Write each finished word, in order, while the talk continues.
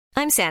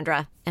I'm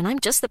Sandra, and I'm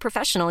just the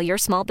professional your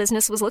small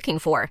business was looking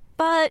for.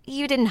 But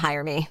you didn't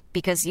hire me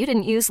because you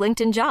didn't use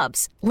LinkedIn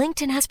Jobs.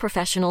 LinkedIn has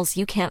professionals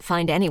you can't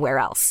find anywhere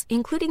else,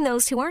 including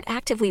those who aren't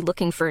actively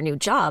looking for a new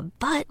job,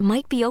 but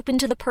might be open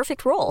to the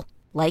perfect role,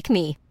 like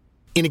me.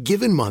 In a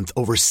given month,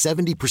 over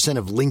 70%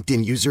 of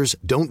LinkedIn users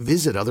don't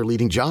visit other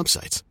leading job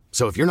sites.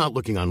 So if you're not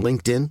looking on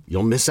LinkedIn,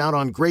 you'll miss out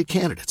on great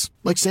candidates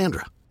like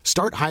Sandra.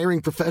 Start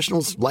hiring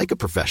professionals like a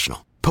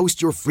professional.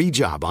 Post your free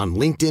job on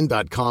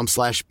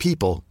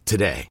linkedin.com/people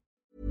today.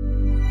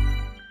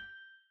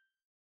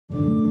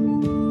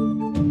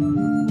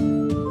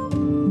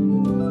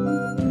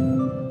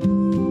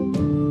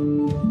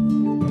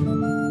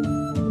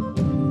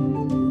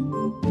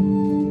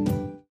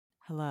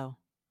 Hello.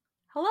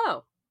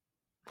 Hello.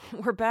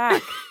 We're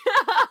back.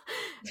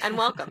 And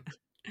welcome.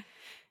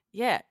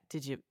 Yeah.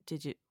 Did you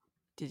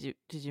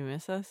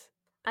miss us?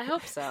 I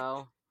hope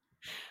so.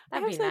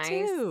 I That'd hope be so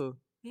nice. too.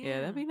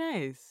 Yeah, that'd be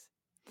nice.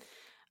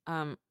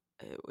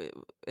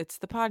 It's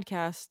the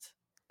podcast.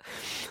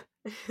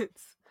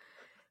 It's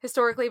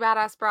Historically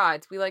Badass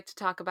Broads. We like to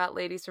talk about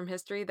ladies from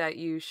history that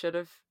you should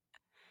have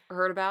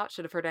heard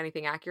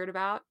anything accurate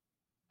about.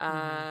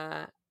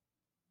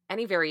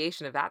 Any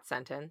variation of that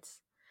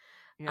sentence.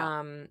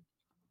 Yeah.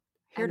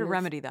 Here and to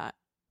remedy that.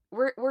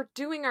 We're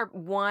doing our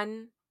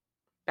one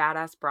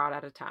badass broad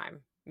at a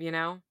time, you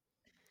know?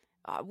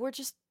 We're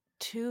just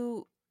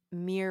two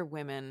mere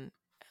women,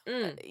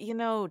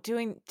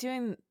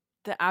 doing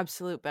the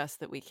absolute best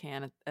that we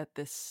can at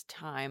this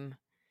time.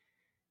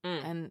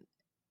 And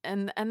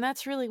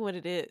that's really what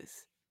it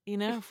is. You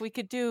know, if we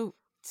could do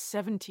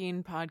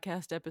 17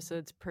 podcast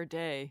episodes per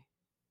day,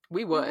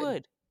 we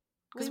would.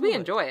 Because we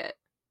enjoy it.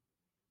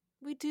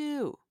 We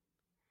do.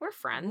 We're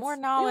friends. More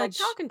knowledge.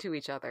 We like talking to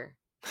each other.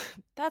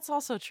 That's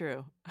also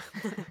true.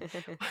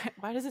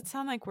 Why does it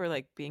sound like we're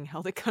like being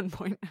held at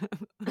gunpoint?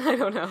 I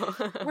don't know.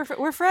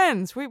 We're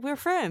friends. We're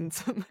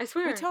friends. I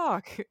swear. We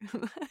talk.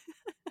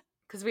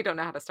 Because we don't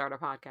know how to start a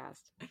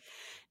podcast.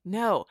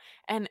 No.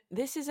 And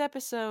this is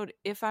episode,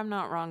 if I'm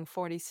not wrong,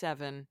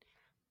 47.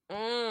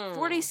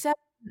 47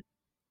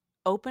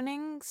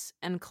 openings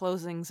and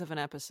closings of an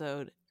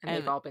episode. And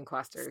they've all been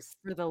clusters.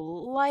 For the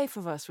life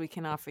of us, we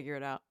cannot figure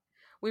it out.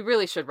 We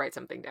really should write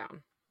something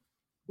down.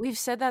 We've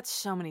said that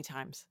so many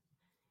times.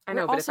 I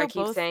know, but if I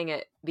keep saying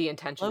it, the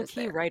intention is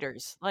there. Low-key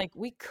writers. Like,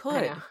 we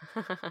could.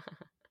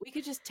 We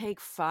could just take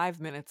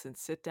 5 minutes and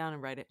sit down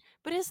and write it.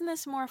 But isn't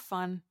this more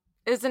fun?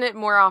 Isn't it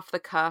more off the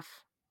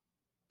cuff?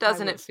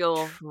 Doesn't it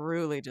feel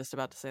truly just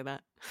about to say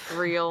that?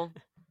 Real?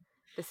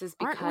 This is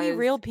because... Aren't we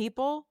real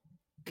people?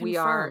 Confirm. We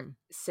are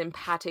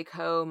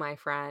simpatico, my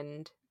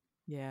friend.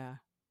 Yeah.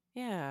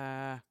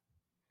 Yeah.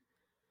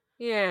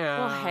 Yeah.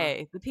 Well,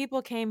 hey, the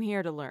people came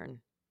here to learn.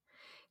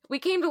 We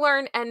came to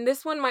learn, and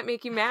this one might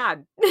make you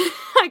mad.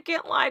 I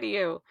can't lie to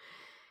you.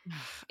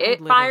 It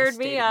fired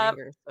me up.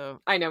 Anger,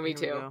 so I know, me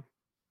too.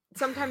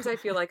 Sometimes I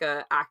feel like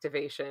a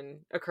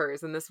activation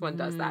occurs, and this one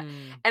does that.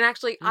 And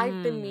actually,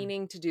 I've been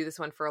meaning to do this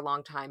one for a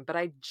long time, but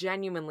I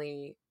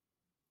genuinely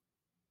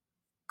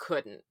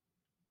couldn't.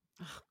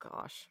 Oh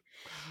gosh,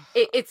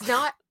 it's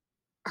not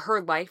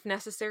her life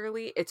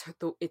necessarily. It's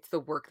the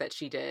work that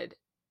she did,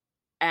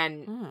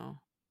 and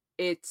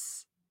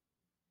it's.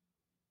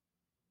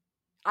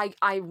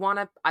 I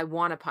wanna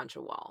punch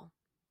a wall,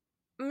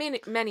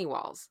 many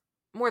walls,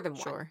 more than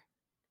one.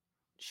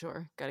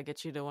 Sure. Got to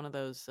get you to one of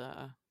those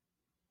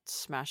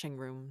smashing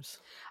rooms.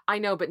 I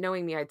know, but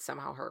knowing me, I'd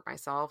somehow hurt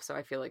myself, so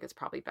I feel like it's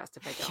probably best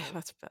if I don't.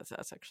 Yeah,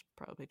 that's actually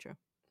probably true.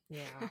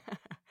 Yeah.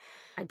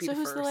 I'd be so the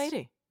who's first. the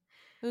lady?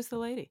 Who's the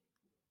lady?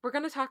 We're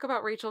going to talk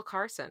about Rachel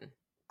Carson.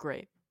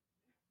 Great.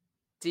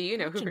 Do you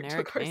know who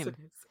Rachel Carson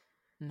is?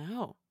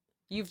 No.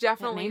 You've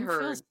definitely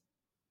heard. Feels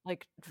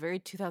like very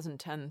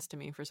 2010s to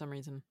me for some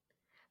reason.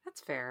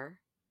 That's fair.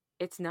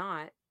 It's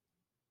not.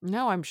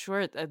 No, I'm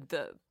sure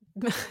the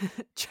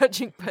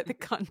judging by the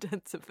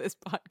contents of this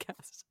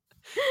podcast,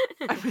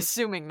 I'm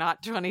assuming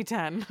not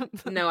 2010.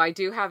 No, I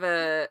do have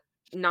a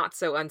not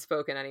so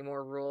unspoken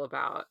anymore rule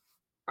about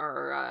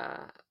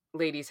our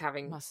ladies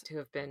having to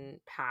have been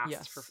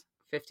passed for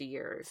 50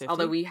 years. 50?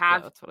 Although we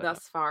have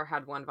thus far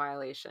had one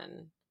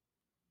violation.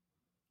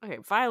 Okay,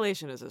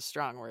 violation is a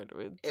strong word.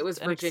 It was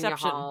Virginia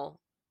Hall,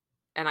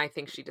 and I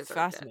think she deserved it.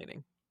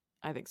 Fascinating.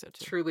 I think so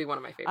too. Truly one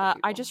of my favorite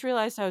people. I just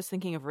realized I was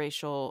thinking of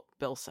Rachel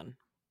Bilson.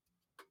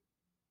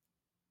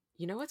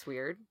 You know what's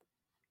weird?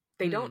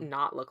 They don't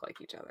not look like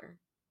each other.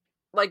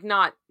 Like,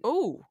 not.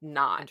 Oh,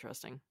 not.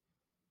 Interesting.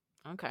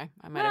 Okay.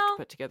 I might have to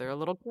put together a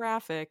little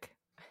graphic.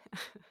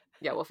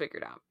 Yeah, we'll figure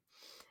it out.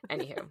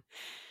 Anywho.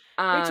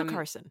 Rachel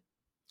Carson.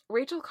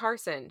 Rachel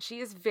Carson.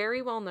 She is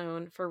very well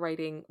known for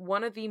writing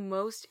one of the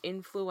most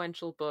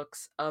influential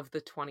books of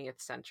the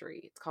 20th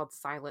century. It's called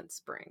Silent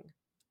Spring.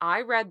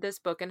 I read this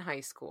book in high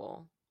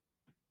school.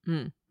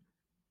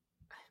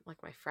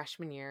 Like my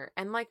freshman year.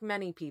 And like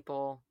many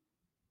people,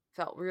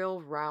 felt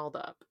real riled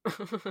up.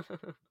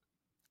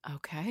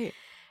 Okay.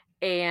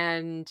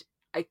 And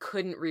I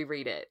couldn't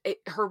reread it.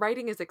 Her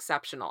writing is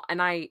exceptional.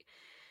 And I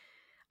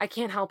I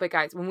can't help it,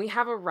 guys. When we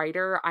have a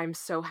writer, I'm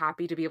so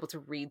happy to be able to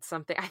read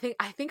something.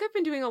 I think I've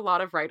been doing a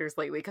lot of writers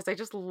lately because I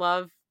just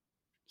love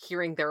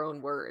hearing their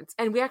own words.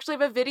 And we actually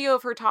have a video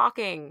of her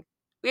talking.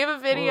 We have a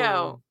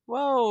video.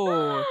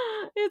 Whoa.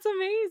 It's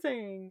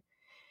amazing.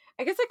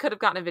 I guess I could have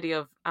gotten a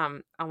video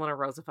of Eleanor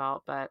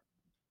Roosevelt, but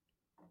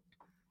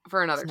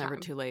for another time. Never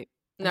too late.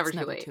 Never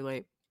Never too too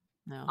late.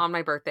 No. On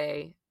my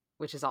birthday,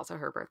 which is also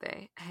her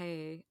birthday.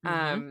 Hey,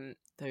 there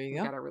you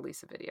go. We gotta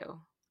release a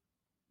video.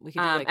 We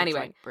could do like a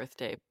joint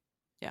birthday.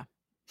 Yeah.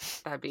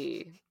 I'd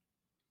be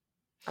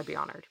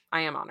honored.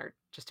 I am honored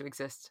just to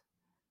exist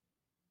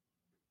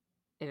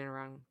in and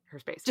around her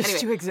space. Just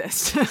to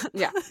exist.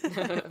 Yeah.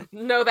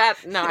 No,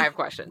 I have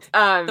questions.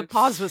 The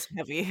pause was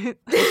heavy.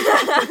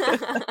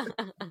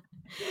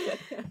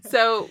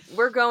 So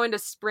we're going to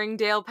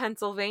Springdale,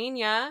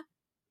 Pennsylvania.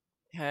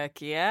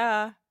 Heck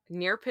yeah.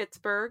 Near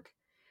Pittsburgh.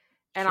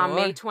 And on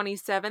May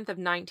 27th of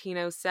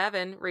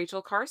 1907,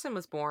 Rachel Carson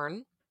was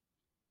born.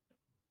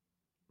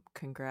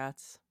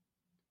 Congrats.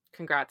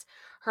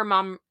 Her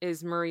mom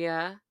is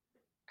Maria.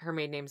 Her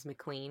maiden name's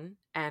McLean.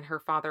 And her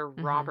father,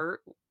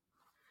 Robert,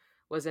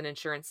 was an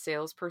insurance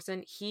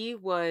salesperson. He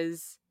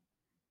was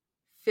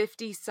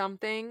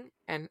 50-something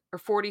or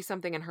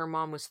 40-something, and her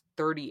mom was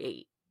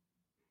 38.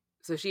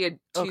 So she had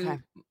two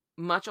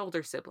much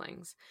older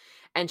siblings.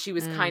 And she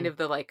was kind of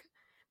the, like,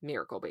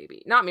 miracle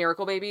baby. Not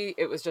miracle baby.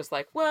 It was just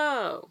like,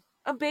 whoa,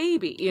 a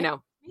baby, you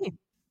know.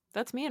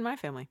 That's me and my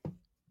family.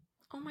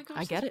 Oh my gosh,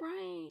 I get it.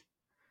 Right.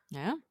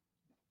 Yeah.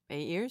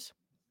 8 years.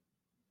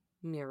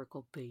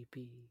 Miracle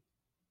baby.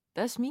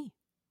 That's me.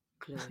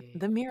 Chloe.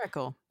 The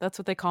miracle. That's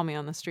what they call me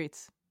on the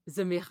streets.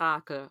 The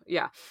miracle.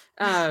 Yeah.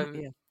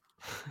 Yeah.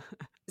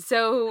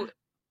 So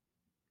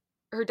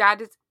her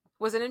dad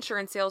was an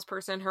insurance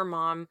salesperson. Her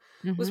mom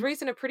was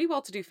raised in a pretty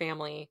well-to-do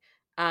family.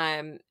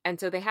 And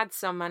so they had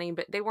some money,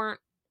 but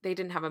they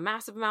didn't have a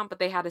massive amount, but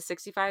they had a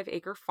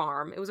 65-acre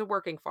farm. It was a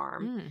working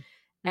farm.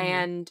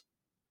 And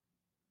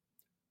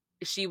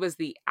she was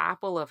the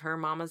apple of her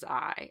mama's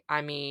eye.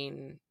 I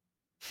mean,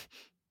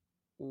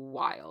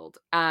 wild.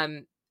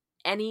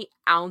 Any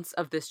ounce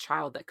of this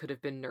child that could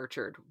have been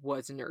nurtured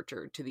was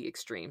nurtured to the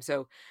extreme.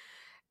 So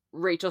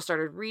Rachel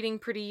started reading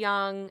pretty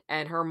young,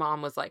 and her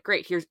mom was like,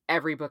 great, here's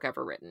every book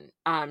ever written.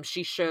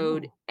 She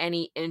showed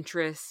any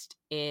interest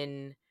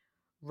in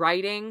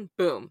writing,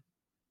 boom,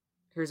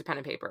 here's a pen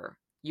and paper.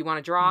 You want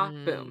to draw?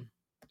 Boom.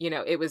 You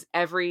know, it was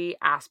every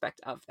aspect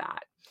of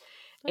that.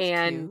 That's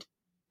and cute.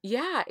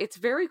 Yeah, it's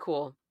very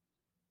cool.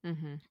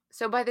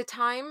 So by the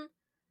time,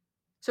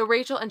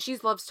 Rachel, and she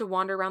loves to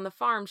wander around the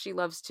farm. She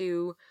loves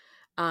to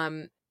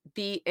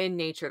be in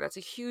nature. That's a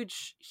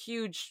huge,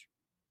 huge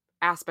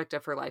aspect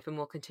of her life and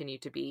will continue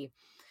to be.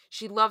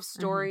 She loves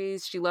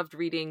stories. She loved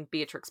reading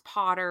Beatrix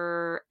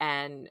Potter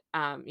and,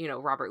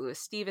 Robert Louis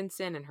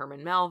Stevenson and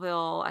Herman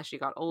Melville as she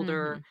got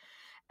older.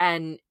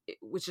 And it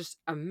was just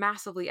a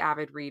massively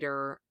avid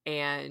reader,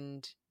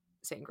 and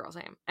same girl,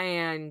 same.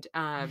 And,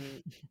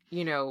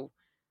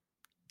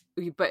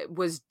 but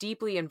was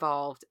deeply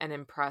involved and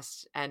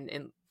impressed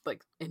and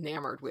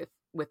enamored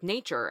with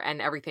nature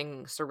and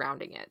everything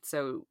surrounding it.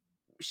 So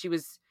she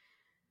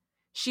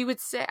would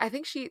say, I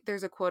think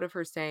there's a quote of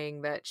her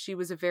saying that she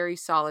was a very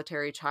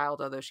solitary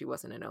child, although she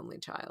wasn't an only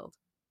child.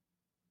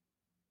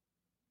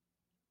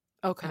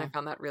 Okay. And I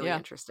found that really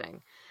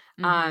interesting.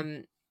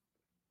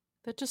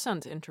 That just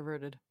sounds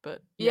introverted,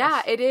 but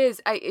yes. Yeah, it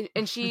is.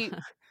 And she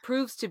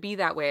proves to be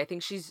that way. I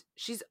think she's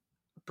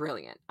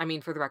brilliant. I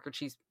mean, for the record,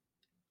 she's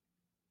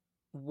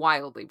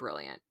wildly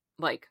brilliant.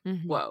 Like,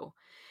 whoa.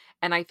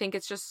 And I think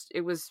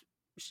it was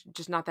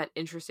just not that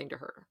interesting to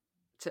her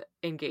to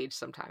engage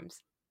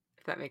sometimes,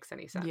 if that makes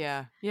any sense.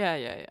 Yeah.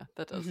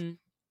 That does.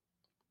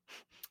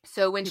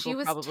 So when People she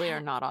was probably 10, are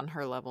not on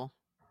her level.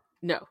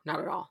 No, not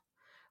at all.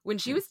 When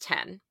she was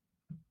 10,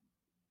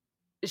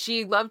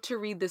 she loved to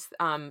read this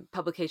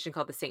publication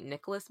called the St.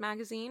 Nicholas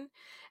magazine,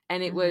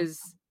 and it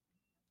was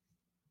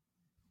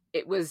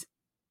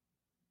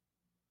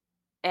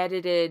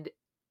edited,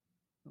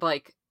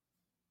 like,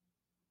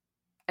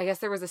 I guess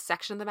there was a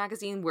section of the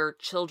magazine where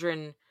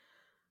children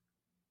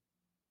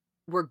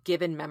were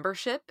given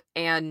membership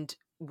and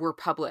were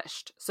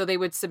published. So they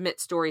would submit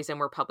stories and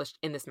were published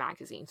in this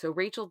magazine. So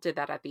Rachel did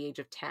that at the age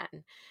of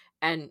 10.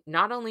 And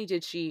not only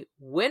did she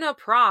win a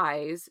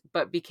prize,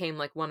 but became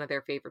like one of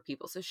their favorite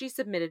people. So she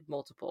submitted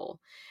multiple.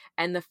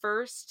 And the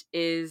first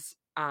is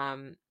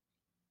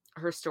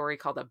her story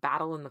called A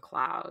Battle in the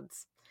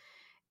Clouds.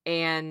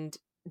 And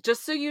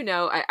just so you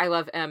know, I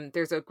love,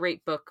 there's a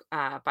great book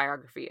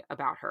biography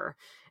about her.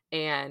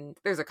 And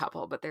there's a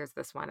couple, but there's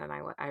this one, and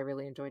I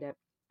really enjoyed it.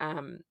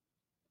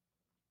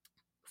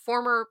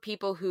 Former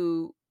people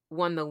who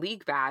won the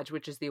League Badge,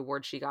 which is the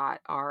award she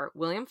got, are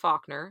William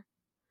Faulkner,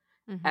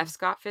 F.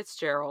 Scott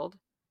Fitzgerald,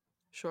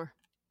 sure,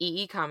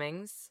 E.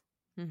 Cummings,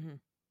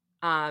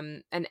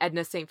 and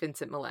Edna St.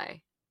 Vincent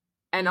Millay,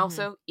 and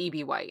also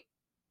E.B. White.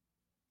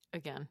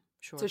 Again,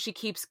 sure. So she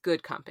keeps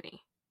good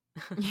company.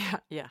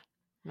 Yeah.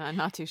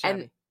 Not too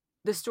shabby. And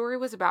the story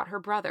was about her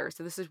brother.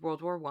 So this is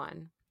World War I.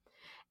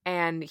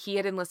 And he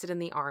had enlisted in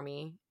the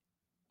army.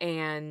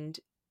 And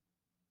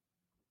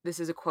this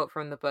is a quote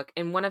from the book.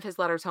 In one of his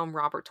letters home,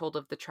 Robert told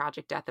of the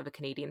tragic death of a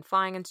Canadian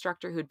flying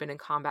instructor who had been in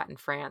combat in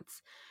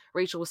France.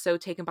 Rachel was so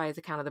taken by his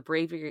account of the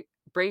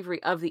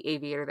bravery of the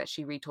aviator that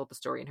she retold the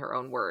story in her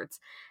own words.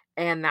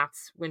 And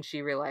that's when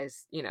she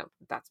realized,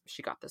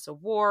 she got this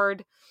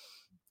award.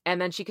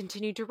 And then she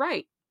continued to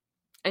write.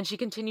 And she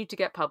continued to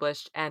get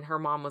published. And her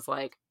mom was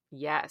like,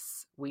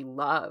 yes, we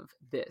love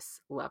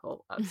this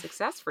level of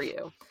success for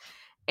you.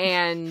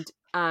 And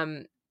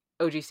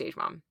OG stage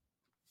mom.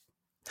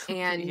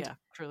 And yeah,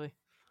 truly.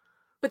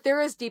 But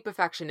there is deep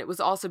affection. It was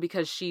also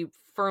because she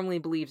firmly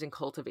believes in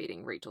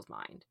cultivating Rachel's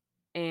mind.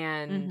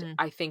 And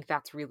I think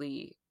that's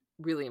really,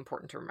 really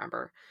important to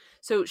remember.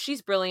 So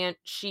she's brilliant.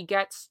 She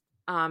gets,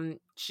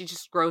 she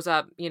just grows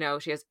up,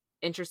 she has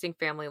interesting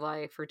family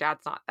life. Her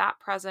dad's not that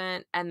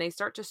present. And they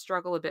start to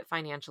struggle a bit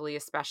financially,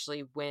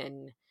 especially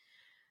when,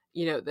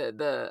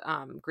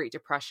 the Great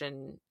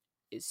Depression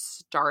is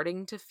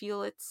starting to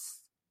feel its,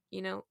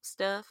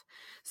 stuff.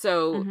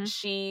 So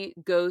she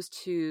goes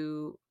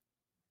to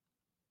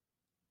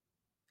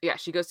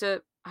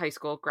high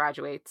school,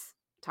 graduates,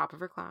 top of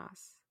her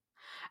class.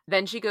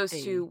 Then she goes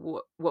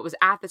to what was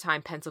at the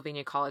time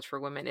Pennsylvania College for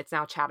Women. It's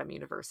now Chatham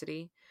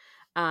University.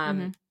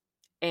 And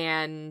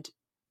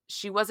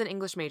she was an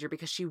English major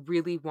because she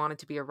really wanted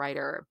to be a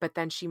writer. But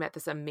then she met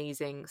this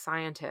amazing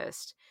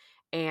scientist.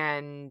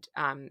 And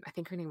I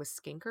think her name was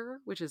Skinker,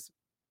 which is,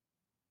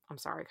 I'm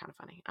sorry, kind of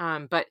funny.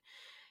 But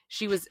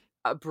she was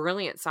a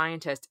brilliant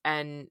scientist.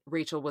 And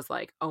Rachel was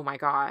like, oh my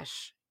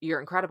gosh, you're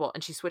incredible.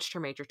 And she switched her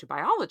major to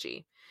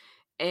biology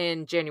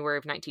in January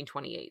of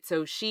 1928.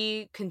 So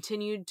she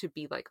continued to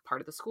be like part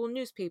of the school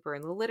newspaper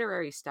and the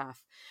literary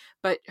stuff,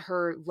 but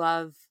her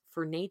love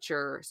for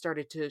nature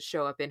started to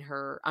show up in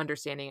her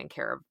understanding and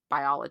care of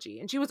biology.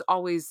 And she was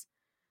always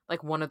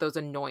like one of those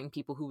annoying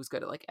people who was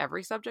good at like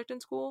every subject in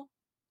school,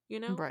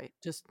 Right.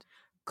 Just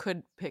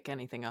could pick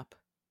anything up.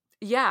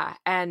 Yeah.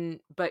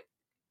 But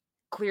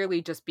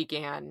clearly just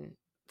began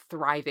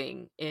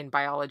thriving in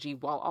biology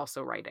while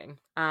also writing.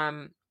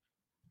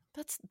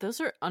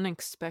 Those are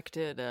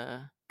unexpected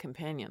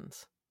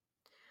companions.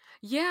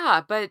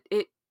 Yeah, but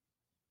it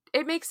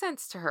makes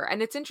sense to her.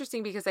 And it's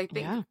interesting because I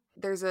think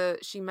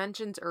she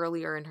mentions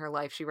earlier in her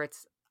life, she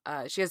writes,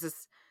 she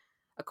has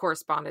a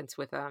correspondence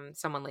with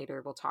someone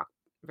later we'll talk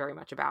very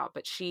much about,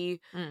 but she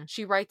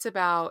writes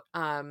about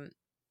how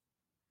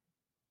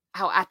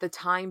at the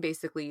time,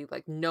 basically,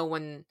 like no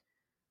one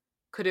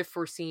could have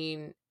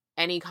foreseen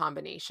any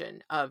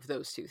combination of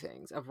those two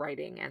things, of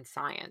writing and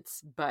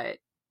science, but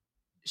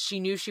she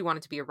knew she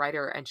wanted to be a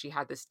writer and she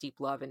had this deep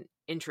love and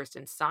interest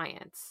in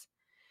science.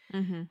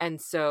 And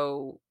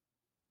so,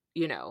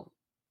 if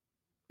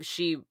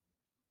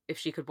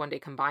she could one day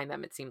combine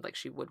them, it seemed like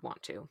she would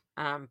want to.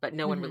 But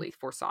no one really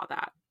foresaw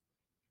that.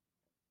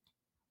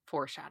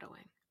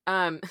 Foreshadowing.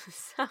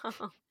 So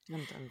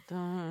Dun, dun,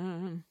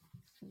 dun.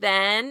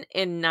 Then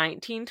in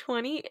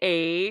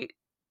 1928,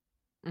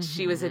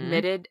 she was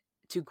admitted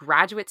to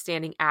graduate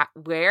standing at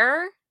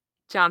where?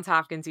 Johns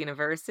Hopkins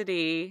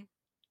University.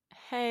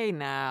 Hey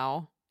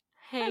now.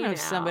 I know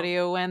somebody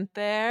who went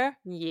there.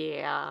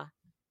 Yeah.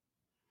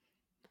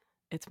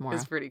 It's more.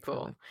 It's pretty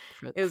cool.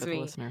 For the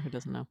listener who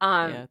doesn't know.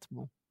 Yeah, it's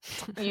more.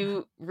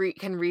 You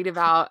can read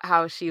about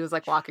how she was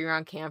like walking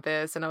around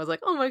campus, and I was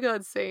like, oh my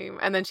god, same.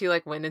 And then she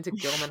like went into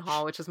Gilman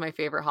Hall, which is my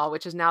favorite hall,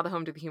 which is now the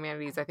home to the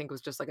humanities. I think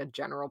was just like a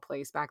general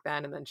place back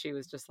then. And then she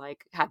was just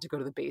like had to go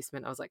to the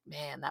basement. I was like,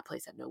 man, that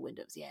place had no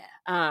windows. Yeah.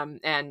 And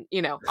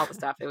all the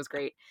stuff. It was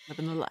great.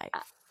 Living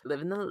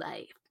the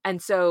life.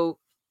 And so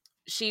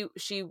she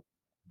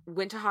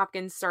went to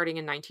Hopkins starting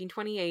in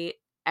 1928,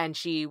 and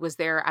she was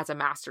there as a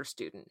master's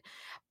student.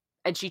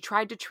 And she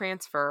tried to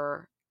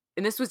transfer.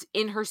 And this was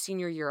in her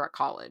senior year at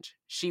college.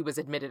 She was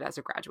admitted as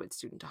a graduate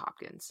student to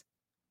Hopkins.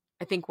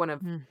 I think one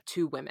of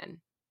two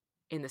women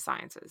in the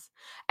sciences.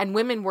 And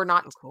women were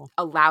not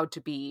allowed to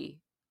be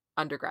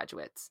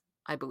undergraduates,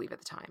 I believe, at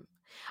the time.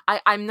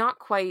 I'm not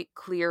quite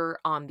clear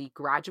on the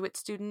graduate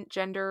student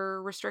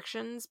gender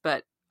restrictions,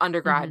 but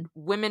undergrad,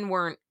 women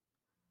weren't,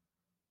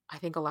 I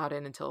think, allowed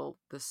in until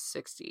the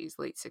 60s,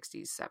 late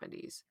 60s,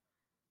 70s.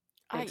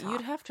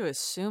 You'd have to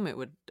assume it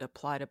would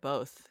apply to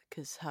both,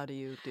 because how do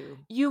you do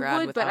you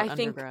grad would, but I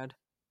think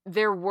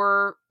there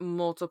were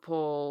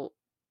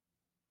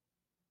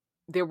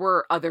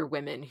other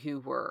women who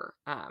were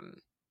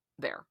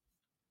there.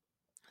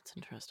 That's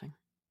interesting.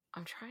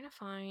 I'm trying to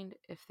find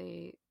if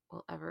they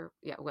will ever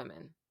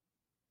women.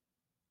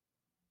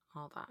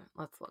 Hold on.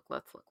 Let's look.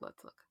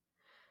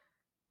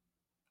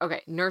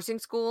 Okay, nursing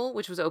school,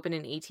 which was open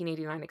in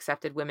 1889,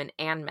 accepted women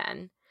and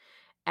men.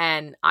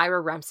 And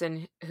Ira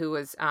Remsen, who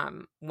was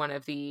one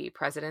of the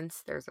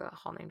presidents, there's a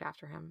hall named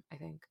after him, I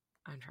think.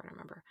 I'm trying to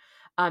remember.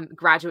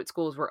 Graduate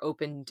schools were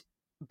opened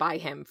by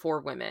him for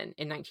women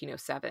in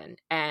 1907.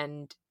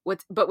 And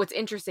what's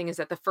interesting is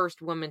that the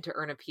first woman to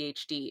earn a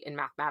PhD in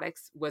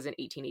mathematics was in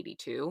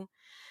 1882.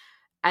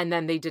 And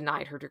then they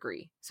denied her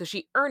degree. So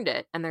she earned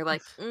it, and they're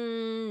like,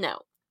 no.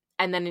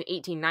 And then in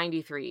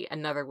 1893,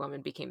 another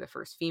woman became the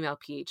first female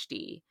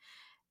PhD.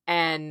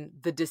 And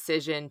the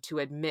decision to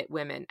admit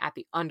women at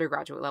the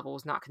undergraduate level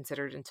was not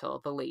considered until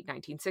the late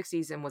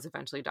 1960s and was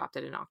eventually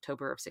adopted in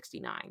October of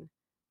 69.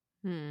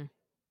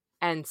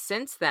 And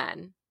since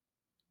then,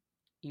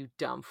 you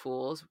dumb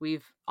fools,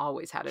 we've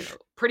always had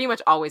pretty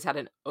much always had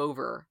an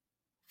over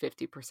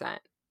 50%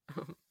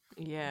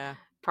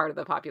 part of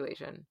the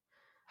population.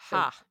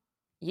 So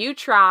you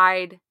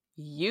tried,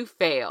 you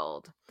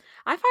failed.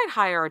 I find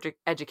higher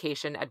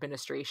education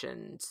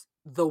administrations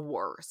the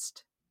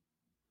worst.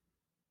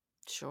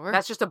 Sure.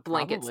 That's just a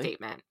blanket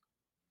statement.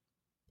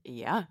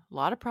 Yeah, a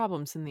lot of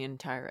problems in the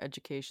entire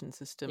education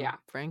system,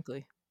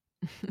 frankly.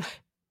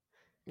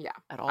 Yeah.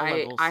 At all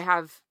levels. I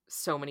have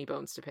so many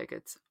bones to pick.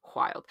 It's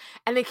wild.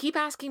 And they keep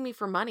asking me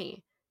for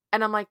money.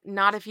 And I'm like,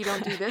 not if you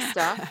don't do this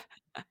stuff.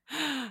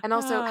 And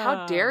also,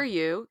 how dare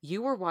you?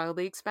 You were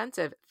wildly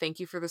expensive. Thank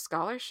you for the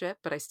scholarship,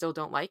 but I still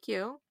don't like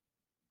you.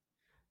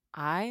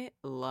 I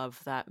love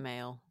that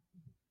mail.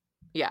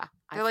 Yeah.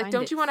 They're like,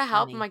 don't you want to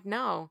help? I'm like,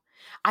 no.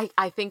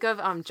 I think of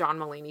John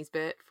Mulaney's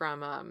bit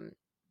from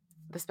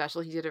the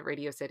special he did at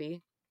Radio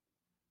City.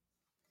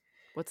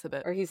 What's the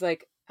bit? Or he's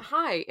like,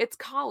 hi, it's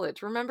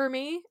college. Remember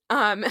me?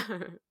 I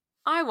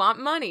want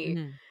money.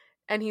 Mm-hmm.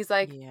 And he's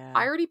like,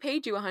 I already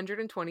paid you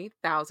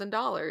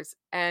 $120,000.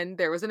 And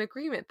there was an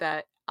agreement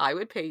that I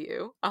would pay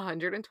you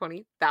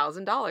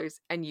 $120,000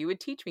 and you would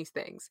teach me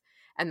things.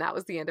 And that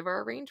was the end of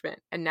our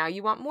arrangement. And now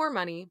you want more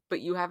money,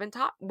 but you haven't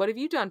taught. What have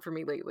you done for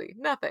me lately?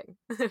 Nothing.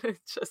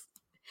 It's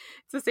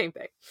the same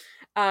thing.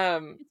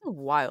 It's a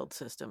wild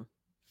system.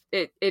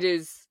 It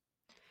is.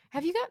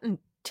 Have you gotten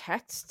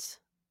texts?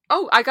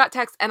 Oh, I got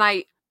texts, and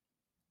I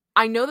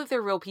know that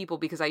they're real people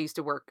because I used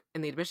to work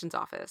in the admissions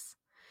office.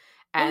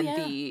 And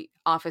the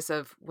office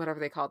of whatever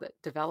they called it,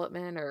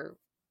 development or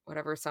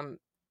whatever, some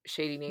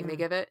shady name they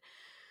give it.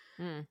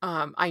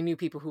 I knew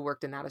people who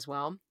worked in that as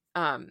well.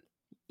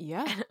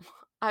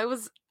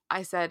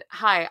 I said,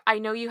 hi, I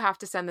know you have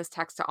to send this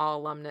text to all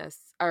alumni,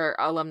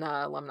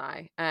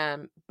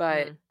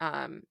 but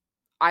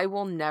I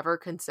will never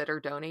consider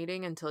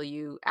donating until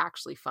you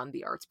actually fund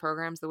the arts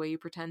programs the way you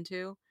pretend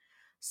to.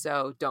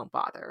 So don't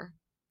bother.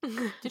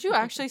 Did you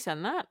actually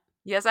send that?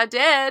 Yes, I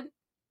did.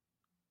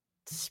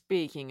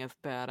 Speaking of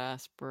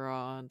badass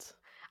broads,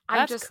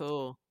 that's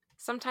cool.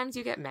 Sometimes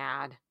you get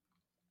mad.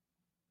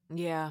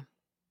 Yeah.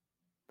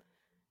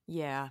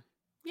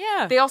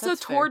 They also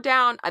tore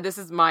down. This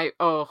is my.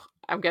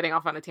 I'm getting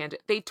off on a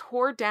tangent. They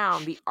tore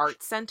down the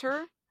art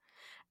center,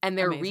 and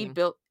they're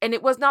rebuilt. And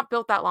it was not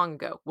built that long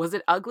ago. Was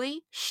it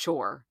ugly?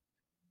 Sure.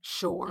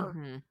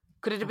 Mm-hmm.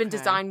 Could it have been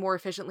designed more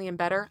efficiently and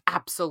better?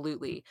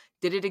 Absolutely.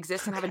 Did it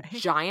exist and have a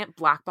giant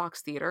black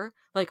box theater?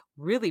 Like,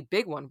 really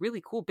big one,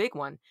 really cool big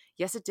one.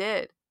 Yes, it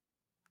did.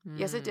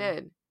 Yes, it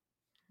did.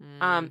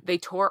 They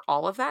tore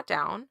all of that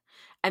down,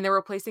 and they're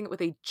replacing it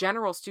with a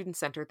general student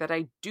center that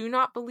I do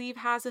not believe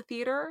has a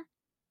theater.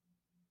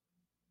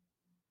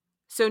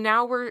 So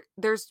now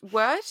there's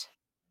what?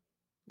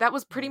 That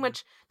was pretty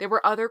much, there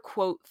were other,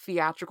 quote,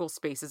 theatrical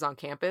spaces on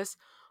campus,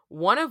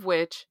 one of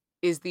which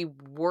is the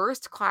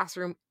worst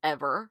classroom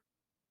ever.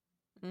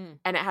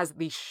 And it has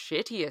the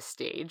shittiest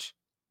stage.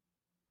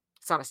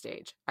 It's not a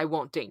stage. I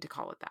won't deign to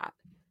call it that.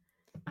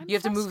 You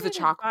have to move the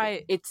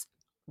chalkboard. It's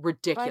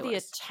ridiculous. By the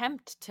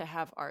attempt to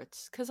have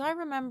arts. Because I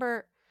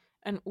remember,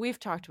 and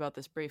we've talked about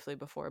this briefly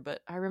before,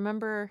 but I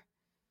remember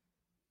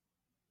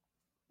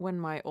when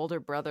my older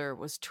brother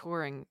was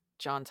touring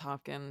Johns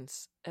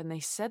Hopkins, and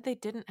they said they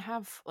didn't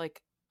have,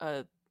 like,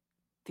 a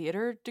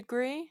theater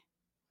degree.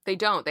 They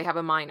don't. They have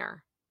a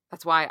minor.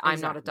 That's why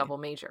I'm not a double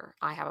major.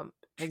 I have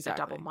a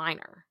double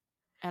minor.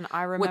 And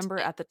I remember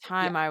at the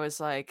time I was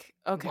like,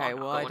 okay,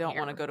 well, I don't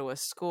want to go to a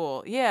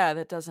school. Yeah,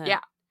 that doesn't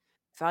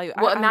value.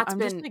 Well, and that's I'm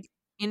been just, like,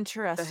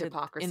 interested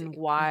in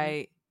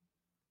why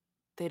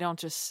they don't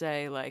just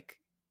say, like,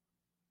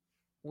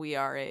 we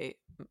are a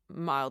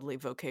mildly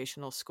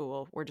vocational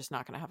school. We're just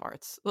not going to have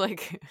arts.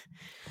 Like,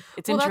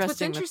 it's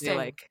interesting that they,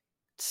 like,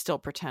 still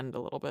pretend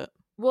a little bit.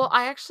 Well,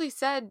 I actually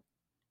said,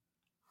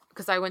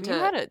 because I went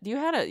to... You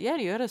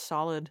had a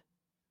solid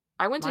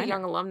I went to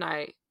Young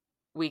Alumni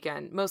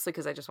weekend, mostly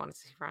because I just wanted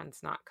to see friends,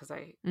 not because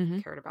I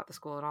cared about the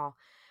school at all.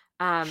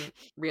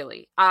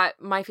 Really.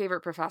 My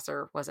favorite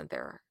professor wasn't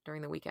there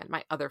during the weekend.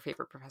 My other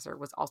favorite professor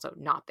was also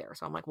not there.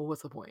 So I'm like, well,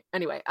 what's the point?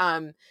 Anyway,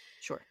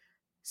 sure.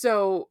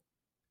 So,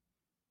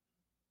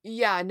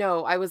 yeah,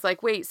 no, I was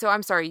like, wait, so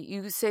I'm sorry,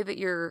 you say that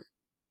you're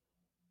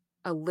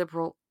a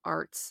liberal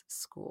arts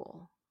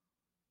school.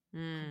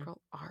 Liberal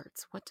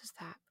arts. What does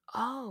that...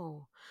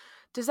 Oh,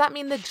 does that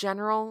mean the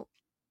general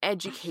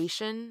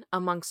education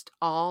amongst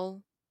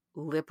all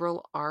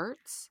liberal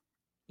arts?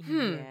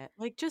 Yeah,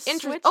 like, just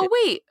switch it. Oh,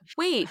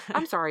 wait.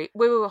 I'm sorry.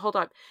 Wait, hold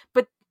on.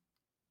 But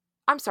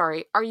I'm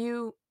sorry. Are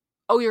you?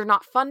 Oh, you're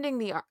not funding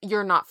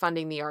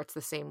the arts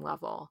the same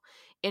level.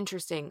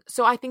 Interesting.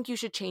 So I think you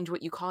should change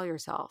what you call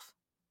yourself.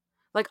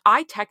 Like,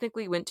 I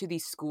technically went to the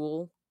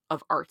School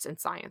of Arts and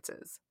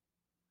Sciences.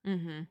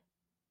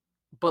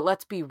 But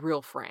let's be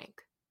real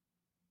frank.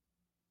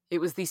 It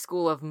was the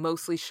School of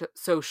mostly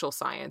social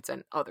science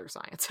and other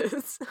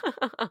sciences.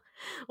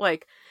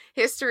 Like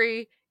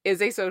history,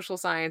 is a social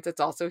science.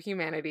 It's also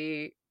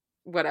humanity,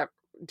 whatever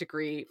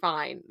degree.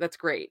 Fine. That's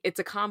great. It's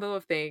a combo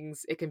of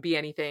things. It can be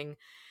anything.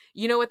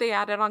 You know what they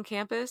added on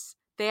campus?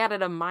 They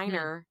added a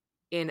minor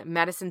in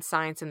medicine,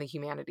 science, and the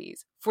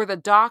humanities for the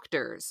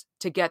doctors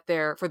to get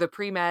for the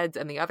pre-meds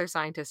and the other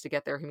scientists to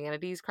get their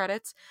humanities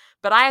credits.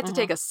 But I had to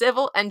take a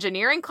civil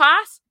engineering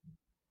class.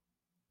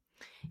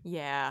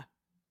 Yeah.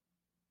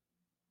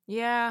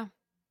 Yeah.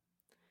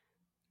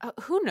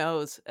 Who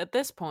knows at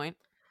this point?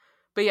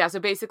 But yeah,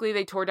 so basically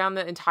they tore down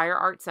the entire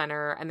art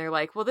center and they're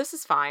like, well, this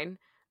is fine.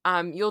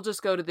 You'll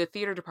just go to the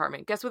theater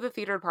department. Guess what the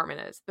theater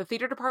department is? The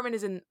theater department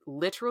is in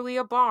literally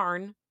a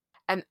barn.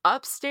 And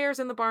upstairs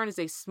in the barn is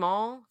a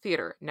small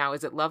theater. Now,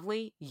 is it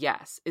lovely?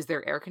 Yes. Is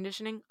there air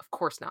conditioning? Of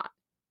course not.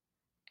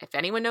 If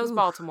anyone knows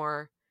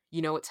Baltimore,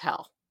 you know it's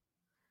hell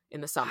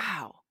in the summer.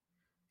 Wow.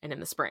 And in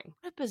the spring.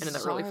 What a bizarre and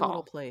in the early fall.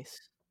 Little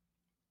place.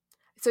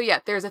 So yeah,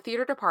 there's a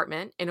theater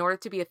department. In order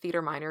to be a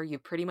theater minor, you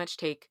pretty much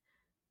take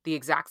the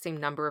exact same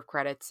number of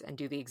credits and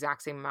do the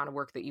exact same amount of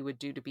work that you would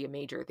do to be a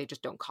major. They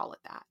just don't call it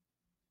that.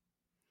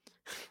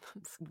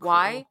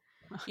 Why?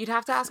 You'd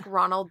have to ask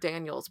Ronald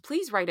Daniels.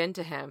 Please write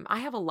into him. I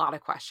have a lot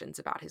of questions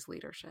about his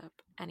leadership.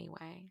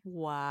 Anyway.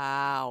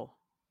 Wow.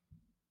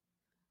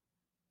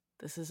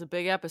 This is a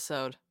big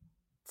episode.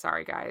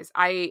 Sorry, guys.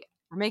 I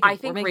think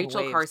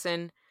Rachel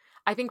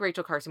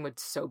Carson would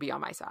so be on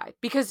my side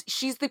because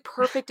she's the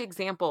perfect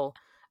example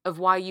of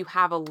why you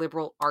have a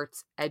liberal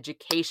arts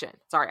education.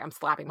 Sorry, I'm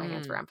slapping my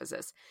hands for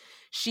emphasis.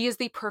 She is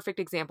the perfect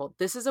example.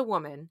 This is a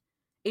woman,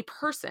 a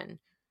person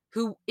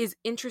who is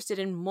interested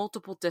in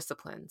multiple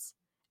disciplines.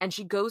 And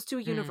she goes to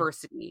a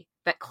university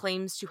that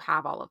claims to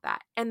have all of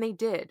that. And they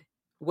did.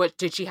 What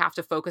did she have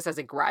to focus as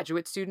a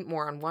graduate student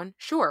more on one?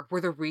 Sure. Were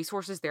the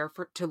resources there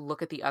to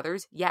look at the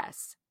others?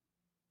 Yes.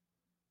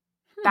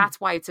 That's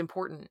why it's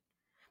important.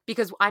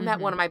 Because I met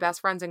one of my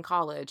best friends in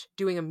college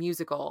doing a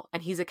musical,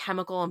 and he's a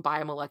chemical and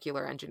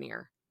biomolecular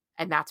engineer.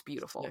 And that's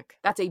beautiful. Sick.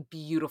 That's a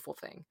beautiful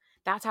thing.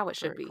 That's how it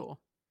should be.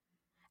 Cool.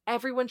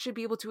 Everyone should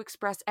be able to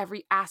express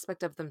every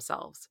aspect of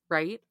themselves,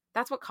 right?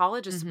 That's what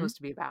college is supposed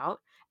to be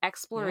about.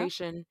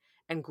 Exploration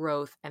and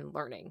growth and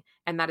learning.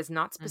 And that is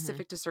not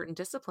specific to certain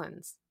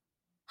disciplines.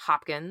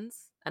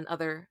 Hopkins and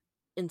other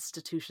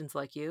institutions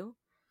like you.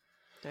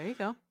 There you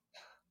go.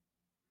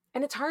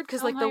 And it's hard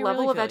because the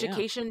level of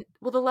education,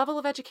 the level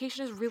of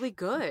education is really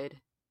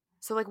good.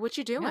 So what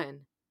you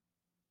doing?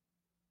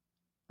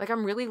 Yeah.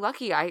 I'm really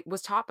lucky. I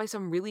was taught by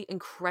some really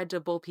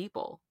incredible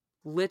people,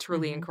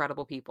 literally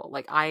incredible people.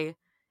 I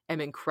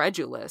am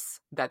incredulous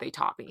that they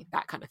taught me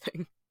that kind of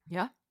thing.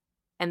 Yeah.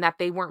 And that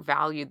they weren't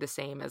valued the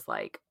same as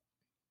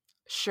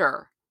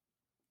sure,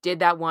 did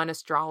that one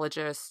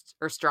astrologist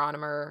or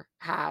astronomer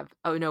have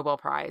a Nobel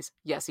Prize?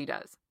 Yes, he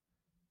does.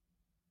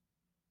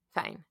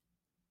 Fine.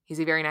 Is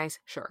he very nice?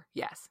 Sure.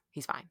 Yes,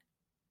 he's fine.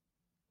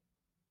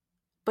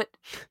 But,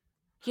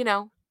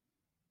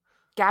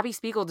 Gabby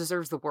Spiegel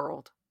deserves the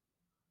world,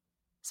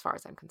 as far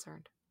as I'm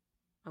concerned.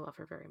 I love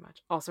her very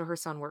much. Also, her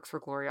son works for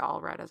Gloria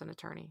Allred as an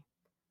attorney.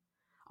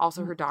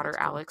 Also, her daughter,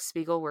 cool. Alex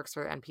Spiegel, works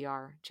for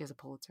NPR. She has a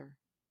Pulitzer.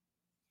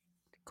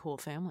 Cool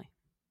family.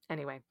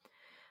 Anyway.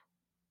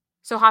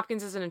 So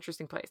Hopkins is an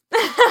interesting place.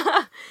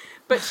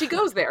 But she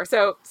goes there.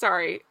 So,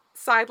 sorry,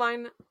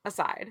 sideline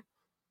aside.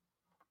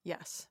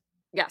 Yes.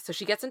 Yeah, so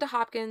she gets into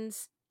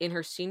Hopkins in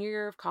her senior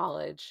year of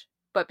college,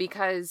 but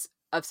because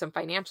of some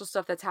financial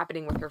stuff that's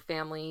happening with her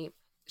family,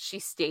 she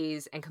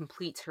stays and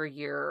completes her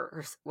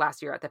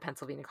last year at the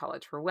Pennsylvania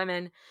College for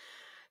Women.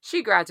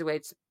 She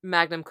graduates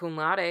magna cum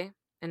laude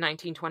in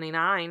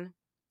 1929.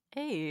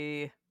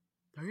 Hey.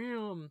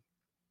 Damn.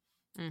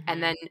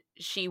 And then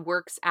she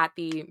works at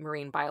the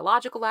Marine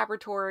Biological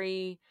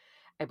Laboratory.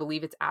 I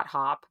believe it's at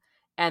Hop.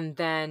 And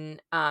then,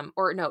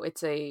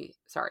 it's a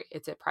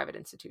private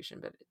institution,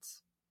 but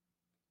it's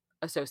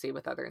associated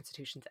with other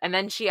institutions. And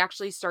then she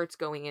actually starts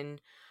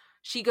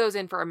she goes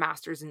in for a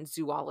master's in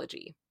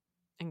zoology.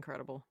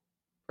 Incredible.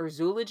 Or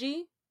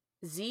zoology?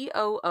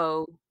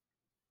 Zoology.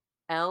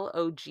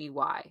 Know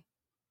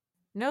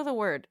the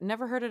word.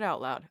 Never heard it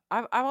out loud.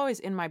 I've always,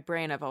 in my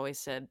brain, I've always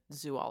said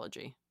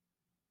zoology.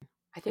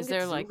 I think is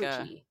there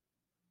zoology.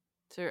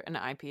 Is there an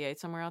IPA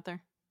somewhere out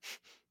there?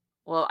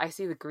 Well, I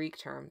see the Greek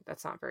term.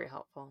 That's not very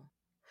helpful.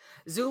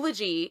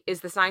 Zoology is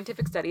the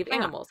scientific study of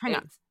animals. Hang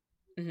on.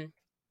 Mm-hmm.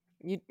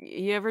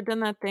 You ever done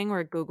that thing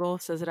where Google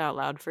says it out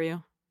loud for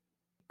you?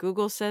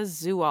 Google says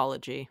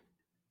zoology.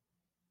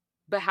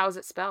 But how's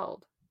it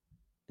spelled?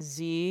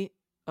 Zoology.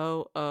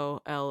 And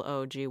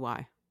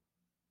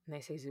they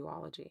say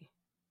zoology.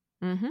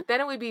 Mm-hmm. But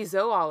then it would be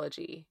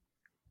zoology.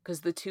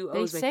 Because the two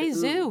O's make the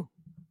zoo.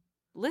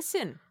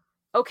 Listen.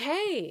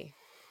 Okay.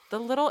 The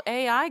little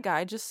AI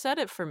guy just said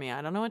it for me.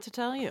 I don't know what to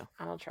tell you.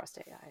 I don't trust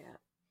AI yet.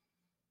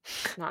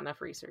 Not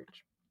enough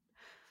research.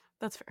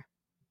 That's fair.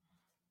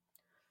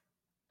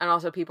 And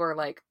also people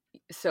are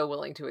so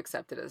willing to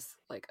accept it as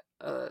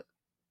a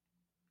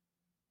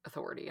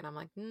authority. And I'm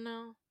like,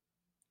 no,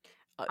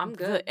 I'm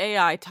good. The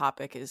AI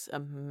topic is a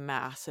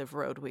massive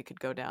road we could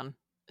go down,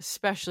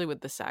 especially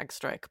with the SAG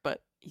strike.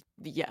 But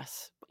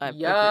yes,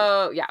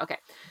 Yeah, okay.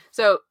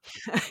 So,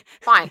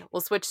 fine,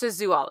 we'll switch to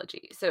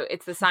zoology. So,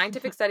 it's the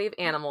scientific study of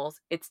animals.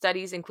 Its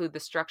studies include the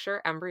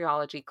structure,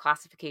 embryology,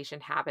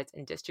 classification, habits,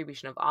 and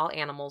distribution of all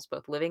animals,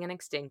 both living and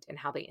extinct, and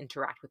how they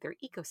interact with their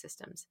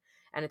ecosystems.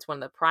 And it's one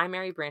of the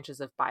primary branches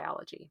of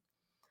biology.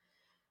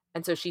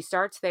 And so, she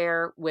starts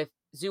there with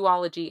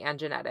zoology and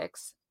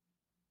genetics.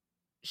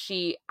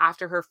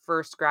 After her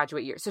first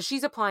graduate year, so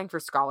she's applying for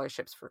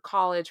scholarships for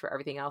college, for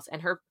everything else,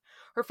 and her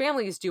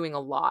family is doing a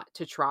lot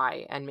to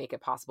try and make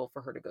it possible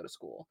for her to go to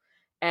school.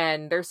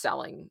 And they're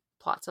selling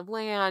plots of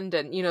land,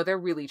 and they're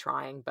really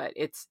trying, but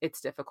it's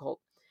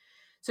difficult.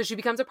 So she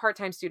becomes a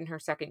part-time student her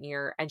second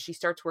year, and she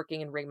starts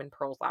working in Raymond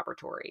Pearl's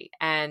laboratory,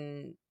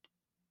 and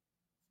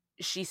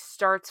she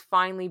starts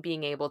finally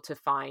being able to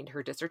find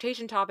her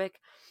dissertation topic,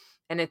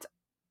 and it's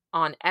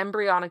on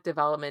embryonic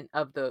development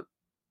of the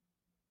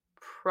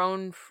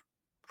pronephros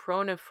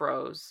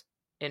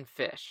in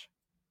fish.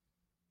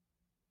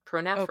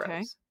 Pronephros.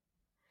 Okay.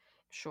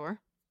 Sure.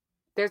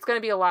 There's going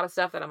to be a lot of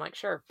stuff that I'm like,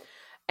 sure.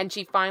 And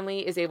she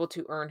finally is able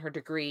to earn her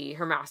degree,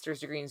 her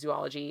master's degree in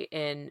zoology,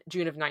 in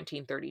June of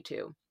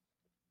 1932.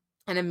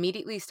 And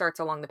immediately starts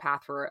along the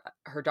path for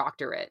her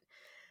doctorate.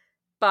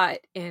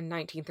 But in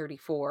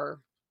 1934,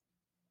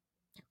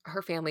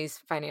 her family's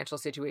financial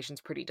situation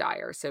is pretty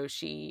dire. So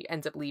she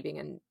ends up leaving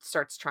and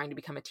starts trying to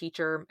become a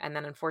teacher. And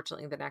then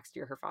unfortunately, the next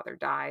year, her father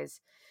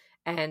dies.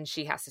 And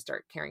she has to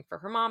start caring for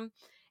her mom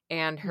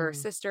and her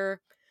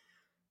sister.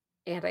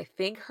 And I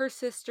think her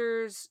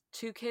sister's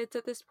 2 kids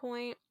at this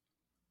point.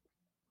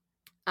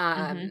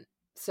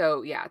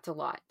 So yeah, it's a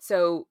lot.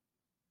 So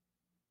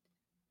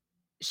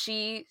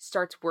she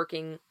starts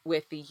working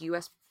with the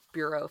U.S.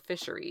 Bureau of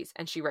Fisheries,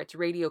 and she writes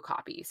radio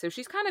copy. So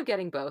she's kind of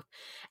getting both.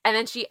 And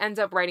then she ends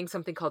up writing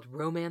something called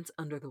Romance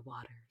Under the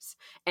Waters.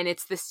 And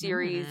it's the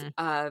series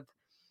of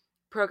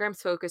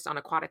programs focused on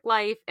aquatic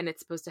life, and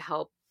it's supposed to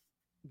help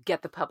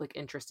get the public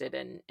interested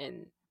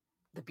in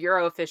the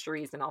Bureau of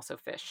Fisheries and also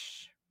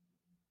fish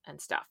and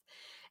stuff.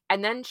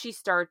 And then she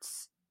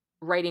starts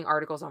writing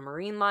articles on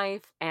marine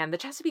life, and the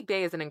Chesapeake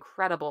Bay is an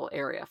incredible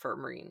area for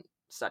marine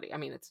study. I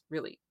mean, it's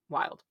really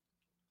wild.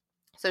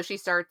 So she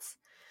starts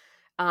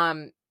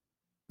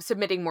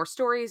submitting more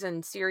stories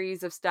and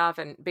series of stuff,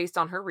 and based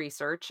on her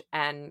research,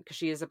 and because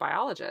she is a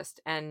biologist.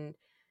 And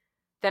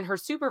then her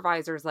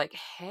supervisor's like,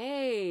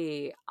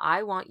 hey,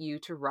 I want you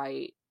to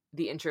write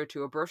the intro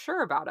to a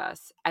brochure about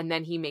us. And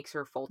then he makes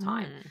her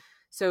full-time.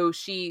 So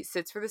she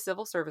sits for the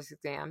civil service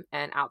exam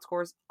and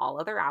outscores all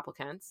other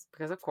applicants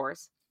because of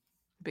course.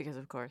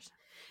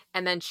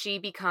 And then she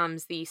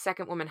becomes the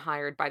second woman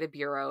hired by the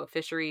Bureau of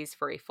Fisheries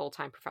for a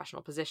full-time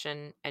professional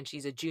position, and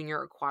she's a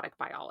junior aquatic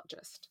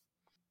biologist.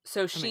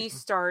 So she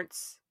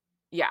starts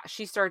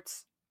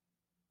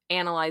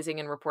analyzing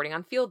and reporting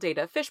on field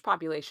data, fish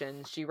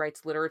populations. She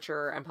writes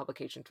literature and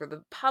publications for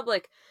the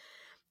public.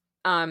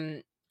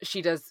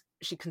 She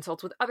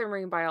consults with other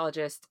marine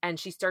biologists, and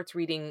she starts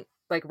writing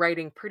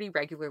pretty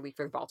regularly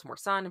for the Baltimore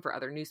Sun and for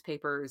other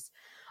newspapers.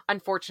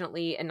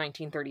 Unfortunately, in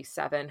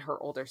 1937, her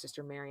older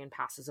sister Marion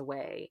passes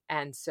away.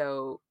 And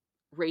so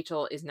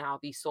Rachel is now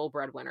the sole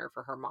breadwinner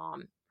for her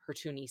mom, her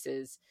 2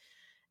 nieces,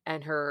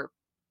 and her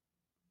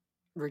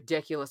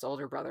ridiculous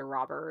older brother,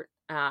 Robert,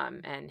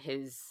 and I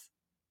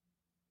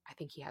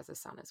think he has a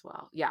son as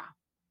well. Yeah.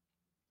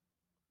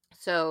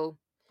 So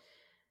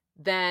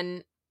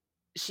then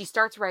she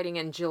starts writing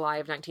in July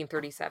of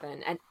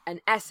 1937 an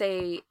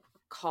essay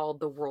called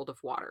The World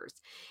of Waters.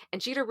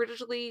 And she'd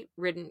originally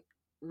written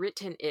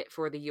it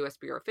for the U.S.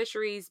 Bureau of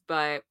Fisheries,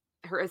 but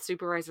her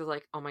supervisor's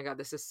like, oh my God,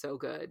 this is so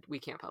good. We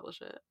can't publish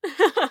it.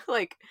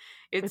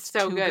 It's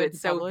so good.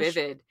 It's so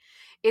vivid.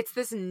 It's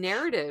this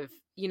narrative,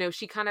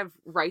 she kind of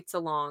writes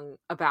along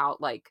about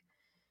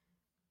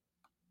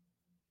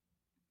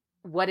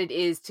what it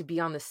is to be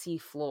on the sea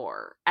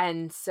floor.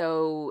 And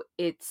so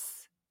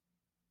it's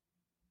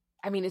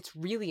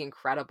really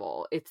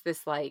incredible. It's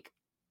this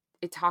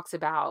it talks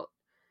about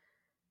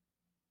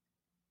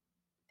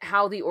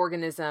how the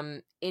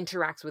organism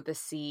interacts with the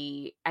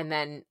sea, and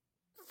then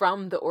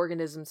from the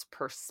organism's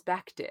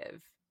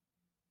perspective,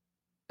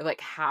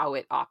 how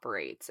it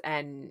operates,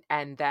 and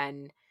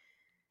then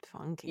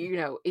funky.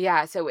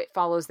 So it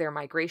follows their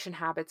migration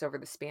habits over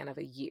the span of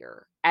a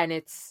year, and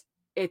it's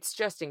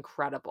just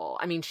incredible.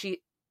 I mean,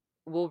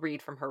 we'll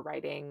read from her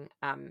writing,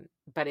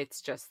 but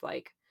it's just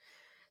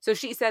so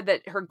she said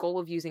that her goal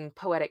of using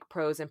poetic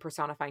prose and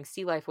personifying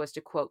sea life was to,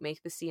 quote,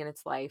 make the sea and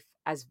its life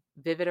as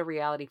vivid a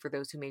reality for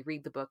those who may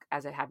read the book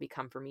as it had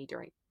become for me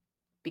during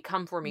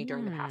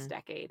the past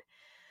decade.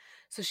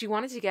 So she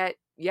wanted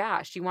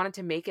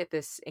to make it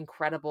this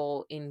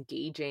incredible,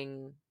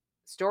 engaging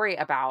story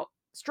about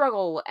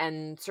struggle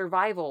and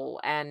survival.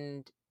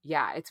 And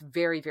yeah, it's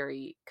very,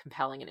 very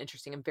compelling and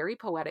interesting and very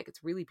poetic.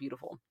 It's really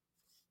beautiful.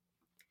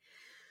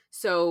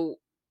 So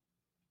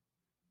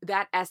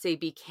that essay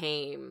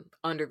became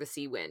Under the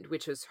Sea Wind,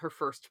 which was her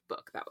first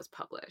book that was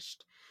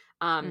published,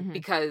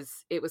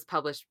 because it was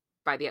published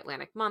by the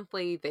Atlantic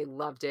Monthly. They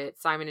loved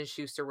it. Simon and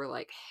Schuster were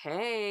like,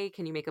 hey,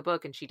 can you make a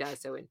book? And she does.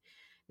 So in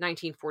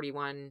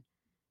 1941,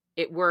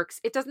 It works.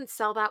 It doesn't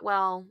sell that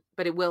well,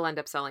 but it will end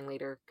up selling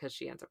later because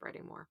she ends up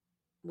writing more.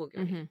 We'll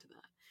get into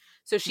that.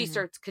 So she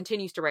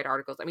continues to write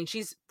articles. I mean,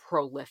 she's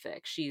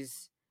prolific.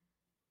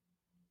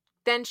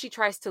 Then she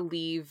tries to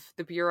leave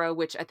the Bureau,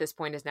 which at this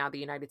point is now the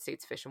United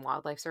States Fish and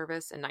Wildlife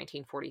Service, in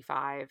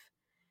 1945.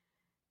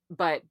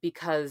 But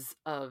because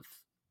of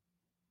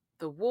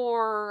the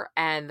war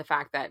and the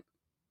fact that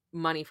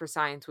money for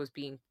science was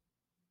being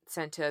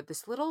sent to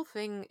this little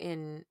thing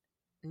in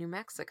New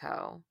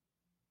Mexico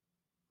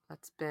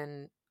that's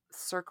been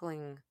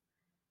circling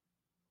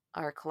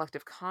our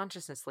collective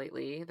consciousness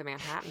lately, the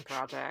Manhattan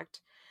Project.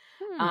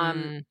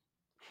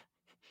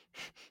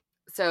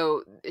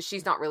 So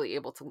she's not really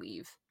able to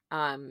leave.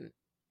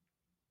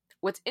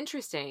 What's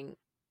interesting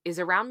is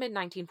around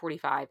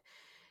mid-1945,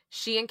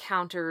 she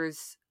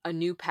encounters a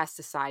new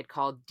pesticide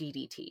called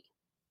DDT.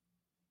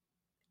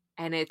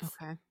 And it's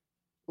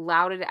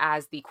lauded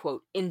as the,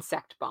 quote,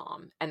 insect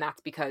bomb. And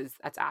that's because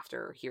that's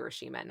after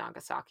Hiroshima and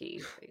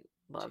Nagasaki. They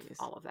love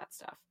all of that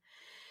stuff.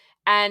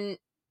 And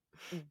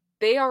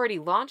they already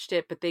launched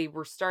it, but they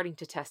were starting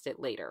to test it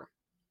later.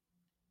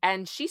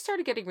 And she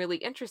started getting really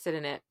interested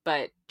in it,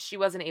 but she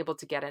wasn't able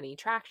to get any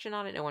traction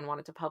on it. No one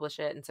wanted to publish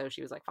it. And so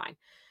she was like, fine.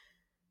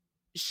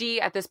 She,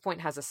 at this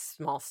point, has a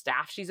small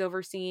staff she's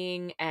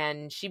overseeing,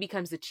 and she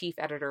becomes the chief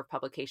editor of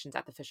publications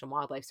at the Fish and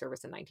Wildlife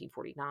Service in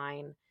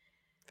 1949.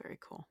 Very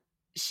cool.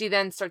 She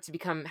then starts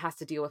to has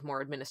to deal with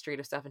more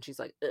administrative stuff, and she's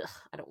like, ugh,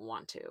 I don't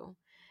want to.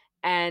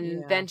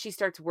 And then she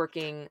starts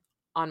working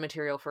on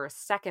material for a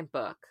second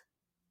book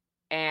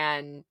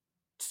and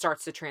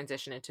starts to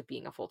transition into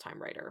being a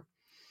full-time writer.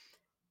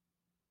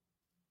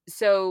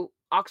 So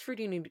Oxford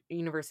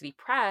University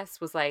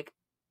Press was like,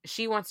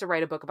 she wants to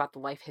write a book about the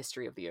life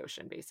history of the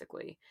ocean,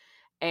 basically.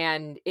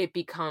 And it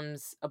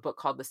becomes a book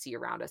called The Sea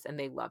Around Us, and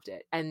they loved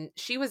it. And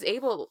she was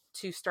able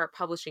to start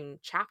publishing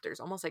chapters,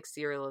 almost like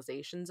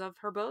serializations of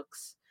her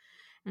books.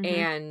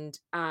 And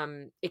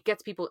it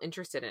gets people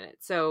interested in it.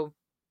 So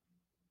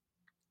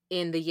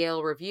in the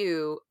Yale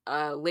Review,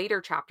 a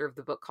later chapter of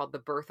the book called The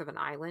Birth of an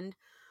Island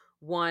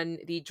won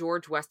the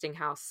George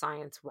Westinghouse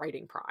Science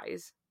Writing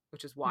Prize,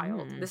 which is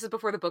wild. This is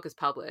before the book is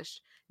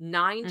published.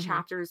 9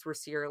 chapters were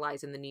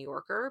serialized in the New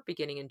Yorker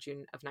beginning in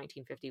June of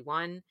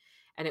 1951,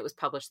 and it was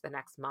published the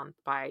next month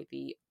by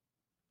the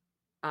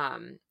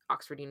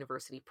Oxford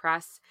University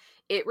Press.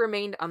 It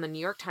remained on the New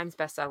York Times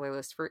bestseller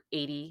list for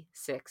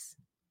 86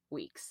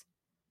 weeks.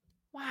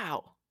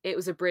 Wow. It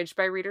was abridged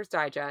by Reader's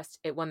Digest.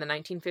 It won the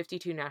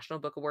 1952 National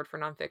Book Award for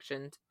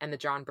Nonfiction and the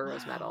John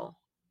Burroughs Medal.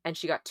 And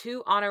she got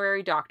 2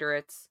 honorary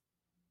doctorates.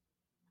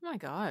 Oh my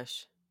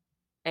gosh.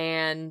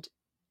 And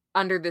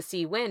Under the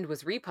Sea Wind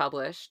was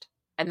republished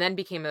and then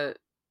became a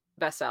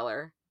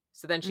bestseller.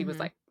 So then she was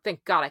like,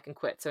 thank God I can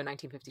quit. So in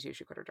 1952,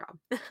 she quit her job.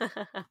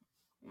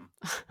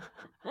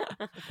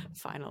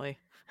 Finally.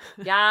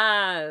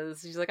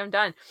 Yes. She's like, I'm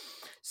done.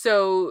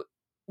 So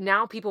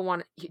now people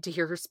want to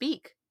hear her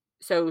speak.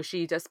 So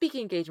she does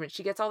speaking engagements.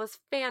 She gets all this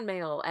fan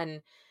mail.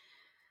 And,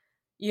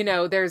 you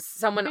know, there's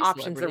someone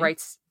options the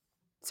rights.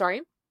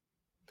 Sorry?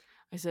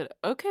 I said,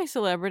 okay,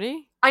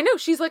 celebrity. I know.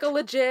 She's like a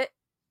legit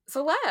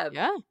celeb.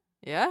 Yeah.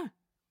 Yeah.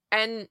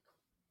 And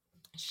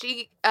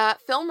she,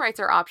 film rights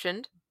are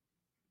optioned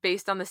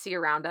based on The Sea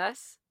Around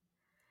Us.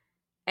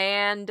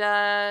 And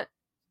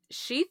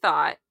she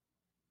thought,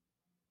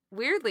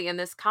 weirdly, in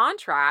this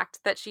contract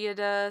that she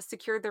had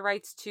secured the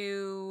rights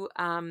to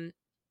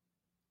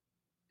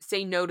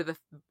say no to the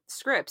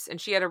scripts. And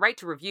she had a right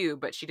to review,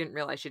 but she didn't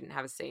realize she didn't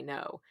have a say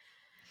no.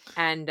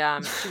 And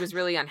she was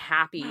really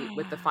unhappy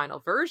with the final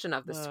version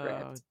of the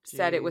script,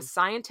 said it was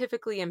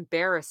scientifically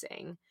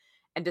embarrassing,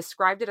 and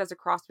described it as a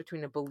cross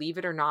between a Believe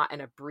It or Not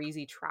and a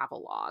breezy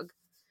travelogue.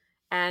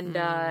 And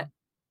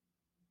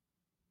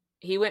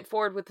he went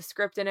forward with the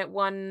script, and it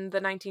won the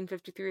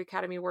 1953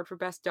 Academy Award for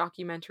Best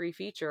Documentary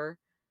Feature.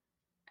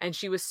 And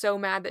she was so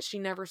mad that she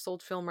never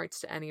sold film rights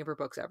to any of her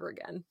books ever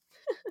again.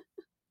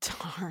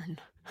 Darn.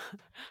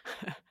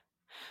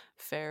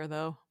 Fair,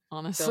 though,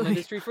 honestly. Film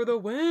industry for the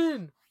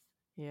win!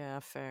 Yeah,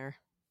 fair.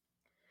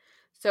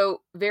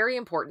 So, very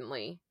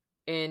importantly,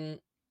 in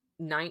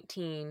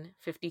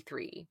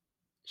 1953,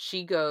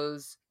 she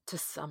goes to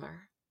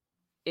summer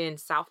in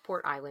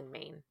Southport Island,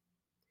 Maine.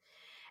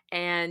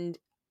 And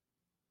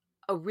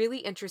a really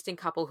interesting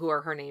couple who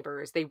are her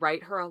neighbors, they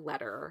write her a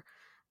letter,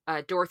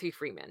 Dorothy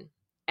Freeman.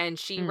 And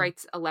she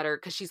writes a letter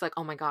because she's like,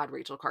 oh my God,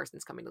 Rachel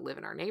Carson's coming to live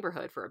in our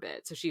neighborhood for a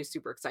bit. So she is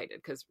super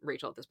excited because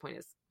Rachel at this point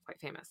is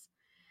quite famous.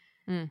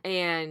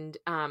 And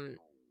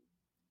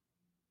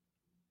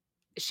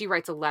she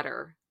writes a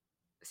letter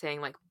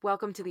saying like,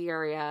 welcome to the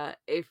area.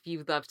 If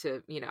you'd love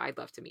to, you know, I'd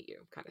love to meet you,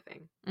 kind of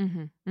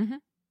thing.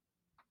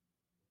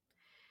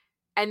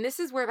 And this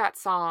is where that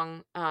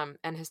song,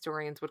 and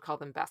historians would call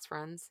them best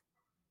friends,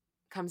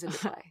 comes into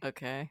play.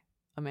 Okay.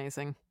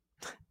 Amazing.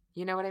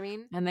 You know what I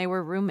mean? And they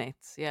were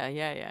roommates.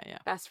 Yeah.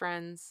 Best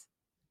friends,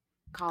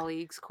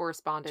 colleagues,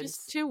 correspondents.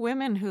 Just 2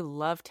 women who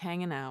loved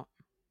hanging out.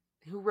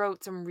 Who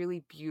wrote some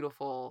really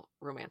beautiful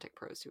romantic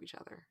prose to each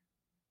other.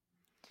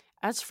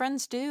 As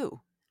friends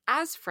do.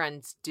 As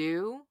friends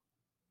do.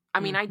 I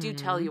mean, I do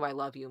tell you I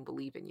love you and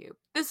believe in you.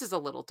 This is a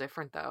little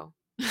different, though.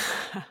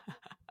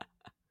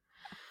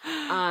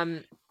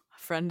 A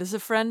friend is a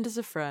friend is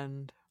a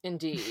friend.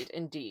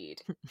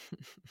 Indeed.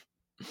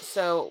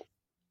 So,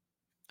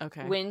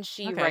 okay, when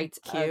she writes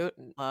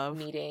of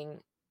meeting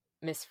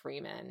Miss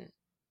Freeman,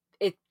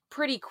 it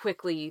pretty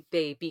quickly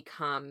they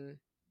become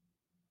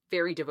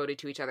very devoted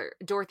to each other.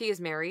 Dorothy is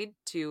married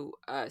to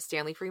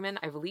Stanley Freeman.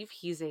 I believe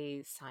he's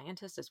a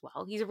scientist as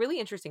well. He's a really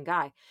interesting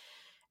guy.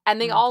 And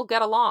they all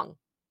get along.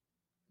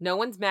 No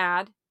one's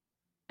mad.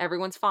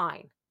 Everyone's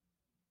fine.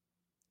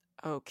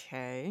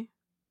 Okay.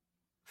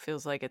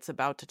 Feels like it's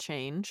about to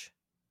change.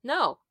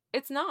 No,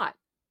 it's not.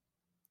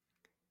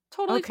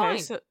 Totally fine.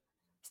 So,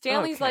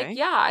 Stanley's like,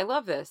 yeah, I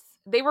love this.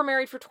 They were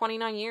married for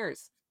 29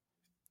 years.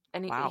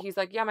 And he's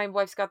like, yeah, my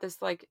wife's got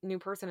this like new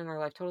person in her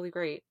life. Totally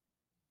great.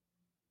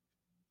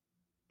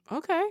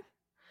 Okay.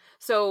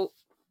 So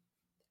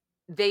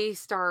they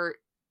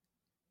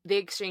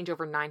exchange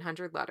over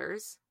 900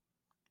 letters.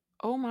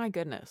 Oh my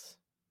goodness.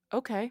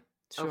 Okay.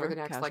 Sure, over the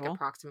next like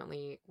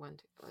approximately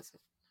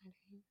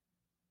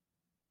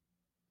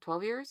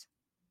 12 years?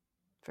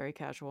 Very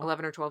casual.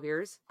 11 or 12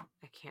 years?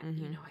 I can't,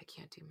 I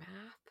can't do math.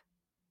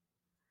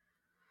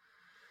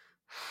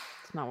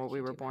 It's not what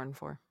we were born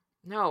for.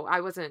 No,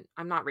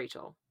 I'm not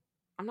Rachel.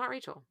 I'm not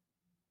Rachel.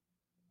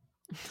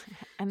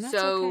 And that's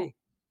okay.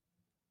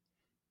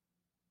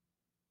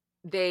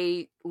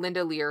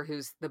 Linda Lear,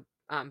 who's the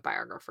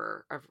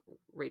biographer of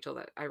Rachel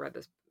that I read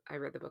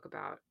the book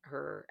about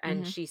her,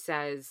 and she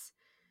says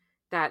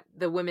that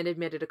the women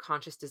admitted a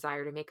conscious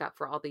desire to make up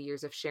for all the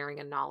years of sharing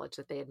and knowledge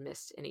that they had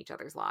missed in each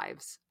other's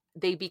lives.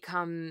 They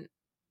become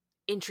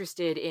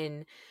interested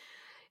in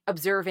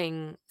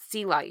observing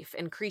sea life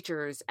and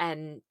creatures,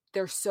 and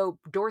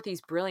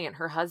Dorothy's brilliant,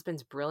 her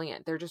husband's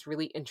brilliant. They're just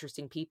really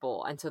interesting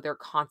people, and so they're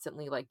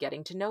constantly like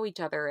getting to know each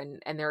other,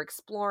 and they're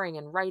exploring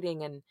and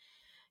writing and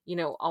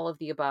all of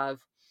the above.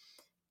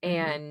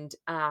 And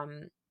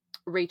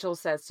Rachel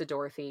says to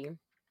Dorothy,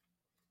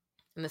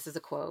 and this is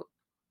a quote,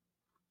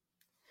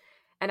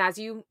 "And as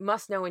you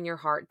must know in your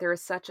heart, there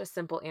is such a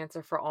simple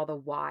answer for all the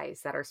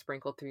whys that are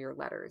sprinkled through your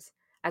letters.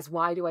 As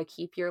why do I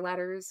keep your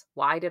letters?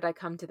 Why did I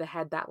come to the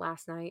head that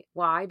last night?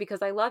 Why?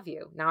 Because I love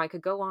you. Now I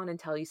could go on and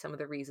tell you some of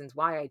the reasons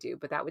why I do,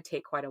 but that would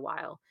take quite a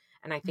while.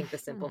 And I think the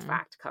simple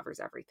fact covers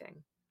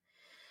everything."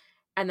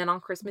 And then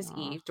on Christmas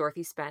Eve,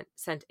 Dorothy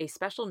sent a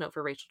special note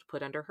for Rachel to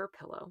put under her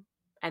pillow.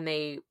 And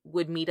they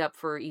would meet up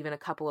for even a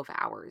couple of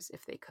hours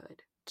if they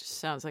could. Just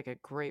sounds like a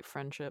great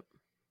friendship.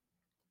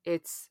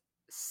 It's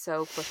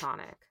so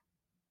platonic.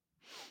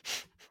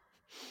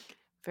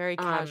 Very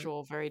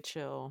casual, very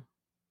chill.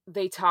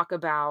 They talk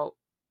about,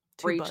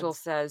 Rachel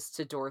says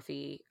to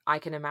Dorothy, "I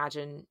can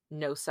imagine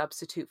no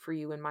substitute for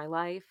you in my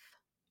life."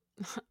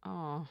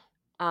 Oh.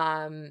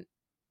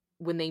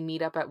 When they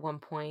meet up at one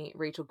point,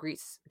 Rachel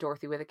greets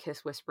Dorothy with a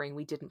kiss, whispering,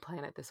 "We didn't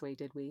plan it this way,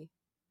 did we?"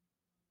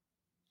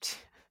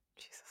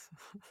 Jesus.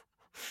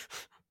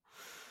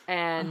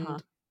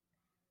 And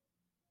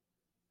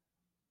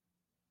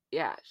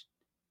yeah,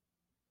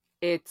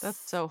 that's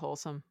so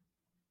wholesome.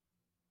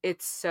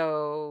 It's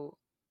so,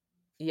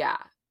 yeah.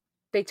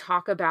 They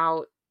talk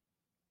about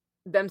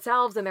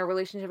themselves and their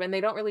relationship, and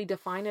they don't really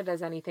define it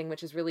as anything,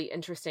 which is really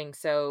interesting.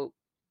 So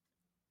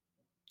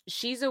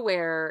she's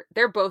aware,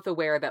 they're both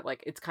aware that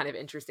like it's kind of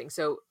interesting.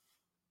 So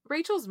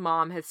Rachel's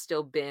mom has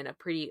still been a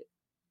pretty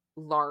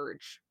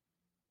large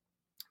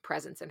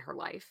presence in her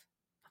life.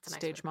 That's a nice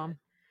stage mom.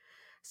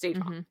 Stage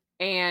mom.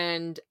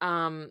 And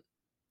I'm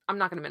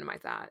not going to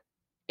minimize that.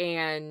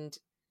 And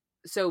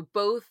so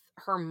both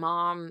her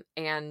mom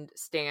and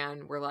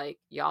Stan were like,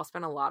 y'all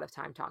spend a lot of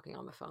time talking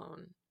on the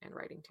phone and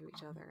writing to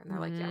each other. And they're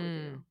like, yeah, we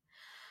do.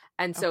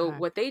 And so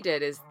what they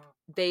did is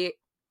they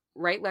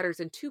write letters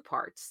in two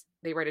parts.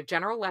 They write a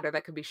general letter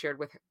that could be shared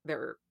with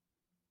their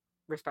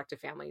respective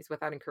families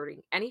without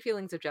incurring any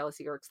feelings of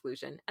jealousy or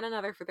exclusion, and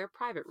another for their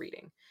private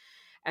reading.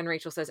 And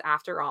Rachel says,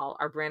 after all,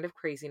 our brand of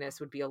craziness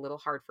would be a little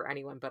hard for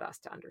anyone but us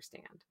to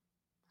understand.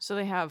 So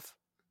they have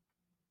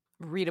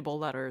readable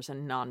letters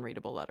and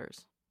non-readable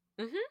letters.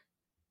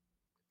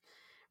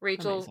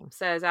 Rachel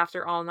says,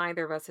 after all,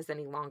 neither of us has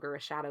any longer a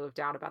shadow of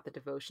doubt about the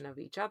devotion of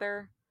each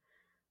other.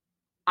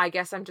 I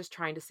guess I'm just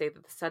trying to say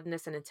that the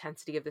suddenness and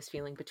intensity of this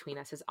feeling between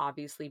us has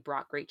obviously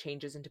brought great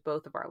changes into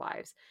both of our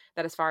lives.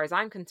 That as far as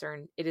I'm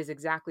concerned, it is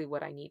exactly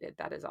what I needed.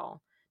 That is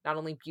all. Not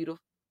only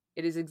beautiful,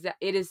 it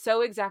is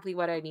so exactly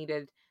what I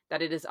needed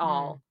that it is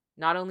all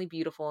not only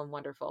beautiful and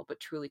wonderful,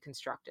 but truly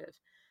constructive.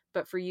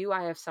 But for you,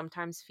 I have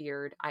sometimes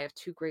feared I have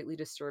too greatly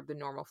disturbed the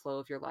normal flow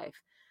of your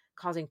life,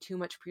 causing too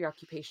much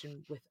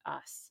preoccupation with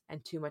us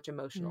and too much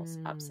emotional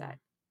upset.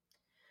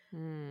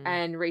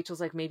 And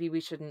Rachel's like, maybe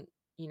we shouldn't,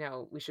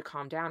 we should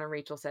calm down. And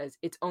Rachel says,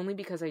 it's only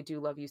because I do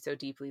love you so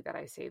deeply that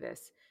I say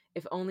this.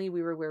 If only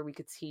we were where we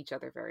could see each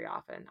other very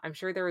often. I'm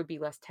sure there would be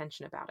less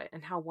tension about it,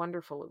 and how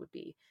wonderful it would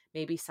be.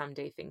 Maybe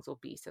someday things will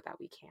be so that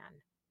we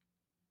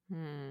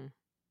can.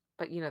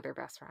 But they're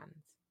best friends.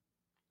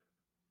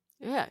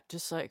 Yeah,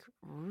 just like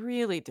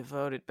really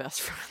devoted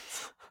best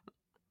friends.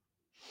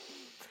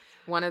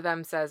 One of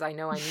them says, I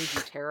know I need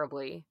you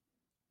terribly.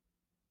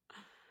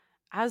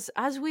 As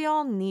we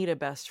all need a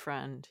best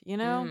friend, you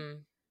know? Mm.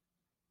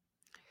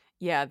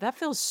 Yeah, that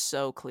feels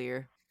so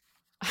clear.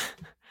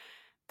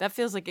 That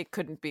feels like it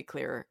couldn't be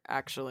clearer,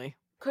 actually.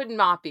 Could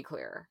not be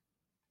clearer.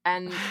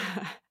 And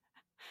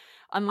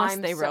unless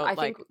they wrote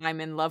I'm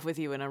in love with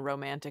you in a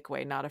romantic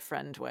way, not a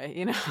friend way,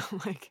 you know?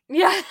 Like,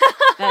 yeah.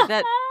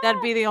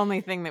 that'd be the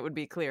only thing that would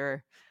be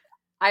clearer.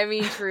 I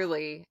mean,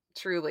 truly.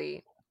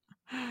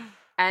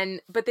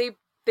 But they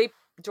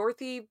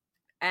Dorothy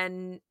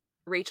and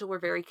Rachel were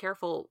very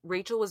careful.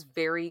 Rachel was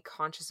very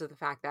conscious of the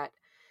fact that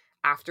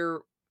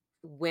after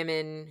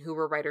women who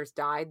were writers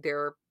died,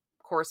 their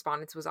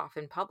correspondence was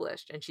often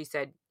published. And she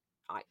said,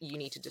 you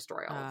need to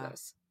destroy all of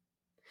this.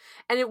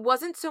 And it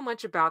wasn't so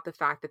much about the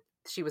fact that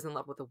she was in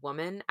love with a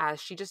woman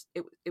as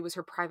it was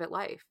her private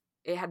life.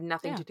 It had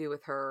nothing to do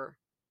with her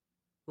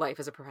life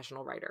as a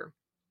professional writer.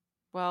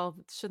 Well,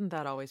 shouldn't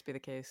that always be the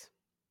case?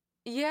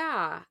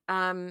 Yeah.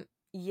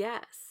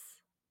 Yes.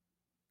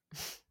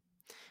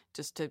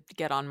 Just to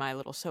get on my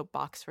little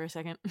soapbox for a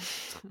second.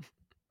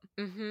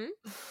 Mm-hmm.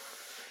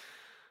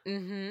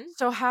 Mm-hmm.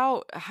 So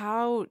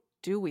how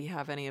do we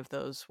have any of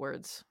those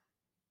words?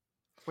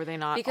 Were they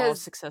not all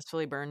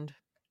successfully burned?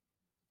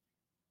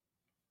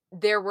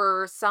 There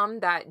were some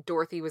that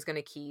Dorothy was going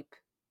to keep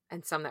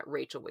and some that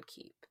Rachel would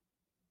keep.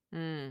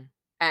 Mm.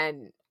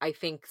 And I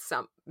think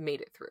some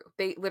made it through.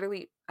 They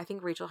literally, I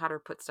think Rachel had her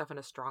put stuff in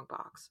a strong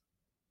box.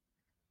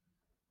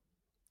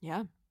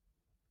 Yeah.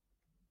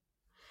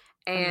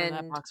 And then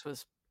that box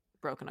was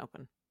broken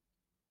open.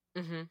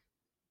 Mm-hmm.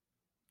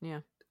 Yeah.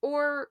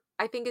 Or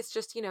I think it's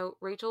just,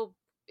 Rachel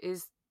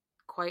is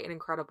quite an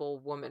incredible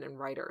woman and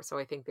writer. So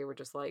I think they were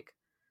just like,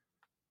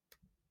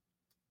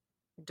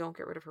 don't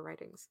get rid of her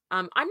writings.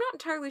 I'm not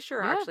entirely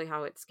sure actually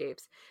how it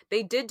escapes.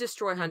 They did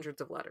destroy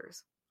hundreds of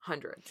letters.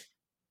 Hundreds.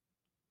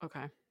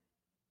 Okay.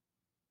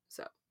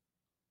 So.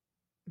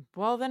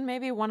 Well, then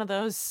maybe one of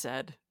those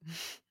said,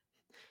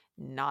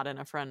 not in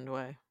a friend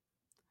way.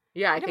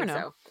 Yeah, I think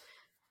so.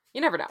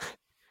 You never know.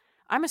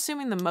 I'm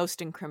assuming the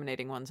most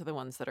incriminating ones are the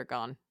ones that are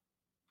gone.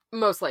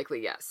 Most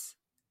likely, yes.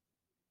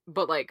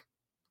 But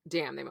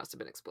damn, they must have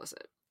been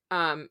explicit.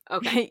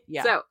 Okay.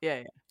 Yeah. So,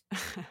 yeah.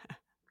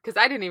 Because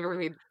I didn't even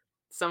read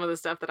some of the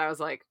stuff that I was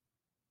like,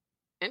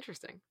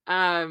 interesting.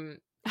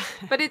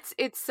 But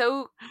it's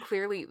so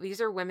clearly,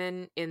 these are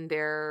women in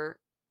their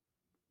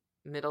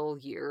middle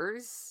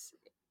years.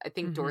 I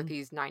think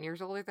Dorothy's 9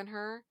 years older than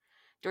her.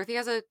 Dorothy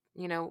has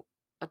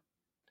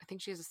I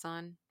think she has a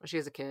son. Or she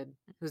has a kid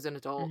who's an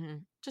adult. Mm-hmm.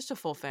 Just a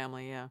full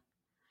family, yeah.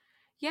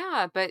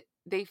 Yeah, but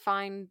they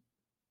find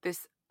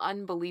this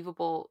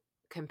unbelievable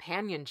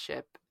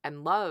companionship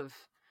and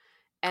love.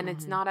 And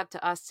it's not up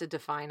to us to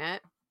define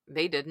it.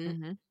 They didn't.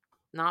 Mm-hmm.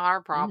 Not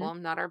our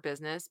problem, not our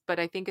business. But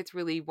I think it's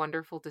really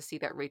wonderful to see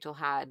that Rachel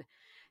had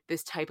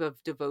this type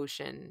of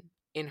devotion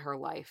in her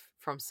life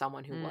from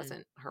someone who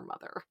wasn't her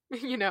mother,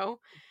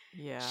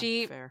 Yeah,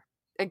 she fair.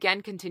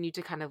 Again continued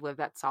to kind of live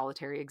that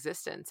solitary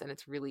existence, and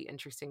it's really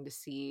interesting to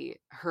see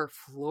her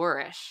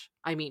flourish.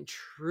 I mean,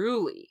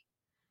 truly,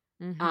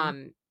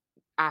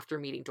 after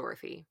meeting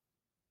Dorothy.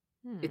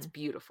 It's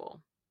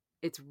beautiful.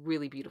 It's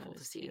really beautiful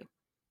to see. Cute.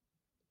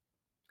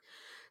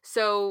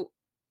 So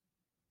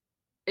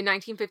in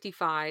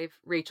 1955,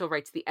 Rachel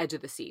writes The Edge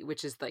of the Sea,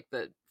 which is like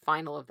the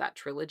final of that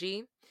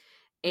trilogy.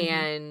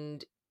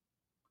 And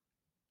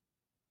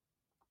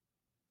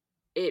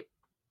it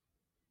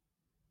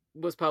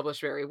was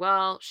published very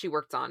well. She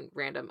worked on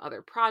random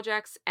other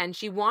projects, and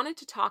she wanted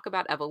to talk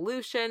about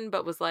evolution,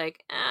 but was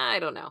like, I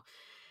don't know.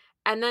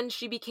 And then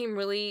she became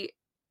really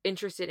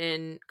interested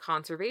in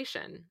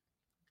conservation.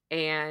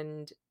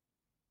 And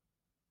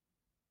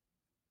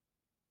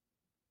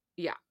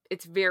yeah,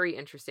 it's very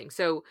interesting.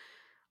 So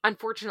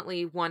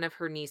unfortunately, one of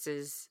her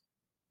nieces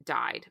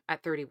died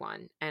at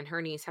 31, and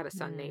her niece had a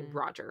son named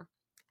Roger.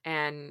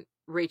 And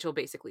Rachel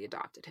basically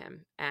adopted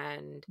him.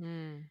 And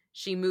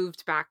she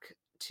moved back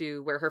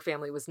to where her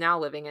family was now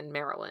living in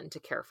Maryland to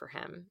care for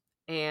him.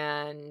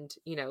 And,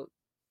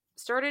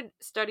 started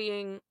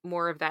studying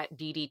more of that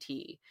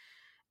DDT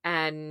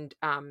and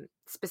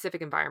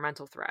specific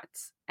environmental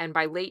threats. And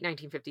by late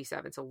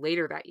 1957, so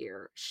later that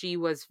year, she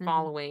was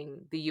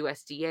following the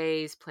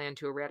USDA's plan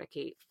to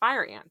eradicate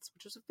fire ants,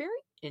 which was a very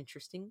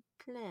interesting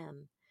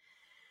plan.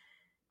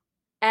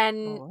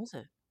 And what was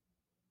it?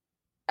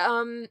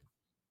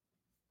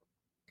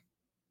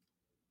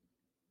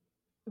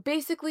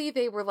 Basically,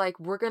 they were like,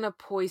 we're going to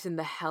poison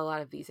the hell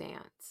out of these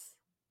ants.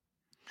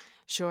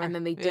 Sure. And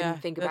then they didn't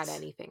think about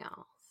anything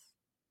else.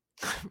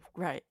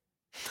 Right.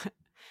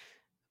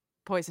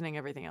 Poisoning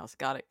everything else.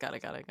 Got it.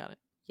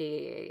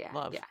 Yeah.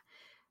 Love. Yeah.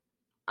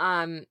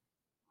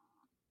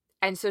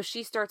 And so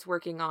she starts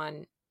working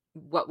on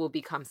what will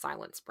become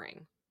Silent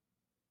Spring.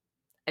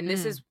 And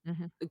this is,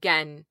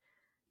 again,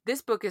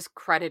 this book is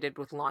credited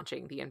with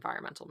launching the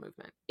environmental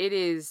movement. It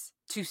is,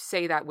 to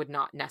say that would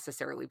not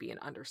necessarily be an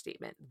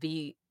understatement.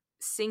 The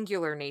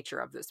singular nature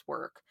of this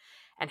work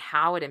and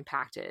how it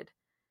impacted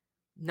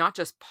not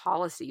just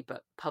policy,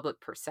 but public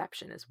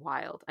perception is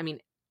wild. I mean,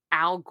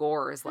 Al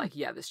Gore is like,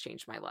 yeah, this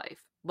changed my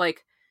life.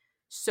 Like,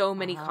 so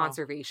many Wow.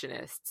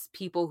 conservationists,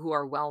 people who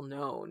are well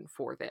known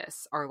for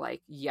this, are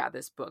like, yeah,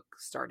 this book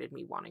started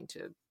me wanting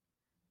to,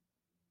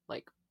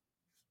 like,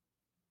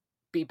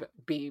 be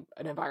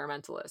an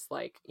environmentalist.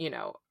 Like, you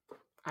know,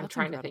 I'm That's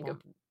trying to think of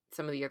incredible.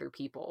 some of the other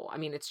people. I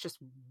mean, it's just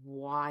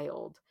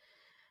wild.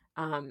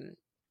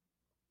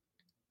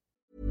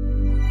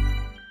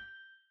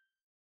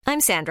 I'm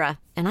Sandra,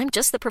 and I'm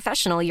just the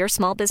professional your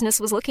small business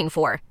was looking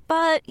for.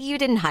 But you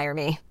didn't hire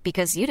me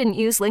because you didn't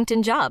use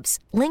LinkedIn Jobs.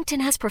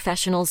 LinkedIn has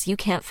professionals you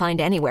can't find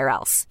anywhere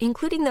else,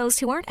 including those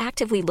who aren't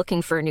actively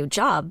looking for a new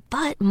job,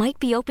 but might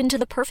be open to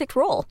the perfect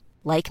role,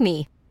 like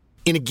me.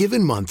 In a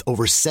given month,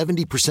 over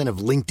 70% of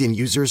LinkedIn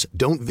users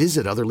don't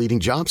visit other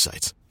leading job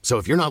sites. So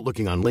if you're not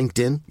looking on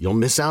LinkedIn, you'll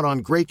miss out on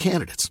great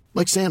candidates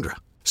like Sandra.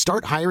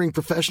 Start hiring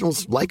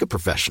professionals like a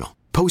professional.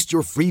 Post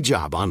your free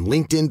job on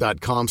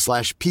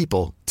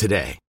linkedin.com/people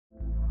today.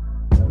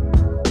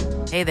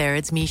 Hey there,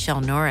 it's Michelle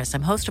Norris.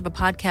 I'm host of a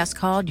podcast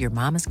called Your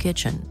Mama's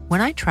Kitchen.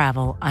 When I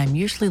travel, I'm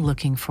usually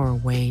looking for a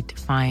way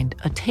to find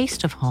a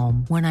taste of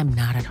home when I'm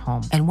not at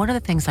home. And one of the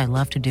things I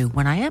love to do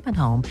when I am at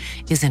home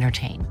is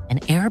entertain.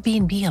 And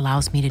Airbnb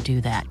allows me to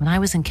do that. When I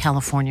was in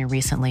California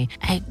recently,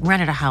 I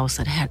rented a house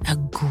that had a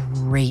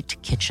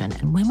great kitchen.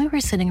 And when we were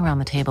sitting around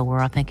the table, we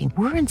were all thinking,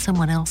 we're in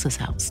someone else's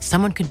house.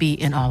 Someone could be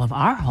in all of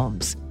our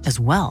homes as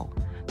well.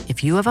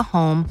 If you have a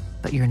home,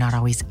 but you're not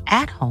always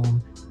at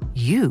home,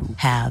 you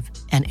have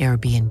an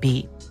Airbnb.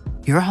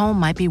 Your home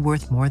might be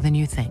worth more than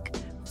you think.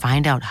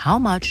 Find out how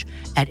much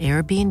at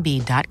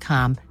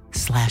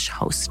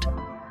airbnb.com/host.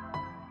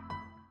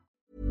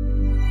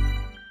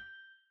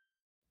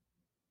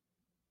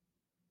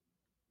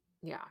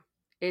 Yeah.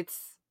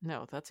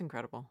 No, that's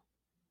incredible.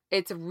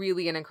 It's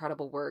really an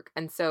incredible work.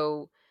 And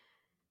so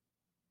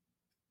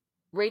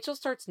Rachel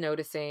starts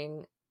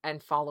noticing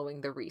and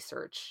following the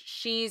research.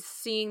 She's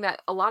seeing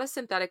that a lot of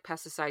synthetic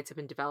pesticides have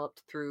been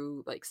developed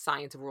through like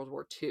science of World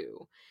War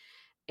II.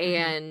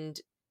 And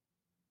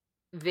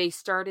they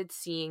started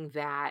seeing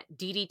that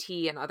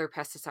DDT and other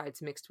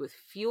pesticides mixed with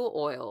fuel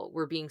oil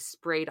were being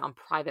sprayed on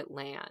private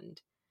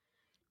land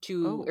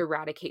to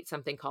eradicate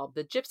something called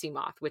the gypsy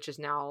moth, which is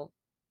now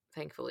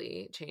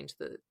thankfully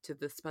changed to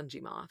the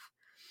spongy moth.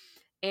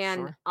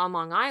 And on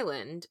Long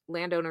Island,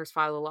 landowners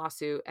filed a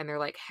lawsuit and they're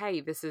like, hey,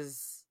 this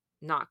is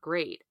not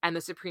great. And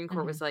the Supreme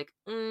Court was like,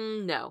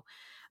 no.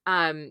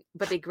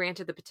 But they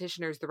granted the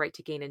petitioners the right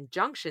to gain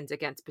injunctions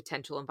against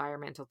potential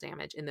environmental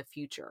damage in the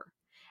future.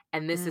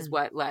 And this is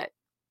what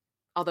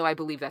although I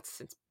believe that's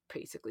since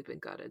basically been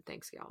gutted.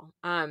 Thanks, y'all.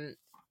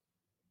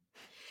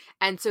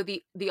 And so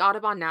the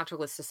Audubon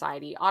Naturalist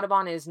Society,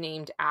 Audubon is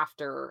named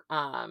after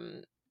a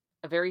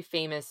very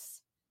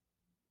famous,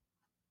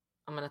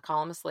 I'm going to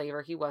call him a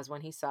slaver. He was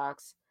one. He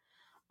sucks.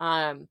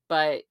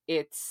 But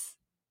it's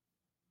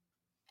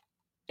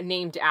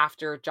named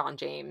after John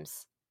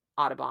James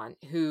Audubon,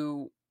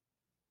 who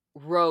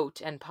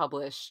wrote and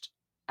published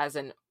as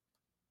an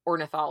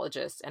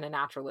ornithologist and a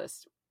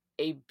naturalist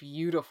a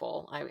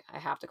beautiful, I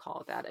have to call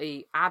it that,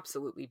 a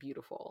absolutely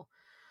beautiful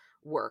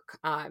work.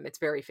 It's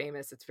very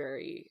famous. It's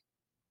very,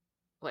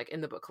 like,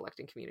 in the book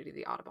collecting community,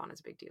 the Audubon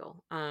is a big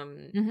deal.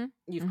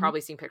 You've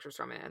probably seen pictures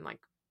from it, and like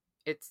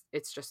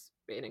it's just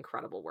an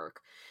incredible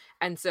work.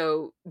 And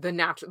so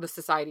the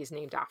society is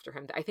named after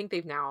him. I think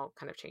they've now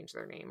kind of changed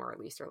their name, or at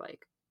least are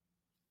like,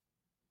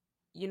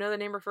 you know, the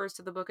name refers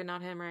to the book and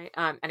not him, right?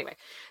 Anyway,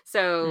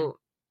 so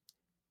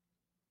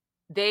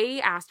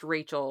they asked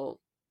Rachel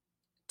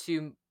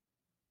to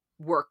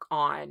work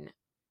on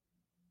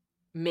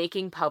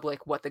making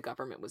public what the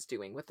government was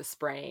doing with the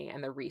spraying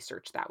and the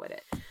research that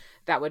would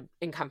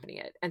accompany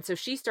it. And so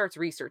she starts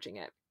researching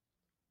it.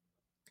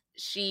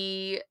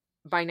 She,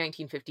 by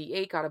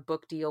 1958, got a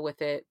book deal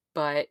with it,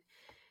 but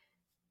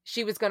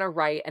she was going to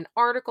write an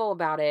article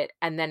about it,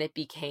 and then it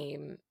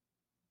became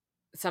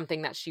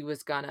something that she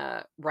was going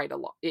to write a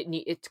lot.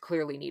 It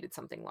clearly needed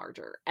something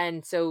larger.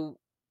 And so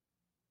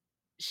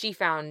she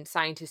found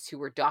scientists who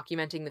were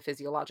documenting the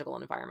physiological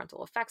and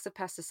environmental effects of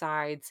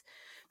pesticides.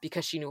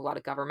 Because she knew a lot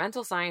of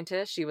governmental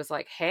scientists, she was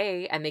like,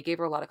 hey, and they gave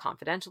her a lot of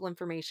confidential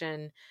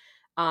information.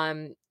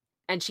 And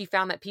she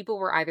found that people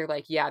were either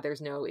like, yeah, there's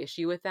no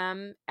issue with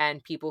them,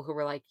 and people who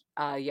were like,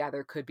 yeah,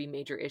 there could be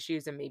major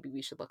issues, and maybe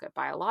we should look at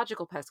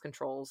biological pest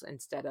controls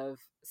instead of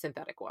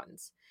synthetic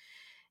ones.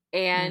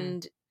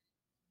 And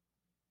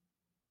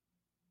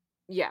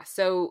yeah,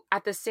 so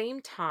at the same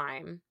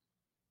time,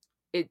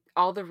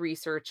 all the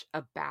research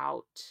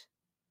about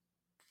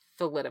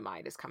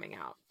thalidomide is coming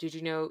out. Do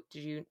you know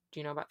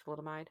about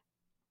thalidomide?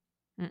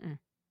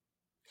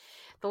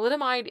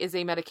 Thalidomide is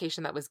a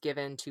medication that was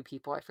given to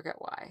people. I forget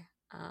why.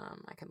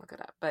 I can look it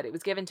up, but it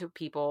was given to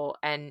people,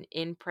 and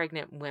in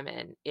pregnant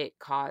women, it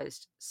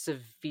caused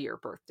severe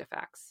birth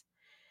defects.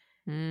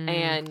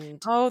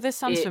 And this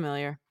sounds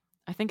familiar.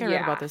 I think I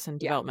read about this in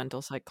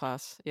developmental psych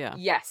class. Yeah.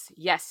 Yes,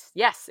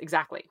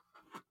 exactly.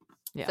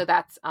 Yeah. So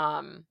that's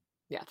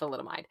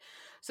thalidomide.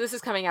 So this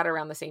is coming out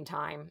around the same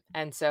time,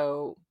 and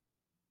so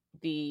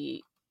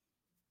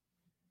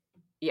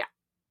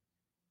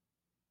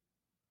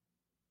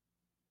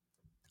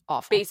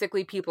awful.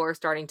 Basically, people are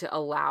starting to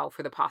allow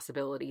for the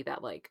possibility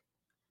that, like,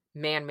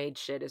 man-made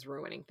shit is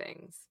ruining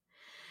things.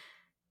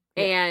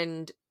 Yeah.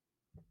 And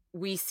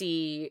we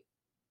see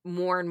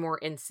more and more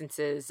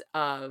instances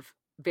of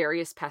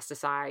various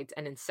pesticides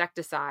and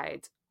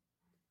insecticides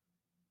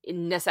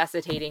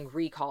necessitating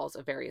recalls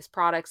of various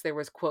products. There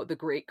was, quote, the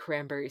Great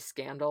Cranberry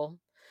Scandal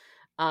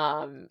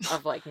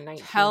of like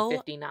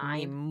 1959. Tell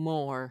me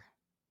more.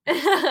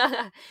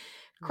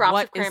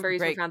 Crops of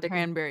cranberries were found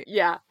to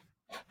yeah.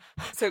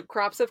 So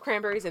crops of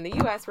cranberries in the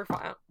U.S. were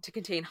found to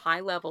contain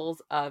high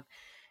levels of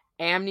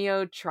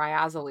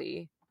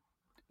aminotriazole,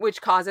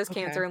 which causes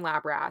cancer in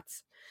lab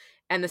rats,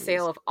 and the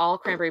sale of all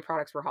cranberry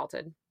products were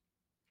halted.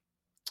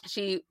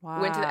 She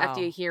went to the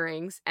FDA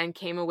hearings and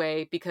came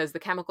away because the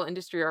chemical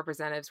industry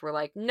representatives were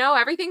like, no,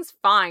 everything's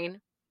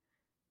fine.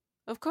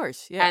 Of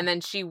course, yeah. And then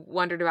she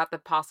wondered about the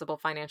possible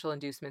financial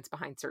inducements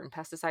behind certain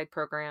pesticide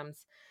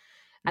programs.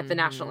 At the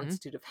National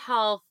Institute of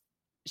Health,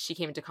 she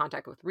came into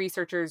contact with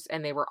researchers,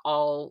 and they were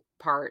all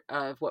part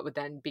of what would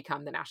then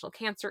become the National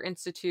Cancer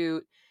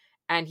Institute.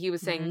 And he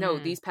was saying, no,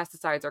 these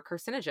pesticides are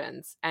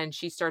carcinogens. And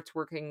she starts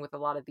working with a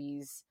lot of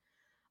these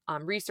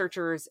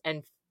researchers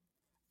and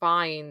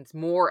finds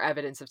more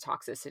evidence of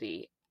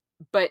toxicity.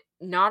 But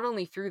not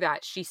only through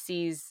that, she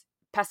sees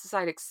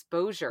pesticide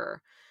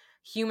exposure,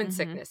 human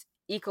sickness,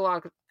 the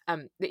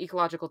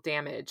ecological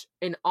damage,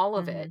 and all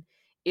of it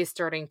is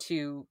starting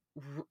to,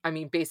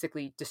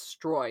 basically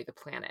destroy the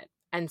planet.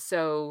 And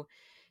so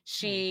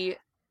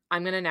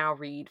I'm going to now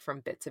read from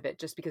bits of it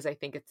just because I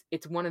think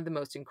it's one of the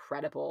most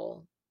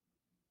incredible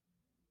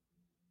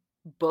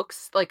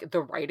books. Like,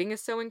 the writing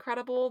is so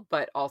incredible,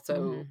 but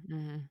also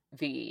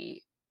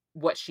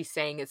what she's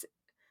saying is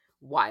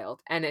wild,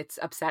 and it's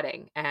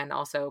upsetting. And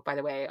also, by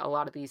the way, a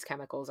lot of these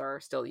chemicals are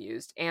still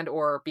used, and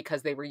or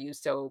because they were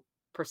used so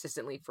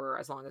persistently for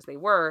as long as they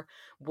were,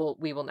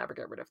 we will never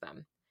get rid of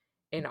them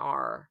in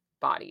our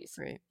bodies.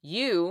 Right.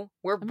 You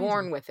were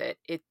born with it.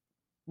 It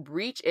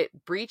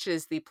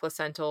breaches the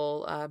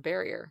placental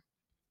barrier.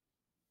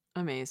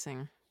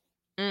 Amazing.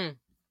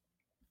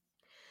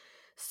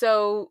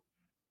 So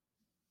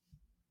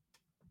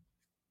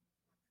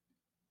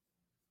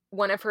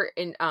one of her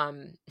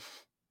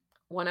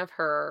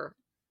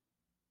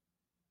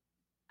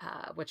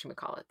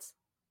whatchamacallits.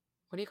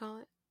 What do you call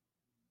it?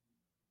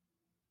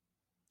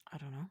 I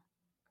don't know.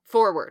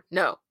 Forward.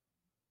 No.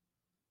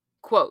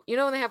 Quote. You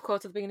know when they have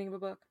quotes at the beginning of a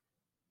book?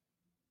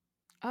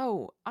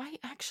 Oh, I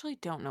actually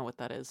don't know what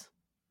that is.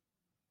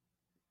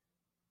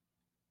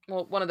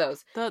 Well, one of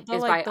those the is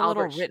like by the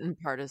Albert. Little written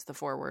part is the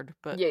forward,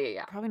 but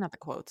yeah. Probably not the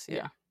quotes.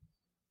 Yeah.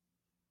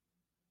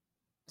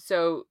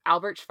 So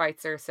Albert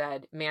Schweitzer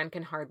said, "Man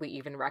can hardly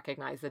even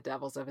recognize the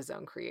devils of his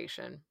own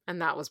creation,"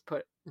 and that was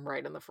put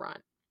right in the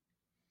front.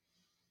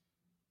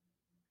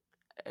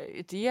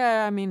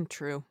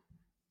 True.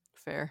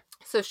 Fair.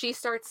 So she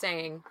starts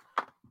saying,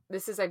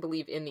 this is, I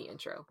believe, in the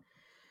intro.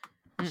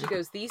 She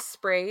goes, "These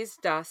sprays,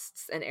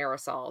 dusts, and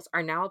aerosols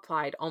are now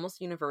applied almost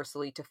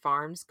universally to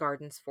farms,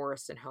 gardens,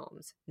 forests, and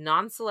homes.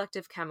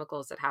 Non-selective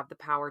chemicals that have the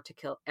power to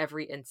kill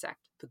every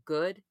insect, the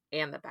good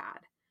and the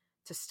bad,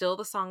 to still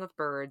the song of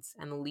birds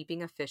and the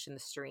leaping of fish in the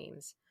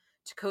streams,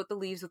 to coat the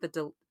leaves with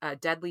a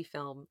deadly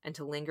film, and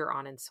to linger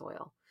on in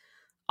soil.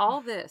 All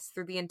this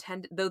though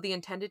the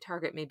intended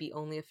target may be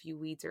only a few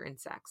weeds or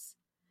insects.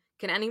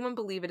 Can anyone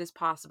believe it is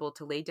possible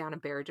to lay down a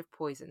barrage of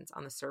poisons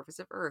on the surface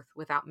of Earth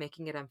without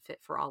making it unfit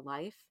for all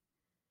life?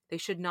 They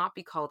should not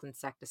be called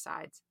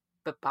insecticides,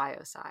 but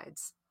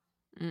biocides."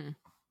 I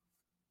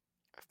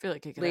feel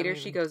like it could later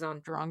have she goes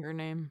on stronger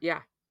name.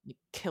 Yeah.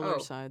 Killer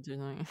sides or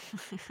something.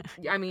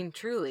 I mean,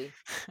 truly.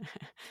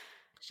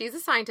 She's a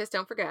scientist,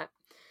 don't forget.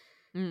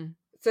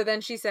 So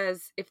then she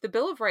says, "If the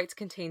Bill of Rights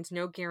contains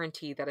no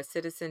guarantee that a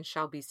citizen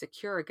shall be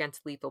secure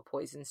against lethal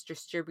poisons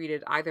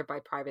distributed either by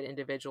private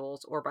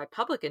individuals or by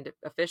public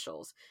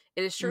officials,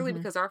 it is surely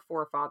because our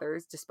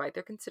forefathers, despite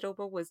their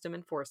considerable wisdom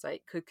and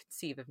foresight, could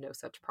conceive of no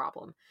such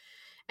problem.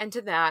 And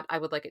to that, I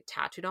would like it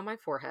tattooed on my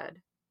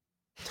forehead.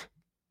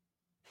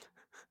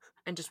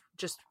 And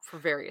just for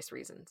various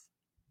reasons."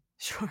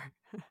 Sure.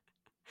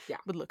 Yeah.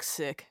 Would look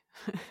sick.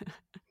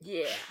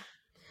 Yeah.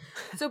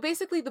 So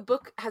basically the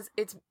book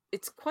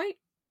it's quite,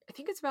 I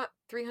think it's about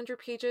 300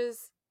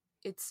 pages.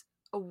 It's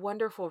a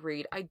wonderful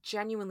read. I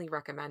genuinely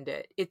recommend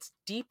it. It's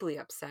deeply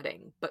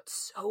upsetting, but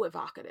so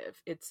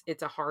evocative.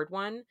 It's a hard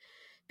one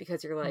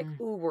because you're like,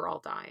 ooh, we're all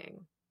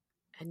dying.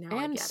 And now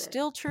I get it.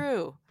 Still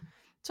true.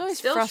 It's always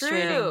Still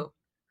frustrating true.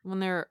 when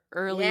they're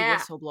early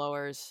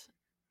whistleblowers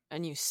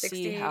and you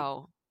see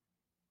how,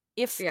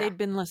 if they'd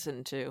been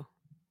listened to,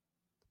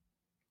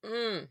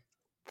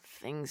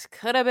 things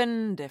could have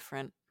been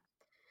different.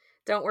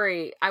 Don't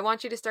worry. I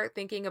want you to start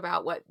thinking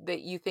about what that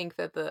you think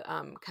that the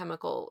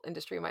chemical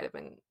industry might have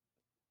been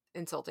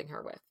insulting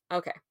her with.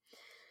 Okay.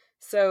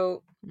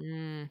 So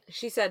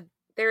she said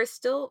there is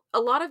still a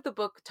lot of the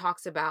book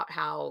talks about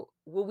how,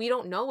 well, we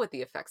don't know what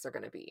the effects are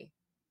going to be.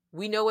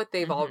 We know what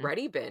they've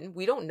already been.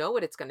 We don't know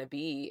what it's going to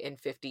be in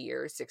 50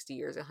 years, 60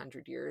 years,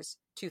 100 years,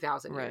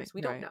 2,000 years.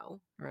 We don't know.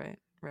 Right.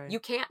 You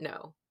can't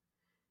know.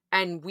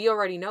 And we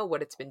already know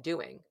what it's been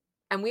doing.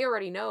 And we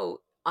already know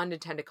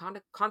unintended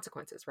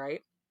consequences,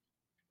 right?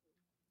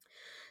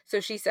 So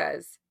she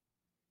says,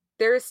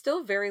 there is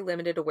still very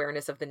limited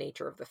awareness of the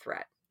nature of the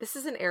threat. This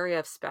is an area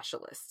of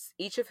specialists,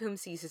 each of whom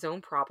sees his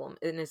own problem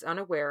and is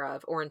unaware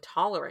of or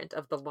intolerant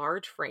of the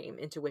large frame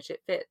into which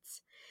it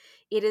fits.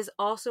 It is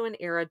also an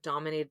era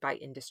dominated by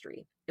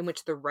industry, in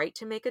which the right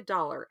to make a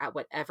dollar at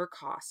whatever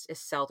cost is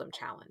seldom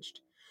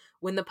challenged.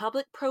 When the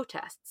public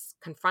protests,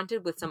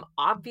 confronted with some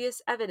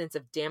obvious evidence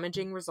of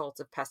damaging results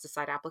of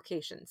pesticide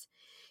applications,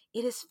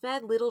 it is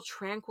fed little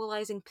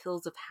tranquilizing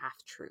pills of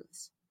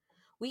half-truths.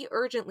 We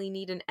urgently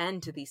need an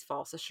end to these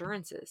false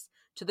assurances,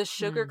 to the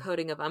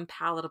sugarcoating of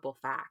unpalatable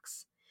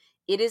facts.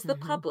 It is the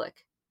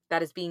public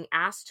that is being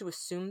asked to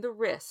assume the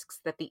risks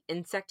that the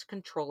insect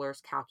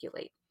controllers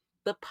calculate.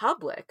 The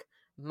public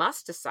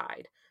must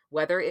decide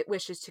whether it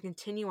wishes to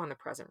continue on the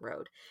present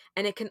road,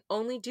 and it can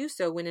only do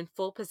so when in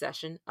full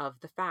possession of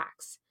the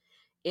facts.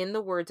 In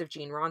the words of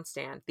Jean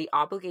Ronstand, the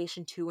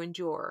obligation to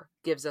endure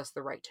gives us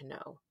the right to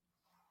know.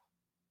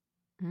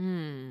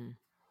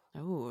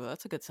 Oh,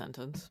 that's a good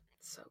sentence.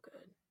 So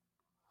good.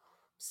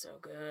 So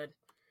good.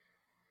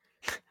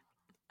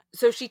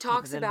 So she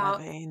talks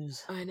about...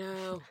 I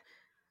know.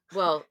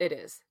 Well, it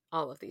is.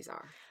 All of these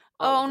are.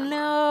 Oh,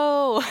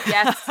 no.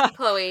 Yes,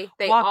 Chloe,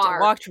 they are.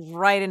 Walked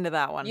right into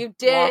that one. You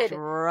did. Walked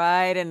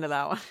right into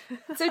that one.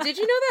 So did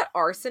you know that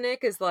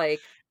arsenic is, like,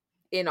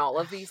 in all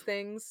of these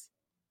things?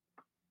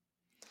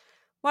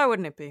 Why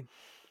wouldn't it be?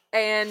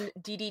 And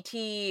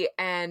DDT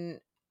and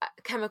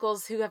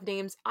chemicals who have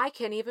names I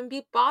can't even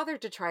be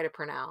bothered to try to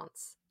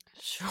pronounce.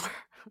 Sure.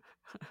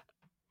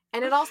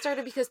 And it all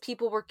started because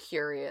people were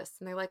curious.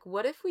 And they're like,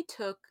 what if we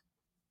took,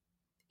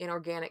 in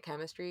organic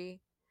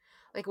chemistry,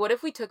 like, what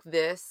if we took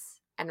this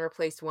and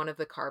replaced one of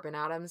the carbon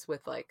atoms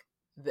with, like,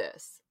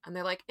 this? And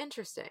they're like,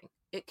 interesting.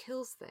 It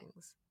kills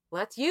things.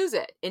 Let's use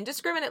it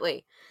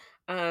indiscriminately.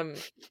 And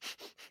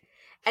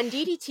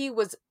DDT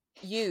was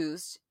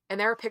used, and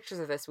there are pictures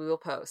of this we will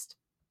post,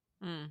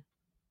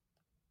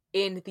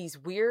 in these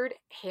weird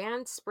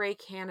hand spray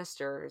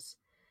canisters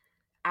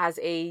as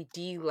a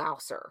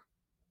delouser.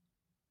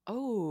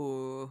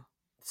 Oh.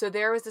 So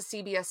there was a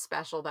CBS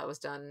special that was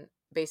done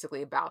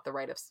basically about the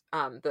right of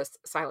the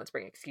silent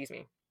spring, excuse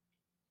me.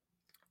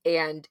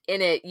 And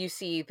in it, you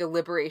see the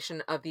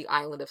liberation of the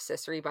island of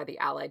Sicily by the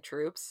Allied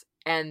troops.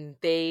 And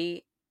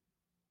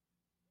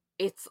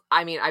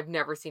I've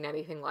never seen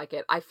anything like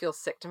it. I feel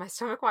sick to my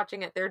stomach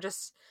watching it. They're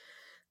just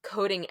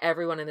coating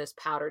everyone in this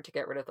powder to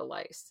get rid of the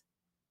lice.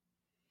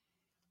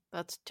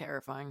 That's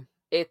terrifying.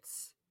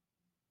 It's,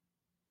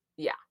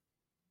 yeah.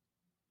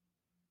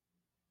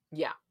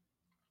 Yeah.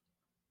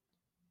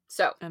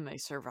 So. And they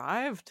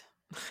survived?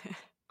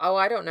 Oh,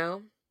 I don't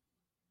know.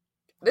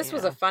 This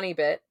was a funny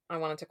bit. I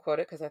wanted to quote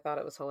it because I thought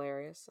it was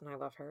hilarious, and I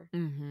love her.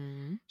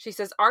 She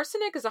says,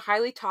 arsenic is a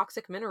highly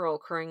toxic mineral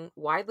occurring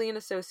widely in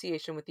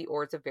association with the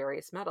ores of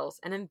various metals,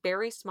 and in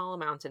very small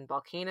amounts in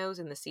volcanoes,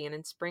 in the sea, and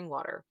in spring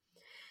water.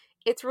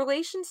 Its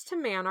relations to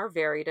man are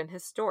varied and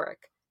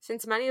historic.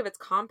 Since many of its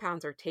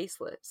compounds are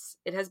tasteless,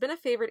 it has been a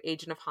favorite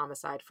agent of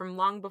homicide from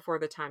long before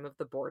the time of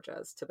the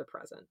Borgias to the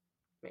present.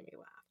 Made me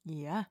laugh.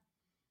 Yeah.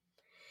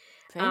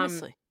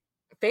 Famously.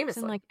 Famously.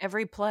 It's in, like,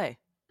 every play.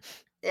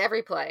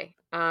 Every play.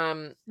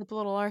 Slip a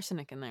little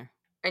arsenic in there.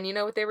 And you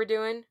know what they were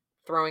doing?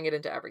 Throwing it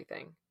into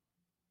everything.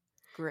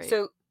 Great.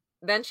 So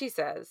then she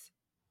says,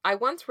 I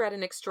once read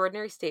an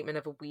extraordinary statement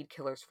of a weed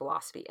killer's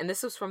philosophy. And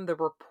this was from the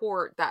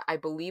report that I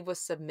believe was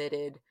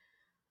submitted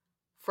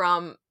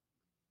from,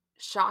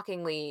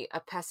 shockingly, a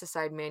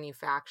pesticide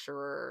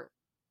manufacturer,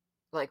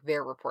 like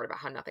their report about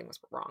how nothing was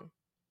wrong.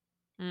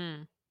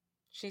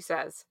 She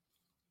says,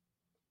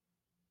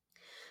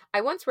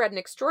 I once read an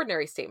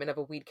extraordinary statement of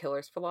a weed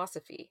killer's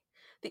philosophy.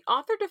 The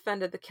author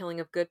defended the killing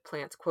of good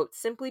plants, quote,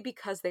 simply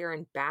because they are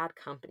in bad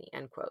company,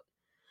 end quote.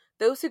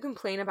 Those who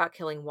complain about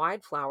killing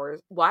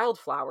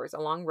wildflowers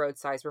along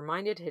roadsides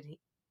reminded him,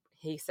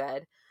 he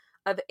said,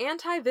 of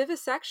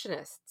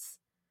anti-vivisectionists,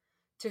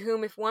 to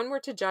whom, if one were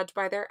to judge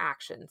by their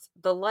actions,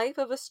 the life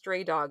of a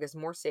stray dog is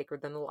more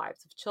sacred than the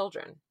lives of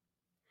children.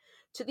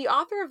 To the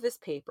author of this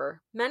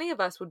paper, many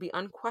of us would be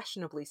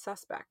unquestionably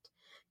suspect,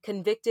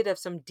 convicted of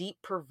some deep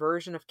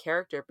perversion of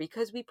character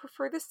because we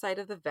prefer the sight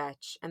of the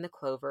vetch and the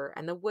clover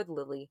and the wood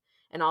lily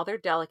and all their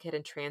delicate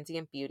and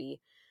transient beauty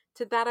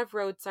to that of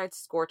roadsides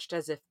scorched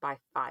as if by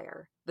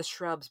fire, the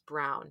shrubs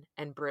brown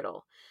and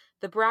brittle,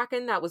 the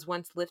bracken that was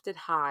once lifted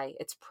high,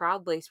 its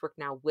proud lacework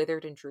now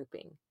withered and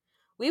drooping.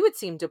 We would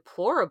seem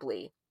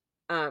deplorably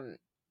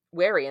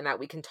wary in that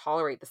we can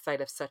tolerate the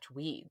sight of such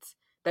weeds,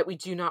 that we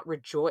do not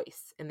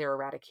rejoice in their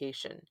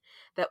eradication,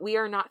 that we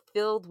are not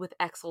filled with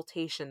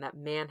exultation that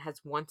man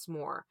has once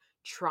more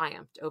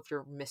triumphed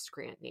over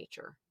miscreant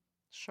nature.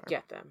 Sure.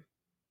 Get them.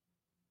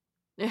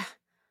 Yeah.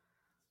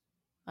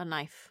 A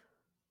knife.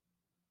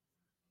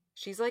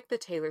 She's like the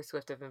Taylor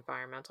Swift of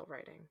environmental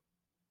writing.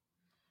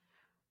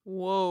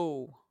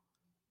 Whoa.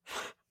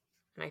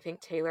 And I think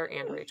Taylor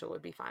and Rachel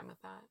would be fine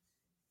with that.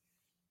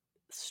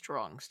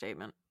 Strong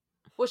statement.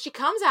 Well, she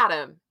comes at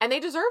him, and they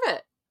deserve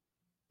it.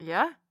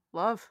 Yeah.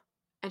 Love.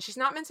 And she's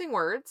not mincing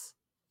words.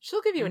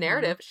 She'll give you a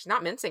narrative. She's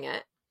not mincing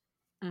it.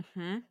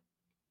 Mm-hmm.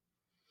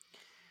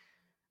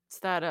 It's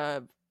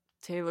that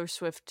Taylor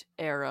Swift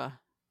era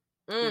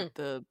with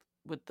the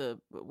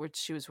where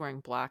she was wearing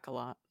black a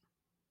lot.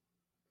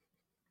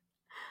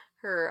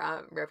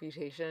 Her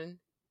Reputation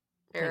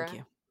era. Thank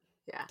you.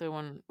 Yeah. The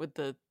one with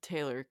the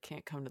Taylor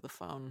can't come to the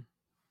phone.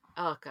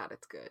 Oh God,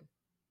 it's good.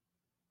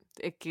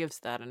 It gives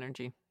that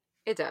energy.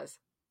 It does.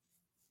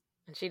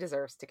 And she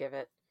deserves to give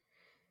it.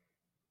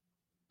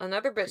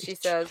 Another bit she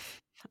says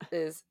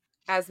is,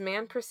 as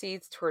man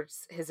proceeds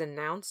towards his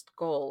announced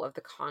goal of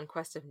the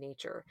conquest of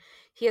nature,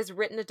 he has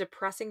written a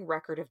depressing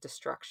record of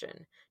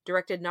destruction,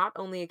 directed not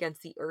only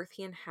against the earth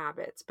he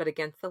inhabits, but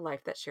against the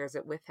life that shares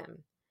it with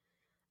him.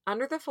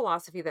 Under the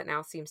philosophy that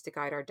now seems to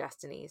guide our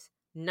destinies,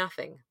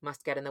 nothing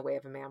must get in the way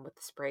of a man with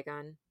the spray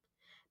gun.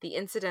 The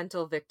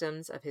incidental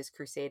victims of his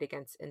crusade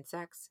against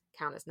insects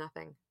count as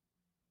nothing.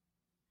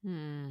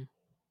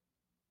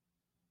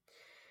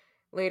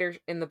 Later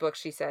in the book,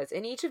 she says,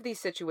 in each of these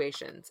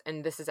situations,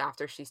 and this is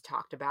after she's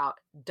talked about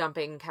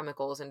dumping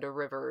chemicals into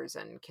rivers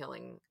and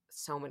killing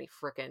so many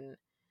frickin'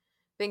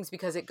 things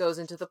because it goes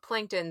into the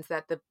planktons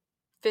that the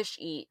fish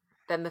eat,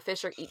 then the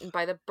fish are eaten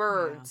by the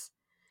birds.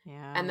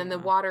 Yeah. And then the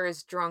water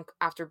is drunk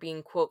after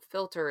being, quote,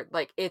 filtered.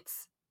 Like,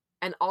 it's,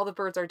 and all the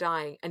birds are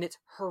dying, and it's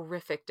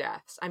horrific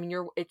deaths. I mean,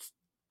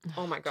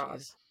 oh my God.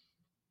 Jeez.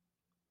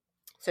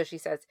 So she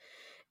says,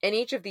 in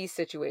each of these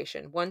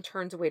situations, one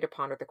turns away to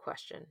ponder the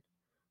question,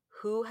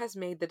 who has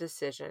made the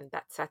decision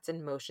that sets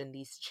in motion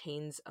these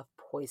chains of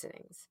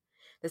poisonings?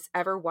 This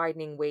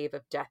ever-widening wave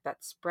of death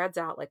that spreads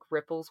out like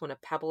ripples when a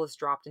pebble is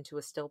dropped into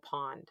a still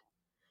pond?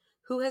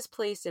 Who has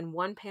placed in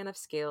one pan of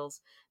scales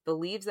the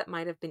leaves that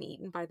might have been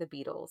eaten by the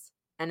beetles,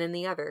 and in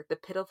the other the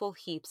pitiful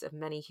heaps of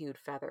many-hued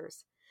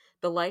feathers,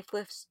 the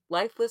lifeless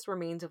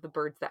remains of the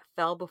birds that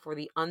fell before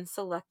the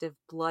unselective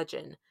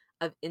bludgeon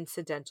of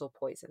incidental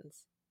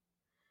poisons?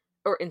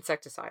 Or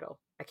insecticidal.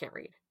 I can't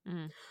read.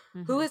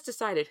 Mm-hmm. Who has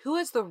decided? Who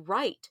has the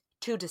right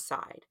to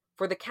decide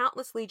for the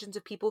countless legions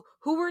of people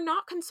who were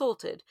not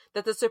consulted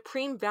that the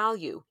supreme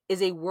value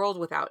is a world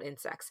without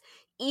insects,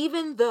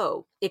 even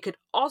though it could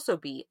also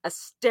be a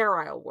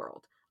sterile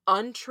world,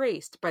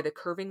 untraced by the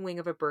curving wing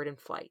of a bird in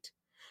flight?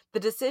 The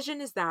decision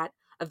is that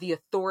of the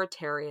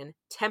authoritarian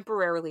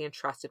temporarily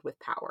entrusted with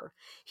power.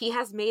 He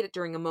has made it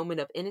during a moment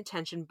of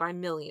inattention by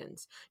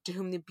millions, to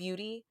whom the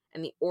beauty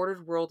and the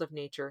ordered world of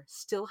nature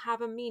still have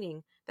a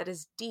meaning that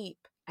is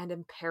deep and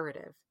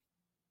imperative.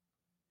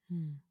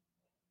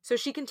 So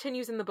she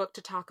continues in the book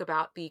to talk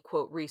about the,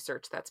 quote,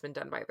 research that's been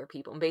done by other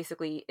people. And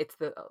basically it's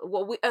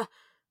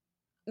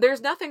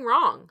there's nothing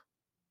wrong.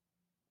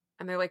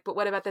 And they're like, but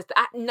what about this?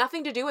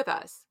 Nothing to do with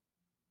us.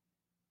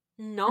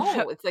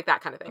 No, it's like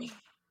that kind of thing.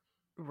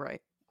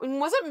 Right. It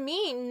wasn't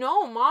me.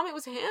 No, Mom, it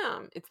was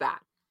him. It's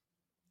that.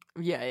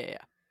 Yeah.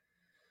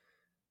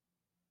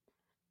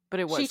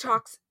 But it was. She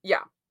talks.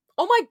 Yeah.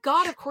 Oh my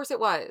God, of course it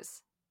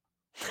was.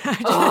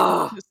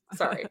 Oh,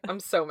 sorry. I'm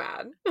so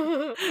mad.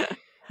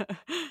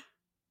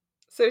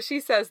 So she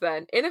says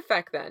then, in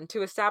effect then,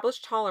 to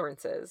establish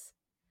tolerances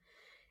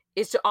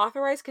is to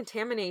authorize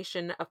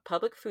contamination of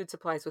public food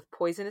supplies with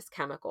poisonous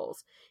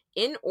chemicals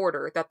in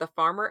order that the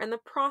farmer and the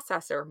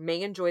processor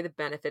may enjoy the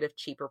benefit of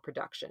cheaper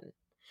production.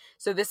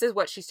 So this is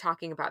what she's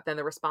talking about, then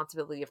the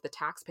responsibility of the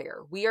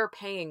taxpayer. We are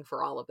paying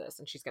for all of this,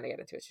 and she's going to get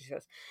into it. She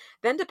says,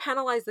 then to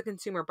penalize the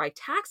consumer by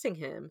taxing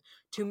him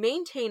to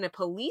maintain a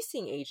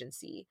policing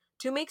agency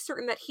to make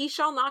certain that he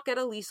shall not get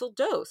a lethal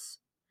dose.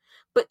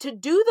 But to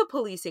do the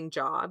policing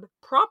job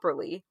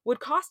properly would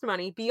cost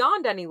money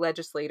beyond any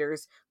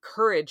legislator's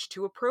courage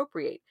to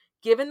appropriate,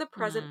 given the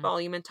present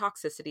volume and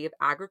toxicity of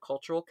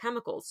agricultural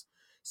chemicals.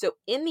 So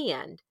in the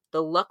end,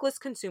 the luckless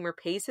consumer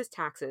pays his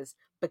taxes,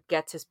 but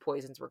gets his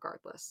poisons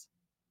regardless.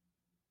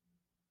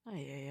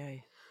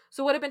 Aye.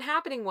 So what had been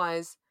happening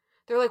was,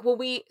 they're like, well,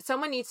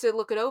 someone needs to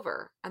look it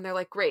over. And they're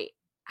like, great.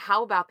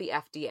 How about the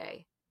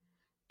FDA?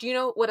 Do you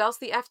know what else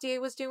the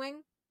FDA was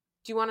doing?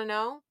 Do you want to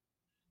know?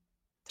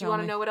 Do you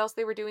want to know what else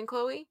they were doing,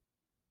 Chloe?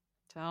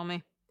 Tell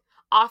me.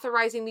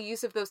 Authorizing the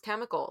use of those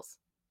chemicals.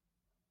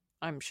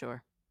 I'm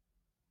sure.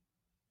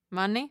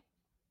 Money.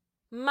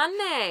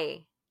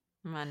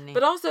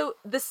 But also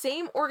the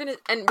same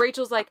and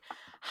Rachel's like,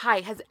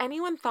 hi, has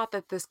anyone thought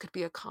that this could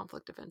be a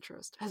conflict of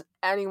interest? Has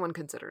anyone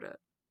considered it?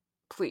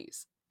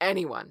 Please.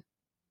 Anyone.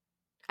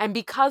 And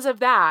because of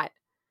that,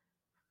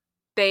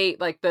 they,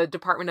 like, the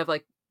Department of,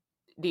 like,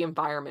 the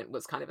Environment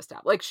was kind of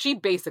established. Like, she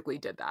basically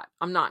did that.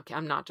 I'm not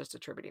just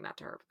attributing that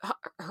to her.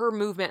 Her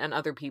movement and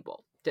other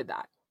people did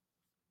that.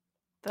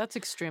 That's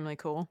extremely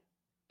cool.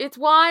 It's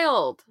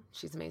wild.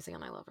 She's amazing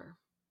and I love her.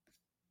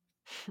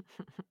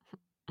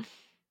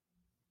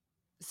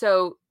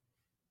 So,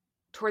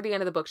 toward the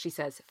end of the book, she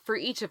says, for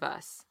each of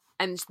us,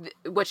 and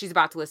what she's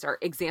about to list are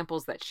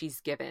examples that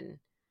she's given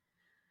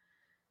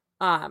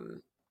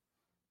of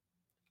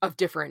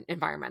different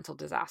environmental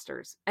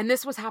disasters. And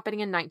this was happening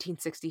in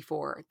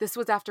 1964. This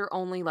was after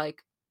only,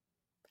 like,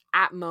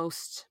 at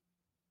most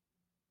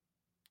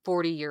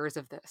 40 years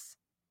of this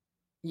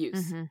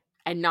use.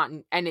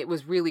 and it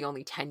was really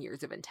only 10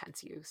 years of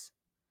intense use.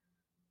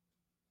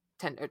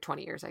 10 or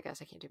 20 years, I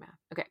guess. I can't do math.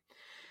 Okay.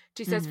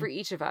 She says, for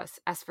each of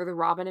us, as for the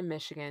robin in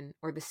Michigan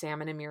or the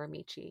salmon in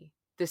Miramichi,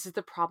 this is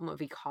the problem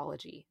of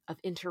ecology,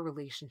 of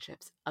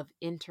interrelationships, of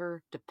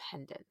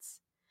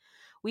interdependence.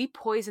 We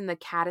poison the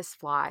caddis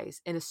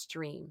flies in a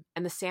stream,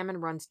 and the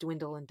salmon runs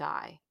dwindle and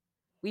die.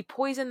 We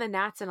poison the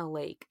gnats in a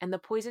lake, and the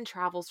poison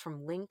travels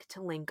from link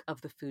to link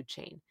of the food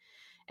chain,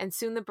 and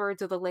soon the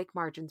birds of the lake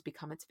margins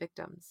become its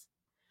victims.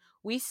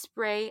 We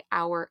spray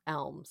our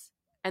elms,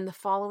 and the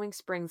following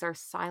springs are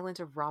silent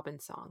of robin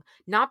song,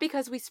 not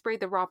because we sprayed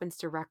the robins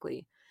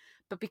directly,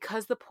 but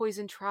because the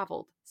poison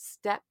traveled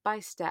step by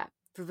step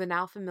through the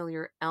now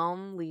familiar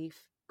elm,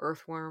 leaf,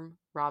 earthworm,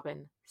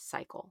 robin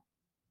cycle.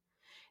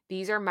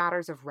 These are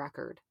matters of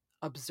record,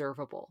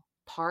 observable,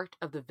 part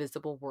of the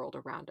visible world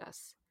around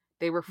us.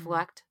 They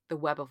reflect the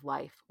web of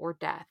life or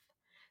death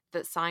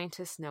that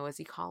scientists know as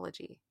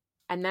ecology.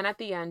 And then at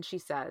the end, she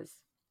says,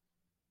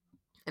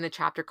 in a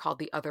chapter called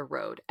The Other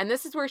Road, and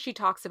this is where she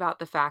talks about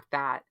the fact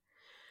that,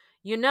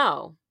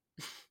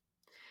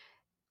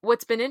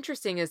 what's been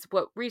interesting is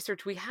what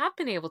research we have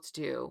been able to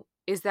do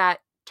is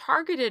that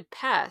targeted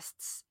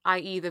pests,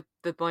 i.e. the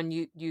one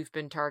you've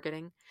been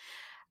targeting,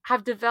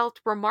 have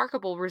developed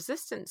remarkable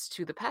resistance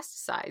to the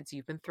pesticides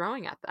you've been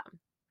throwing at them.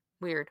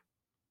 Weird.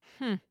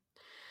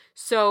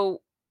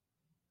 So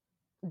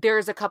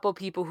there's a couple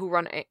people who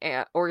run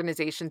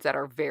organizations that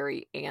are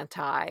very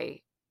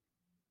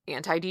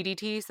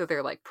anti-DDT, so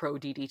they're like pro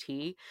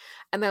DDT,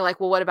 and they're like,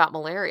 well, what about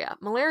malaria?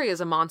 Malaria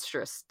is a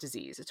monstrous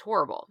disease. It's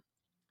horrible.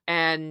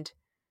 And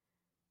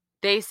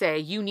they say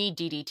you need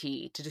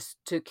DDT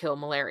to kill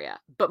malaria.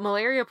 But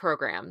malaria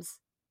programs,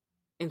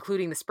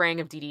 including the spraying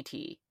of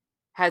DDT,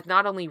 has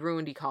not only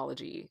ruined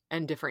ecology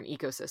and different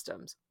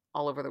ecosystems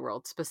all over the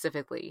world,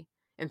 specifically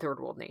in third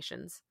world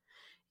nations,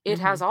 it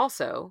has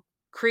also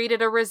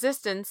created a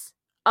resistance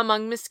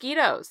among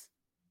mosquitoes.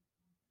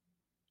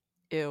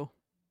 Ew.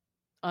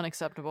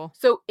 Unacceptable.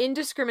 So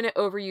indiscriminate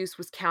overuse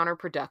was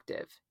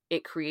counterproductive.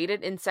 It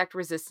created insect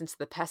resistance to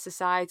the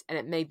pesticides, and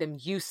it made them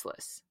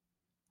useless.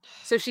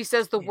 So she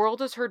says the world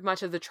has heard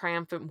much of the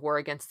triumphant war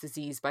against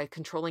disease by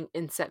controlling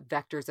insect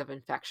vectors of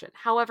infection.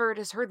 However, it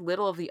has heard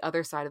little of the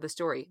other side of the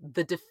story,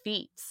 the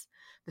defeats,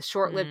 the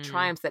short-lived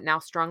triumphs that now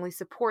strongly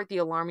support the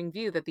alarming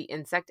view that the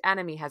insect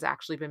enemy has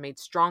actually been made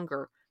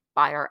stronger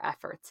by our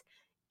efforts.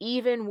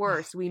 Even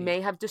worse, we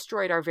may have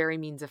destroyed our very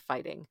means of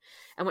fighting.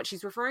 And what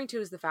she's referring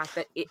to is the fact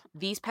that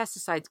these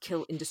pesticides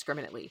kill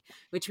indiscriminately,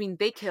 which means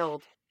they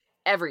killed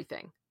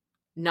everything,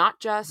 not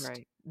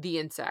just the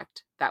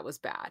insect that was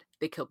bad.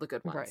 They killed the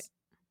good ones.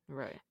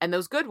 Right. And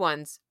those good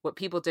ones, what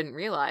people didn't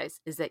realize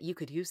is that you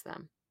could use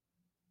them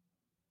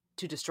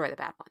to destroy the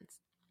bad ones.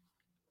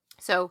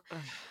 So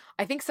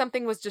I think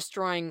something was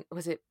destroying,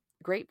 was it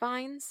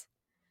grapevines?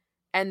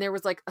 And there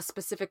was like a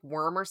specific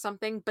worm or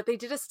something, but they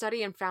did a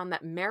study and found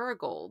that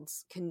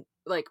marigolds can,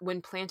 like,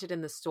 when planted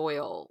in the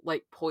soil,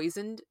 like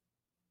poisoned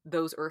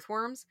those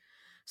earthworms.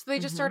 So they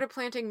just started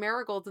planting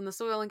marigolds in the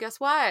soil, and guess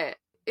what?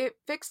 It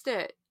fixed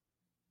it.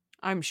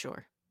 I'm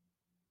sure.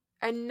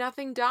 And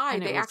nothing died.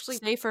 And they actually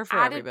safer for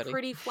added everybody.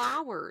 Pretty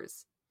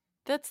flowers.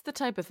 That's the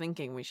type of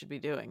thinking we should be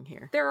doing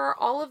here. There are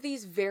all of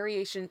these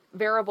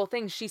variable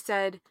things. She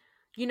said,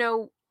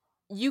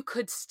 you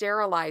could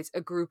sterilize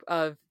a group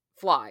of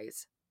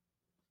flies,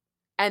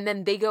 and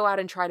then they go out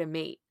and try to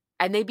mate,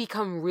 and they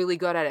become really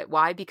good at it.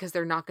 Why? Because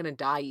they're not going to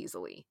die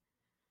easily,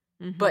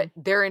 but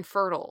they're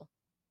infertile.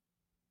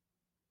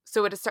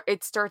 So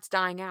it starts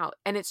dying out.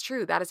 And it's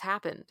true. That has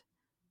happened.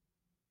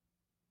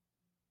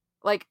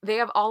 Like, they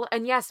have all,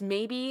 and yes,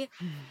 maybe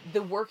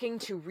the working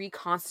to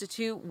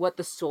reconstitute what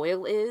the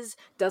soil is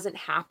doesn't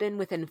happen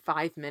within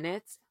 5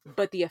 minutes,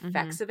 but the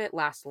effects of it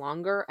last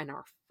longer and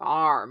are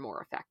far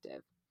more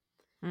effective.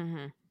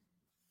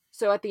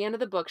 So at the end of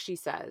the book, she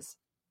says,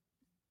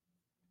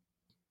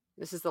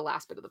 this is the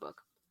last bit of the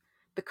book,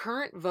 the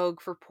current vogue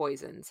for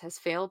poisons has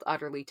failed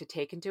utterly to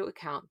take into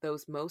account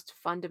those most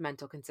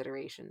fundamental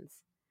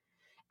considerations.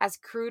 As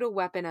crude a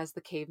weapon as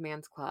the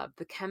caveman's club,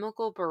 the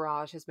chemical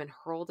barrage has been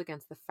hurled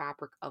against the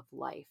fabric of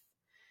life.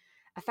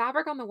 A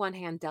fabric on the one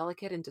hand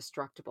delicate and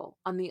destructible,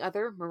 on the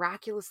other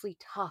miraculously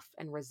tough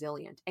and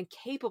resilient, and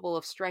capable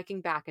of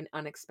striking back in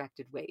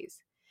unexpected ways.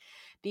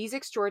 These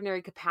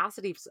extraordinary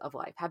capacities of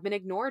life have been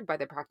ignored by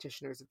the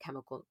practitioners of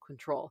chemical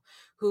control,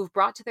 who have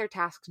brought to their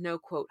tasks no,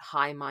 quote,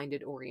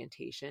 high-minded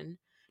orientation,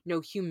 no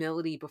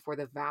humility before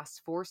the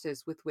vast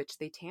forces with which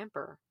they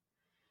tamper.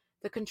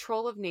 The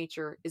control of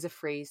nature is a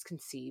phrase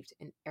conceived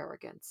in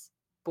arrogance,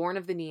 born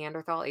of the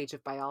Neanderthal age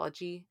of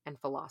biology and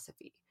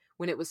philosophy,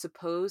 when it was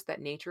supposed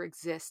that nature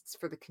exists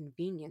for the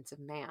convenience of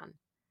man.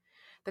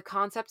 The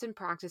concepts and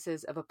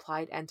practices of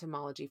applied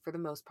entomology for the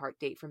most part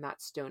date from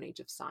that stone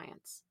age of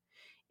science.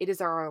 It is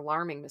our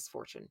alarming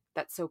misfortune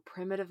that so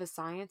primitive a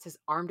science has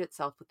armed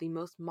itself with the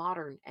most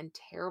modern and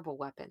terrible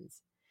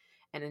weapons,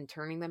 and in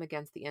turning them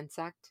against the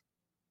insect,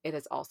 it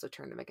has also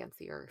turned them against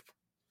the earth.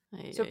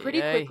 So pretty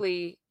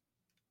quickly,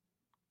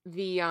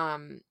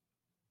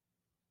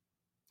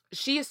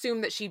 she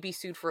assumed that she'd be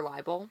sued for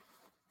libel,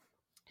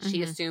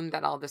 She assumed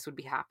that all this would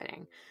be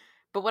happening.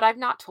 But what I've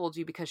not told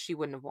you, because she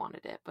wouldn't have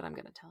wanted it, but I'm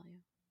going to tell you,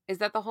 is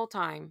that the whole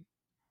time,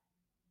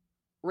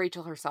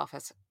 Rachel herself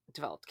has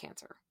developed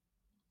cancer.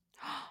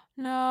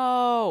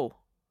 No.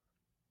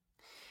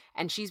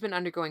 And she's been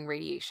undergoing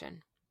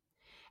radiation.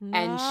 No.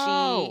 And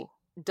she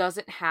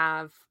doesn't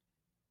have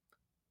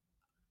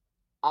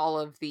all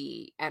of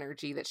the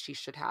energy that she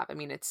should have. I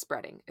mean, it's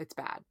spreading. It's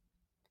bad.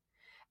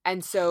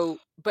 And so,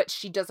 but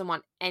she doesn't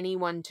want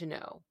anyone to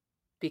know,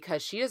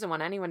 because she doesn't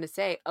want anyone to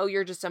say, oh,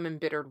 you're just some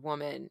embittered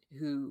woman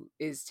who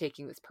is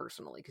taking this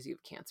personally because you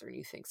have cancer and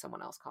you think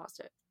someone else caused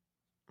it.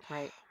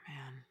 Right?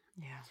 Man,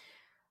 yeah.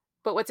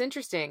 But what's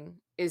interesting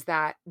is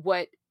that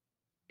what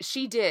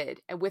she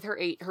did with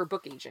her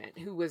book agent,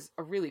 who was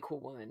a really cool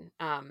woman,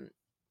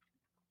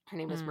 her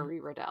name was Marie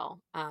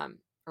Riddell,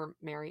 or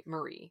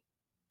Marie.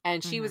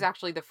 And she was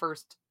actually the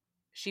first,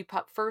 she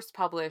first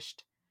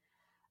published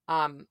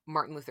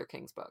Martin Luther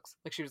King's books.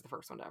 Like, she was the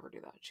first one to ever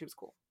do that. She was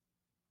cool.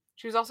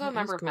 She was also a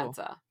member of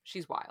Mensa.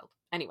 She's wild.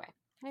 Anyway.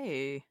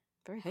 Hey,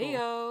 very cool.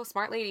 Hey-yo,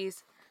 smart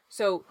ladies.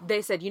 So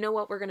they said, you know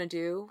what we're going to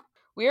do?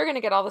 We are going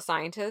to get all the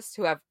scientists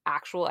who have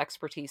actual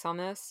expertise on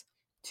this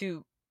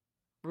to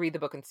read the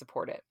book and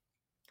support it.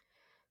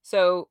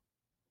 So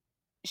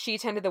she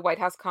attended the White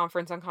House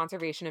Conference on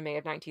Conservation in May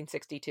of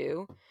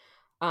 1962.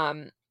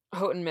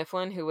 Houghton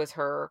Mifflin, who was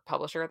her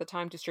publisher at the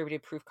time,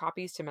 distributed proof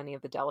copies to many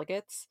of the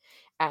delegates,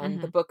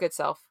 and the book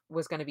itself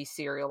was going to be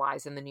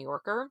serialized in the New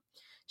Yorker.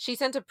 She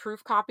sent a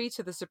proof copy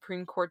to the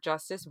Supreme Court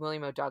Justice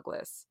William O.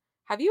 Douglas.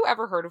 Have you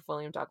ever heard of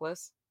William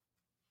Douglas?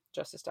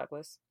 Justice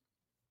Douglas?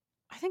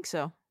 I think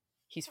so.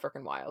 He's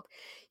freaking wild.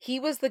 He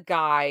was the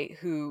guy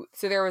who,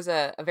 so there was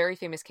a very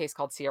famous case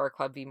called Sierra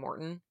Club v.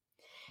 Morton,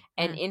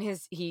 and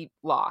he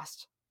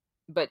lost.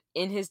 But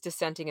in his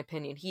dissenting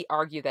opinion, he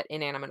argued that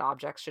inanimate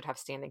objects should have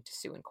standing to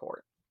sue in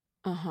court.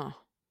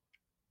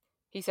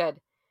 He said,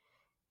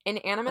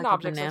 inanimate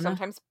objects are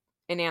sometimes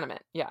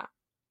inanimate,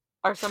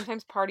 are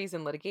sometimes parties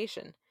in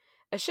litigation.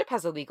 A ship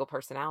has a legal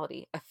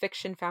personality, a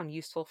fiction found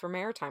useful for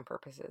maritime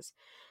purposes.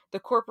 The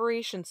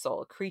corporation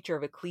soul, creature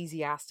of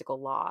ecclesiastical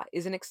law,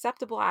 is an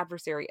acceptable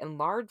adversary, and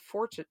large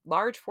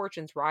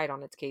fortunes ride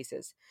on its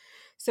cases.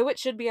 So it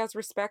should be as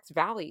respects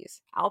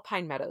valleys,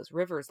 alpine meadows,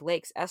 rivers,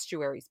 lakes,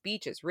 estuaries,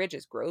 beaches,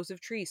 ridges, groves of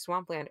trees,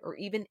 swampland, or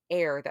even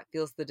air that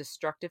feels the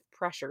destructive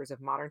pressures of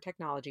modern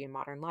technology and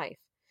modern life.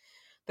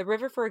 The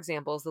river, for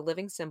example, is the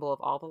living symbol of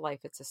all the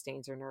life it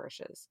sustains or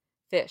nourishes.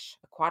 Fish,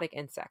 aquatic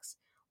insects,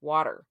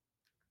 water,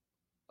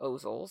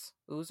 ouzels,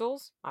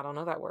 I don't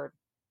know that word,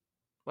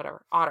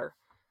 whatever, otter,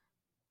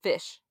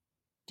 fish,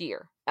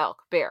 deer,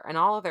 elk, bear, and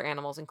all other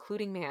animals,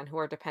 including man, who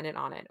are dependent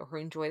on it or who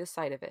enjoy the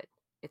sight of it,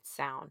 its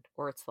sound,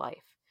 or its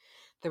life.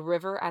 The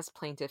river, as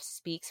plaintiff,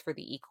 speaks for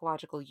the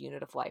ecological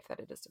unit of life that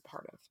it is a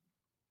part of.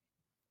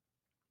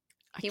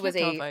 I can't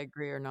tell if I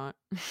agree or not.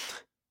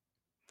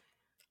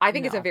 I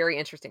think it's a very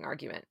interesting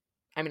argument.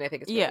 I mean, I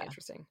think it's really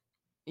interesting.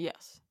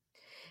 Yes.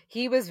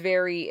 He was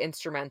very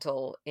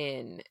instrumental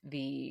in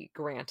the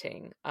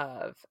granting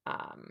of,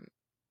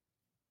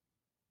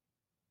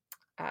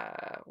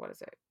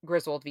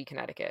 Griswold v.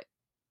 Connecticut.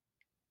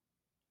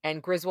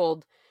 And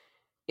Griswold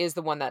is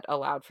the one that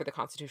allowed for the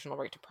constitutional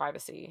right to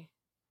privacy,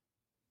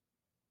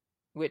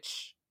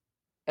 which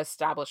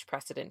established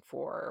precedent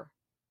for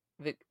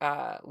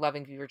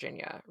Loving v.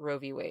 Virginia, Roe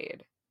v.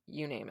 Wade,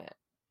 you name it,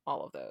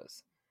 all of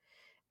those.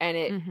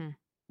 And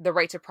the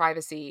right to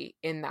privacy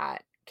in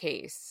that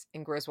case,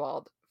 in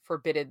Griswold,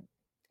 forbidded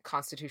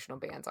constitutional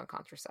bans on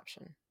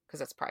contraception because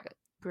that's private.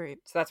 Great.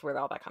 So that's where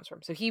all that comes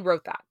from. So he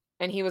wrote that.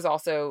 And he was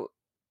also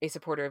a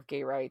supporter of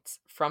gay rights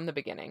from the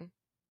beginning.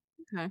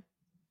 Okay.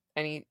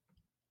 And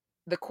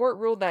the court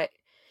ruled that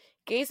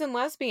gays and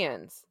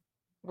lesbians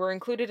were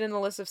included in the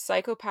list of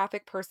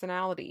psychopathic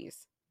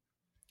personalities.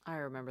 I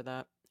remember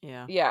that.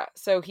 Yeah. Yeah.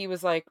 So he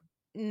was like,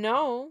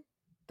 no,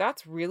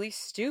 that's really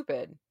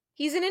stupid.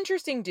 He's an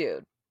interesting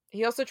dude.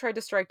 He also tried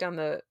to strike down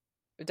the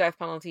death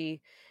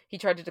penalty. He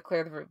tried to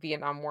declare the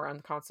Vietnam War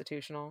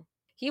unconstitutional.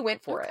 He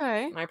went for it.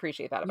 And I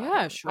appreciate that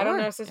about him. Sure. I don't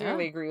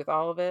necessarily agree with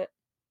all of it,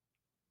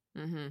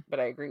 but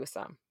I agree with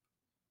some.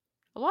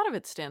 A lot of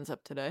it stands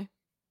up today.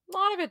 A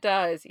lot of it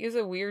does. He was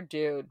a weird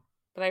dude,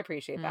 but I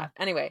appreciate that.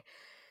 Anyway,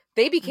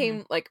 they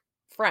became like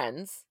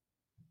friends,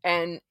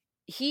 and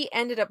he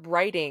ended up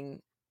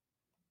writing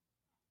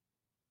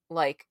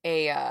like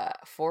a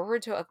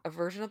forward to a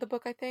version of the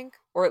book, I think,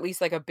 or at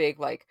least like a big,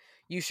 like,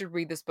 you should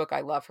read this book.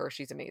 I love her.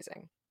 She's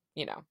amazing.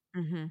 You know?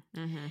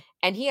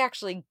 And he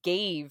actually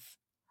gave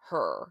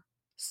her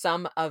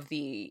some of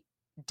the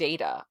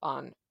data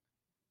on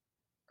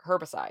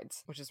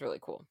herbicides, which is really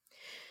cool.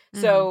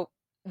 So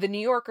the New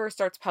Yorker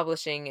starts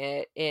publishing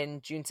it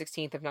in June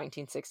 16th of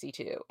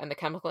 1962. And the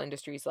chemical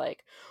industry's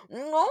like,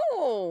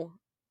 no,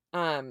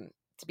 to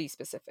be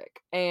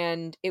specific.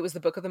 And it was the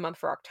book of the month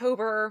for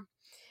October.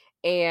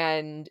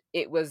 And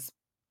it was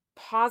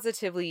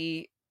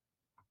positively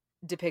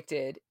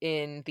depicted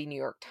in the New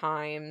York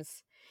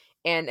Times.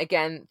 And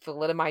again,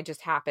 thalidomide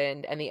just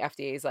happened, and the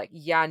FDA is like,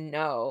 yeah,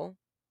 no,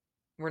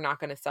 we're not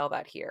going to sell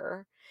that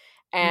here.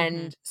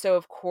 And so,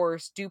 of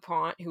course,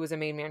 DuPont, who was a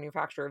main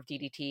manufacturer of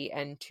DDT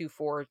and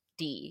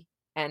 2,4-D,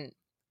 and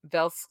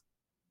Velsicle,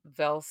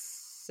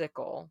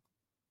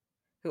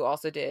 who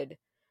also did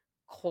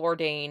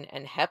chlordane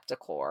and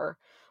heptachlor,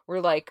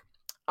 were like,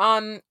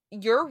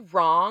 you're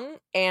wrong,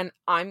 and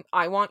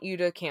I want you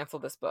to cancel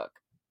this book.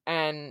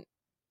 And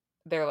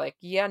they're like,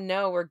 yeah,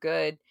 no, we're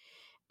good.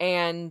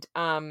 And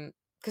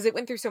because it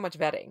went through so much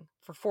vetting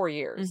for 4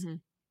 years.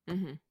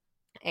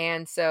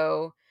 And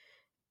so,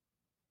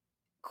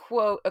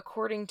 quote,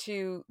 according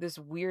to this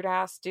weird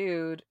ass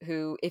dude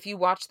who, if you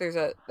watch, there's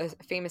a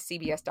famous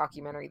CBS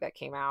documentary that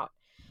came out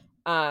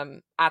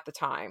at the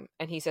time,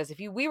 and he says,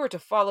 we were to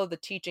follow the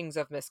teachings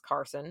of Miss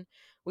Carson,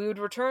 we would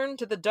return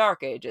to the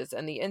Dark Ages,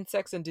 and the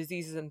insects and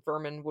diseases and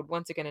vermin would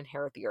once again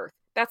inherit the earth.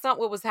 That's not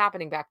what was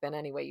happening back then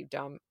anyway, you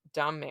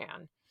dumb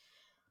man.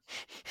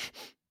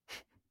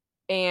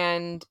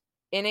 And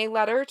in a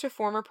letter to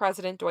former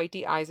President Dwight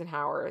D.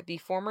 Eisenhower, the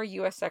former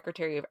U.S.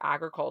 Secretary of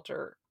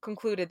Agriculture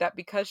concluded that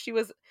because she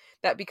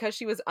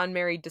was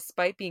unmarried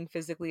despite being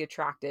physically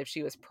attractive,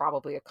 she was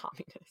probably a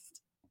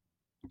communist.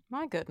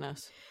 My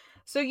goodness.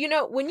 So,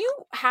 when you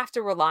have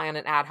to rely on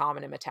an ad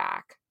hominem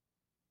attack,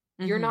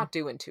 you're not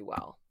doing too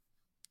well.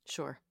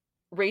 Sure.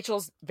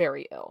 Rachel's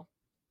very ill.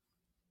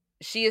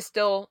 She is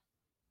still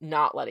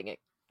not letting it,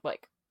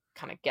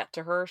 kind of get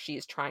to her. She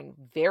is trying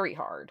very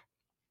hard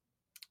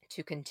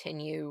to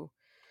continue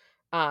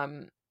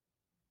along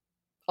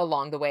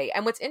the way.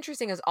 And what's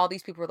interesting is all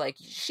these people were like,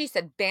 she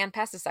said ban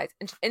pesticides.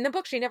 And in the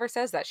book, she never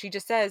says that. She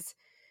just says,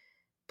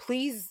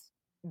 please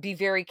be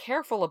very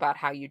careful about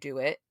how you do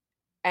it.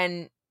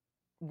 And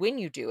when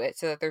you do it,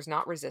 so that there's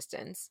not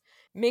resistance,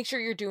 make sure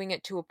you're doing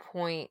it to a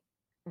point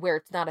where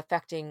it's not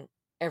affecting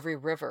every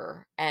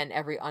river and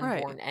every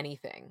unborn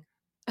anything.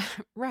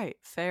 Right.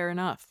 Fair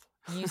enough.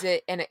 Use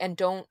it and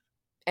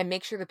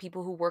make sure the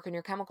people who work in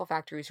your chemical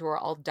factories who are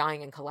all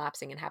dying and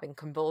collapsing and having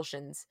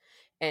convulsions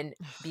and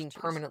being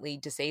permanently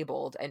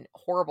disabled and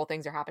horrible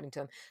things are happening to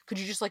them. Could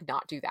you just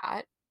not do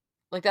that?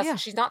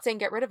 She's not saying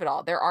get rid of it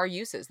all. There are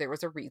uses. There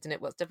was a reason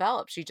it was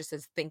developed. She just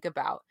says, think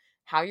about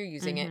how you're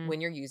using it,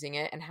 when you're using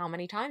it, and how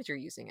many times you're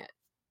using it.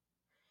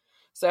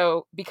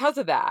 So because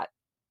of that,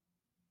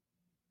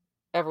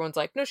 everyone's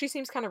like, no, she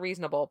seems kind of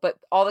reasonable. But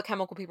all the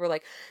chemical people are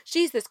like,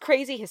 she's this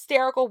crazy,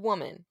 hysterical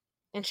woman.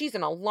 And she's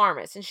an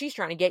alarmist. And she's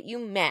trying to get you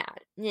mad.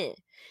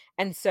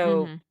 And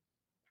so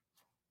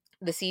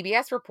the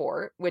CBS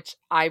report, which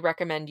I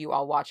recommend you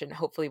all watch, and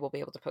hopefully we'll be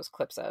able to post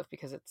clips of,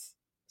 because it's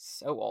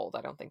so old.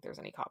 I don't think there's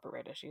any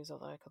copyright issues,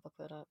 although I could look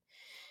that up.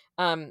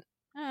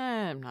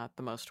 I'm not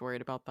the most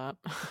worried about that.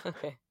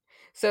 Okay.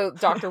 So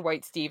Dr.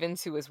 White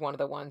Stevens, who was one of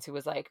the ones who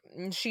was like,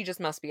 she just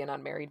must be an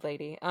unmarried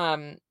lady.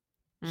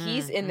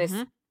 He's in this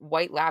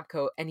white lab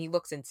coat and he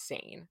looks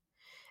insane.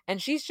 And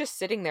she's just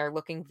sitting there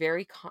looking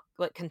very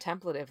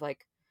contemplative,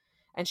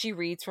 and she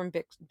reads from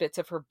bits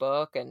of her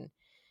book, and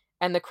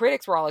the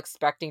critics were all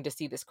expecting to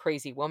see this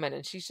crazy woman,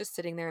 and she's just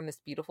sitting there in this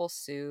beautiful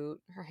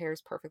suit. Her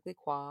hair's perfectly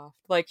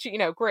coiffed. She,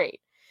 great.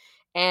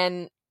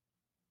 And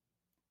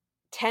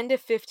 10 to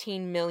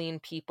 15 million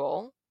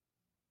people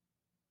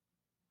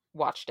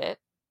watched it.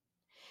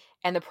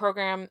 And the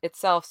program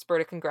itself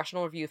spurred a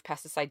congressional review of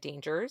pesticide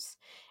dangers.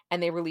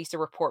 And they released a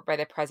report by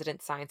the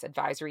President's Science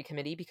Advisory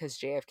Committee because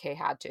JFK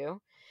had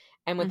to.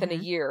 And within a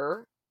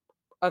year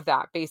of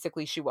that,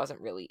 basically, she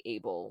wasn't really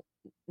able.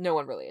 No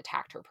one really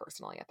attacked her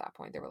personally at that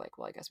point. They were like,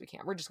 well, I guess we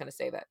can't. We're just going to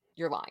say that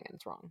you're lying and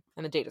it's wrong.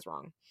 And the data's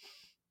wrong.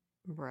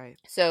 Right.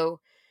 So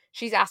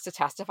she's asked to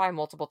testify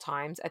multiple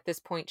times. At this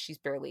point, she's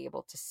barely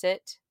able to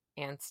sit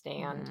and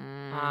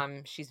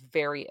stand. She's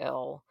very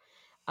ill.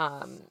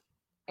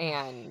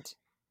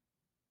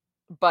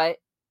 But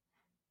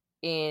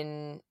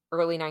in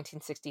early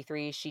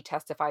 1963, she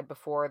testified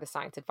before the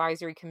Science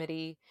Advisory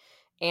Committee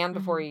and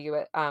before a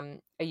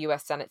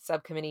U.S. Senate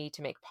subcommittee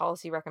to make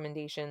policy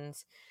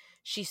recommendations.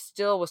 She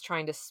still was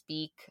trying to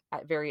speak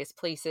at various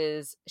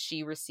places.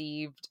 She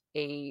received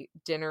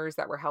dinners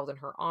that were held in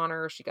her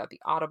honor. She got the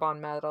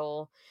Audubon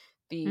Medal,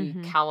 the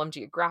Callum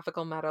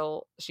Geographical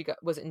Medal. She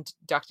was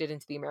inducted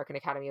into the American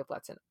Academy of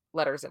Arts and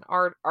Letters.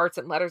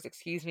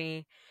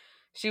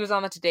 She was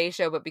on the Today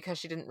Show, but because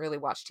she didn't really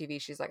watch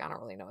TV, she's like, I don't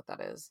really know what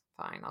that is.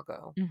 Fine, I'll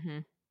go.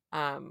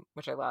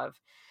 Which I love.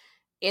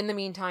 In the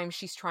meantime,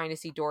 she's trying to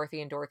see Dorothy,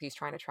 and Dorothy's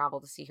trying to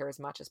travel to see her as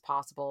much as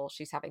possible.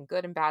 She's having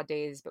good and bad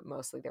days, but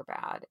mostly they're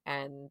bad.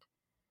 And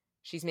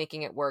she's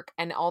making it work.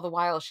 And all the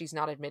while, she's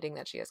not admitting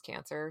that she has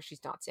cancer.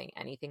 She's not saying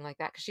anything like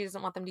that because she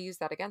doesn't want them to use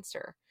that against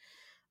her.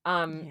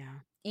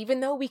 Even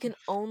though we can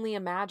only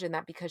imagine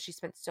that because she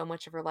spent so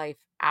much of her life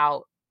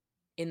out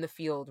in the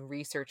field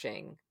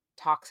researching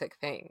toxic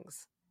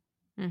things.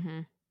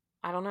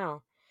 I don't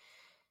know.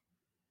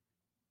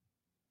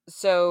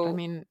 So, I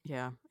mean,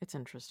 yeah, it's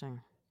interesting.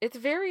 It's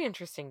very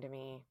interesting to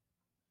me.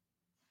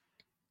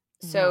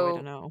 So, no way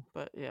to know,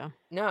 but yeah.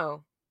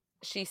 No.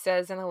 She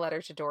says in a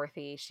letter to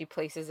Dorothy, she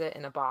places it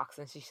in a box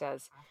and she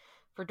says,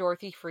 for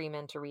Dorothy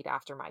Freeman to read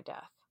after my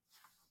death.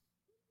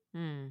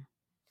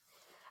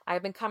 I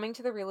have been coming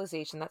to the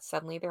realization that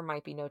suddenly there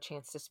might be no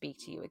chance to speak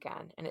to you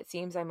again, and it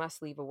seems I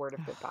must leave a word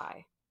of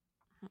goodbye.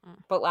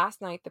 But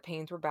last night the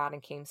pains were bad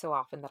and came so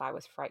often that I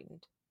was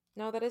frightened.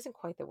 No, that isn't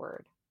quite the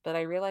word, but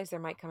I realized there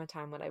might come a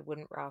time when I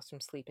wouldn't rouse from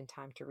sleep in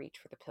time to reach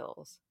for the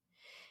pills.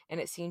 And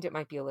it seemed it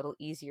might be a little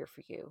easier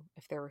for you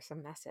if there were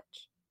some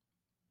message.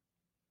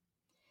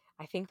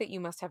 I think that you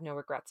must have no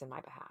regrets in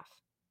my behalf.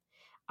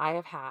 I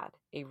have had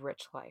a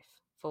rich life,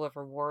 full of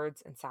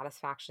rewards and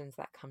satisfactions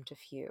that come to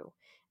few,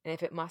 and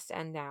if it must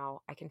end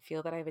now, I can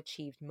feel that I have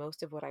achieved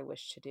most of what I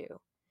wish to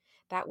do.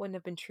 That wouldn't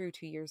have been true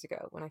 2 years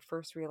ago when I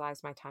first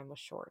realized my time was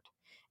short,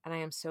 and I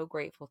am so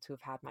grateful to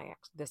have had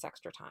this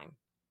extra time.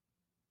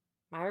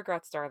 My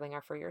regrets, darling,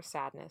 are for your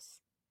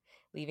sadness,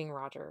 leaving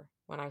Roger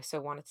when I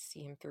so wanted to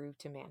see him through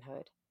to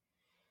manhood.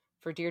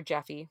 For dear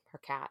Jeffy, her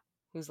cat,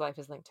 whose life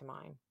is linked to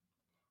mine.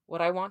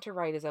 What I want to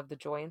write is of the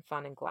joy and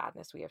fun and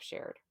gladness we have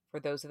shared, for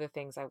those are the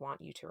things I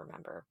want you to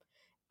remember.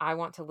 I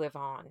want to live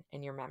on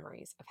in your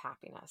memories of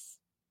happiness.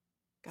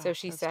 Gosh, so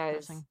she that's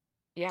says, depressing.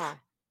 yeah,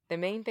 the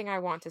main thing I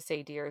want to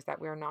say, dear, is that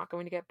we are not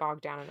going to get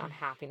bogged down in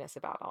unhappiness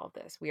about all of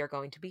this. We are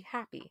going to be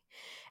happy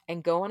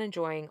and go on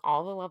enjoying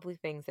all the lovely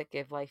things that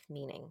give life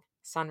meaning.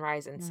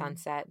 Sunrise and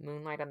sunset,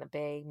 moonlight on the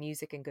bay,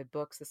 music and good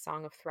books, the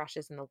song of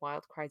thrushes and the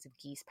wild cries of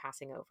geese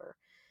passing over.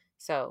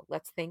 So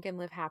let's think and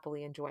live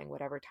happily, enjoying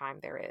whatever time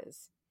there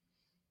is.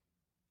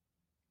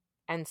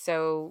 And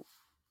so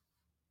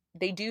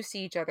they do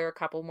see each other a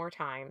couple more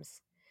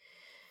times,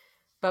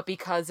 but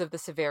because of the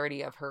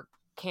severity of her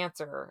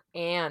cancer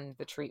and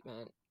the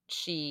treatment,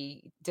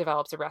 she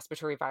develops a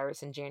respiratory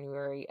virus in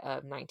January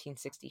of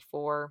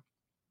 1964.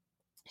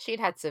 She'd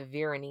had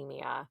severe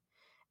anemia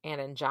and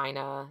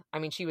angina. I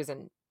mean, she was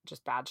in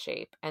just bad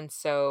shape. And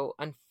so,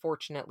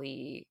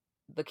 unfortunately,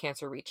 the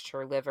cancer reached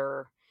her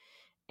liver.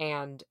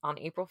 And on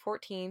April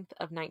 14th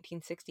of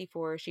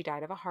 1964, she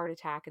died of a heart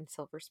attack in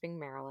Silver Spring,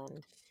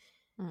 Maryland.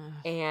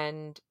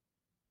 And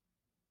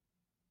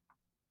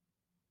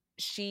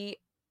she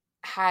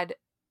had,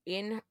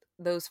 in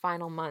those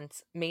final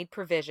months, made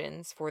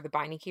provisions for the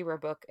Beinecke Rare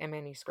Book and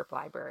Manuscript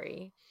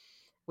Library,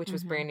 which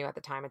was brand new at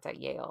the time. It's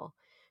at Yale,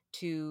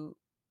 to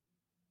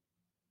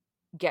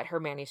get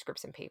her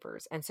manuscripts and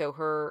papers. And so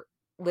her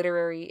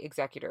literary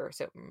executor,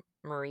 so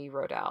Marie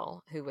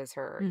Rodell, who was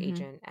her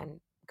agent and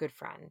good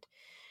friend,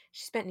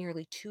 she spent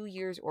nearly 2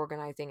 years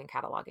organizing and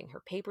cataloging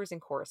her papers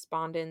and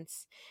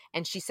correspondence.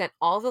 And she sent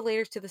all the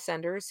letters to the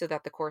senders so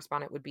that the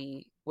correspondent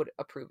would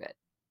approve it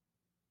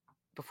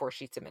before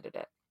she submitted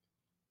it.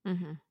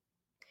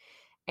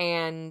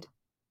 And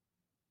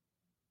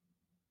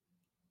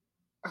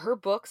her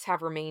books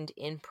have remained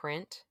in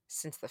print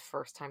since the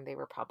first time they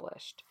were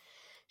published.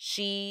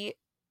 She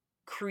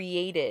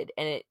created,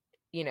 and it,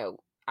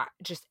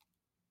 just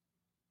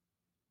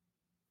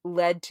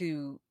led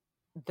to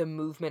the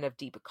movement of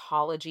deep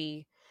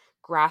ecology,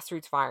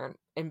 grassroots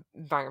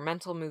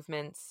environmental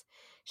movements.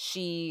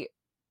 She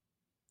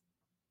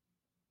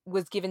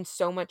was given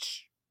so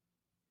much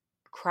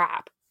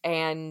crap,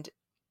 and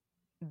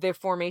the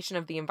formation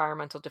of the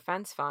Environmental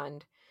Defense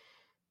Fund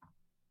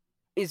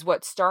is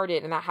what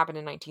started, and that happened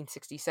in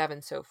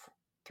 1967, so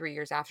 3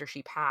 years after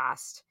she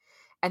passed.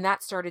 And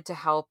that started to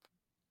help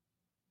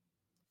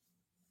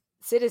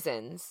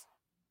citizens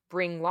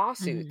bring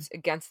lawsuits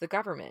against the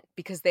government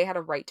because they had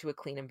a right to a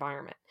clean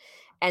environment.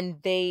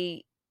 And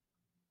they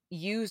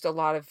used a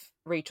lot of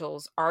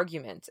Rachel's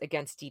arguments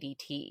against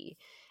DDT,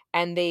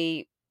 and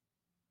they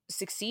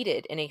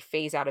succeeded in a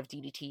phase out of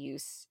DDT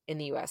use in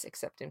the US,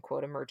 except in,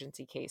 quote,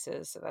 emergency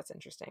cases. So that's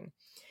interesting.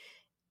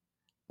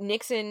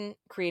 Nixon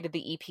created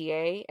the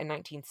EPA in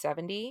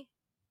 1970.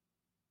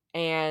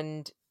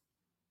 And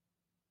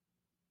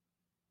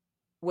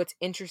what's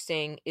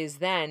interesting is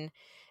then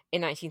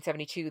in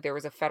 1972, there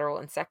was a federal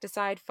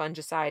insecticide,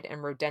 fungicide,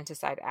 and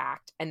rodenticide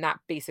act. And that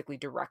basically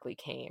directly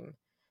came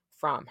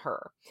from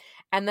her.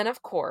 And then,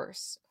 of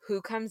course,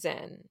 who comes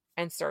in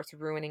and starts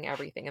ruining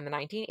everything in the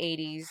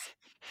 1980s?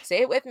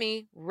 Say it with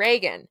me,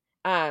 Reagan.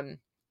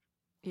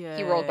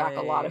 He rolled back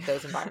a lot of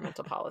those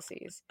environmental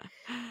policies.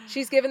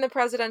 She's given the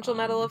Presidential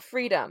Medal of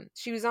Freedom.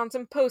 She was on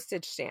some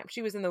postage stamps.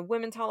 She was in the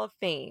Women's Hall of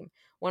Fame.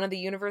 One of the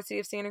University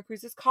of Santa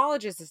Cruz's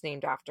colleges is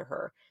named after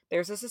her.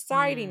 There's a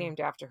society named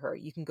after her.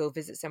 You can go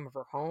visit some of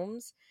her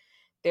homes.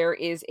 There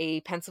is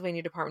a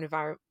Pennsylvania Department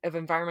of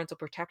Environmental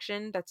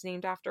Protection that's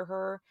named after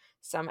her.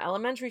 Some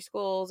elementary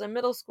schools and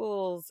middle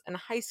schools and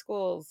high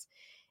schools,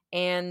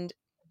 and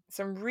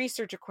some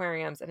research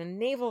aquariums and a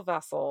naval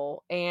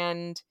vessel.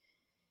 And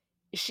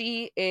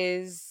she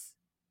has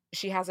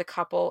a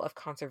couple of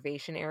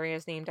conservation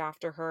areas named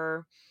after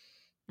her.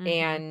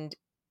 And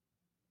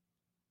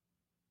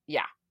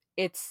yeah,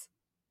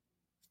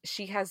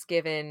 she has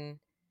given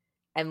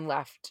and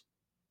left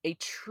a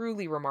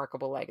truly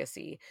remarkable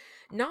legacy,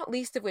 not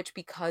least of which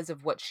because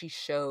of what she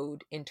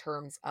showed in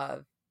terms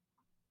of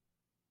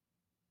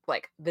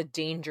like the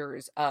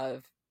dangers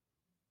of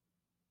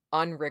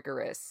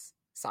unrigorous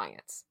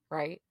science,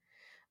 right?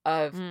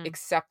 Of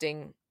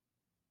accepting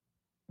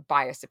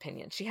biased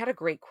opinion. She had a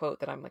great quote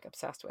that I'm like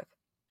obsessed with.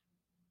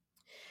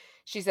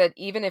 She said,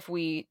 even if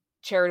we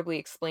charitably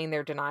explain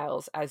their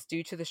denials as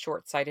due to the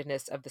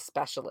short-sightedness of the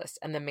specialist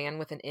and the man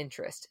with an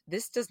interest.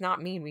 This does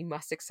not mean we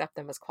must accept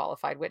them as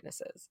qualified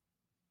witnesses.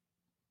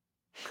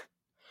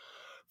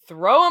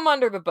 Throw them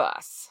under the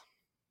bus.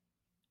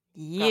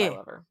 Yeah. God, I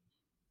love her.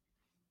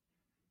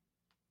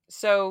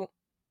 So,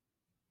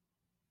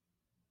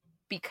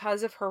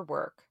 because of her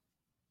work,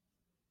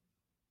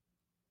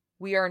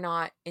 we are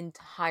not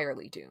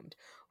entirely doomed.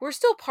 We're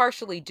still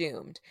partially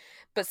doomed,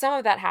 but some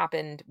of that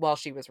happened while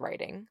she was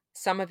writing.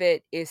 Some of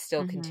it is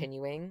still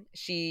continuing.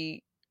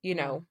 She, you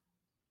know,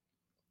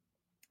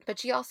 but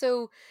she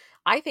also,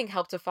 I think,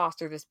 helped to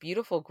foster this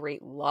beautiful,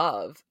 great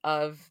love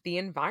of the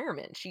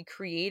environment. She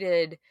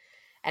created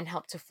and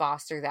helped to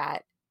foster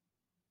that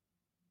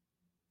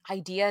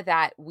idea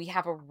that we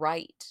have a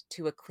right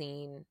to a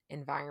clean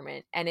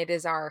environment, and it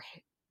is our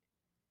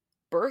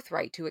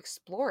birthright to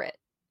explore it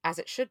as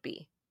it should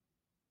be.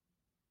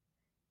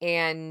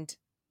 And,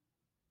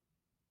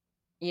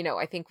 you know,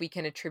 I think we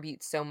can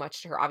attribute so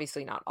much to her.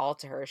 Obviously not all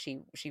to her.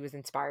 She was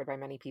inspired by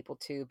many people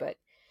too, but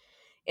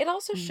it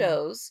also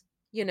shows,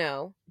 you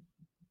know,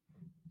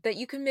 that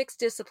you can mix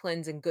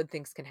disciplines and good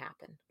things can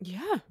happen.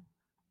 Yeah,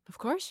 of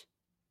course.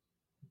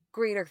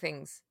 Greater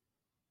things,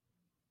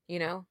 you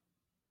know?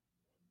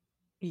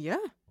 Yeah.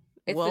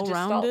 It's well-rounded, the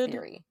Gestalt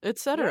theory,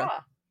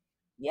 etc.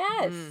 Yeah.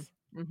 Yes.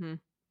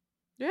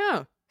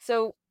 Yeah.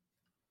 So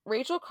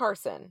Rachel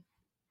Carson,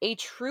 a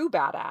true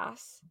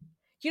badass.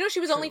 You know, she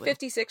was only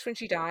 56 when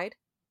she died.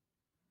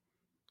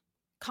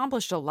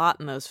 Accomplished a lot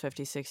in those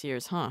 56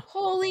 years, huh?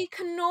 Holy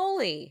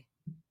cannoli.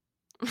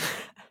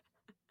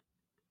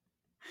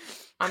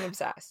 I'm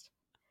obsessed.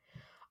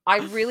 I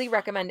really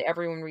recommend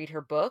everyone read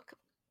her book.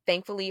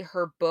 Thankfully,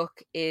 her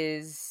book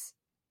is,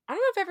 I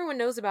don't know if everyone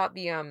knows about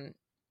the,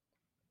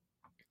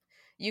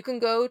 you can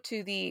go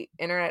to the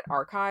Internet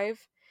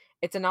Archive.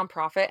 It's a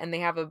nonprofit, and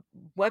they have a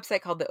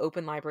website called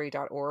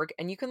theopenlibrary.org,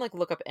 and you can like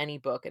look up any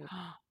book and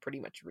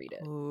pretty much read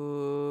it.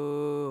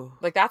 Ooh.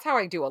 Like, that's how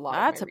I do a lot of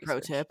my research. That's a pro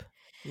tip.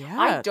 Yeah,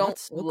 I don't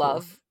so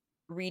love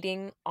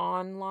reading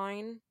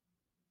online.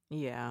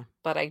 Yeah.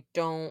 But I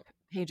don't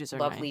Pages are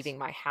love nice. leaving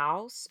my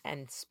house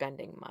and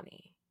spending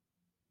money.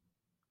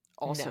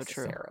 Also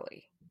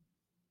necessarily.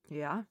 True.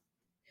 Yeah.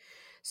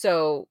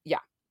 So, yeah.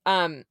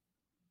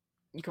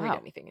 You can read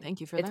anything. Thank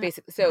you for that. It's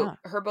basically, so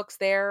her book's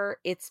there.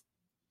 It's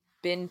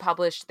been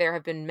published. There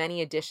have been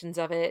many editions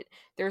of it.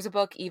 There's a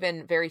book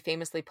even very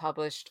famously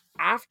published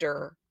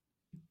after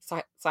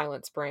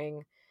Silent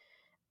Spring,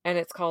 and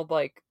it's called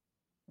like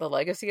The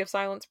Legacy of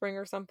Silent Spring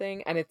or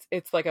something, and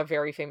it's like a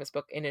very famous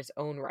book in its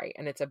own right,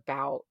 and it's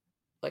about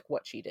like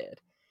what she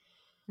did.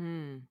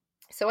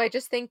 So I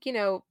just think, you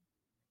know,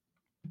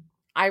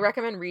 I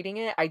recommend reading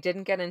it. I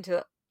didn't get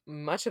into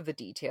much of the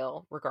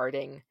detail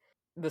regarding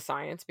the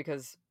science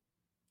because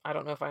I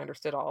don't know if I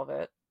understood all of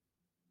it.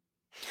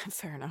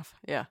 Fair enough.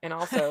 Yeah. And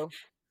also,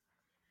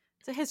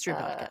 it's a history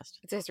podcast.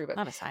 It's a history book.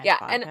 Not a science podcast.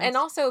 podcast. And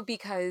also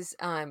because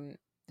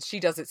she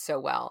does it so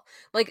well.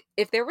 Like,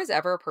 if there was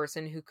ever a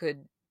person who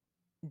could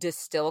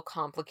distill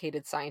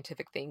complicated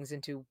scientific things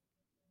into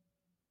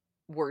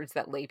words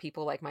that lay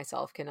people like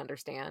myself can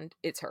understand,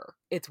 it's her.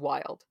 It's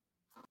wild.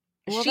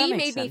 Well, she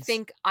made me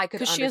think I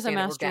could understand. Because she has a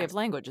mastery of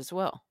language as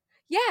well.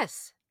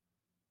 Yes.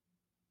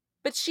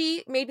 But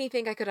she made me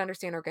think I could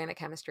understand organic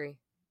chemistry.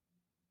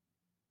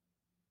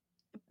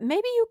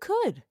 Maybe you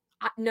could.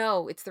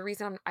 No, it's the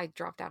reason I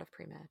dropped out of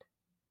pre-med.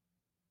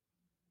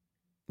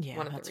 Yeah,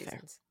 one of that's the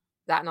reasons.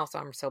 Fair. That, and also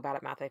I'm so bad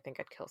at math, I think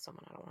I'd kill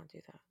someone. I don't want to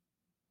do that.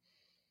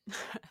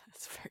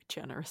 That's very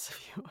generous of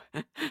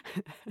you.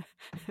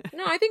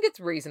 No, I think it's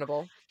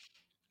reasonable.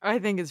 I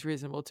think it's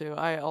reasonable too.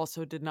 I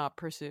also did not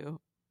pursue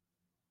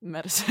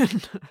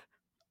medicine.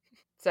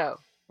 So,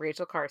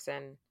 Rachel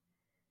Carson,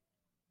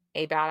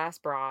 a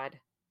badass broad,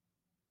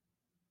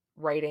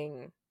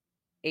 writing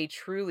a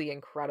truly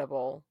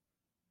incredible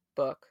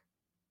book.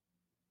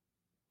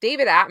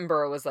 David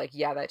Attenborough was like,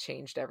 yeah, that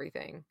changed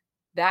everything.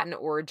 That and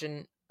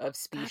Origin of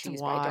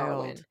Species by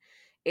Darwin.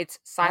 It's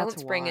Silent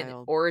Spring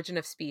and Origin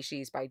of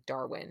Species by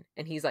Darwin.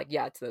 And he's like,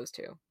 yeah, it's those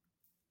two.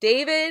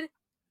 David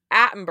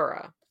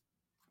Attenborough.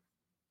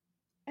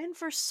 And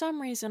for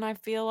some reason, I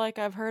feel like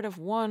I've heard of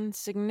one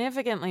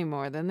significantly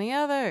more than the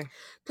other.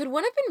 Could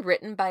one have been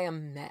written by a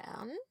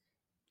man?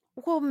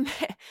 Well,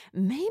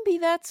 maybe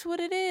that's what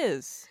it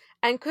is.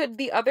 And could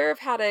the other have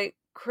had a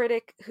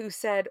critic who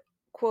said,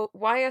 quote,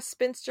 why a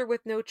spinster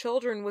with no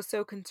children was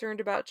so concerned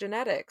about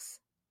genetics,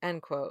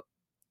 end quote.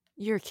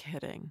 You're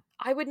kidding.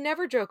 I would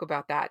never joke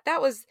about that.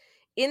 That was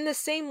in the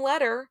same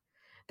letter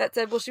that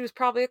said, well, she was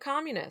probably a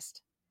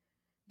communist.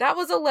 That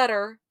was a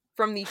letter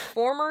from the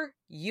former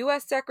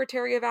U.S.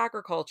 Secretary of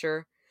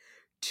Agriculture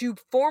to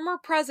former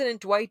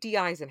President Dwight D.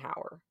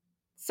 Eisenhower.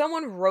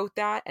 Someone wrote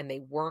that and they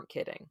weren't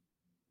kidding.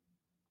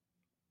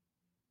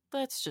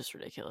 That's just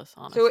ridiculous,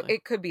 honestly. So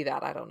it could be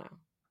that. I don't know.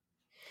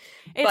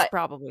 It's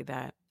probably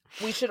that.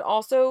 We should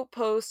also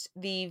post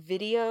the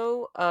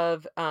video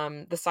of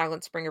the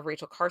Silent Spring of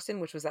Rachel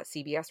Carson, which was that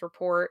CBS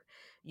report.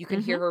 You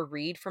can hear her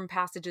read from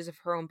passages of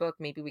her own book.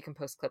 Maybe we can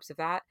post clips of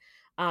that.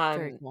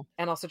 Very cool.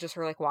 And also just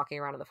her like walking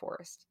around in the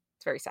forest.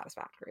 It's very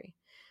satisfactory.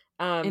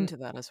 Into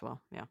that as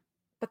well. Yeah.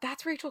 But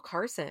that's Rachel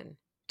Carson.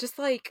 Just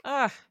like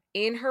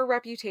in her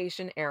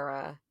Reputation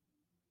era,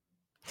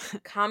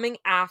 coming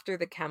after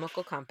the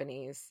chemical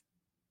companies.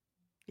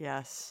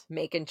 Yes.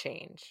 Making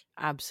change.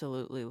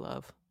 Absolutely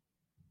love.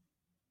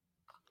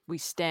 We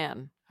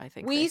stan, I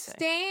think we say.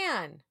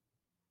 Stan.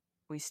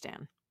 We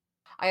stan.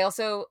 I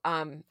also,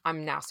 I'm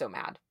now so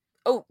mad.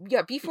 Oh,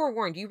 yeah, be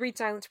forewarned. You read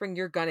Silent Spring,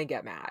 you're gonna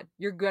get mad.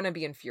 You're gonna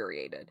be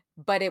infuriated.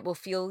 But it will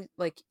feel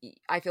like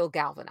I feel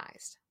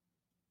galvanized.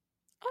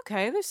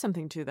 Okay, there's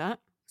something to that.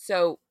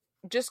 So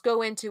just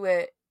go into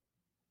it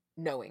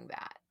knowing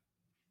that.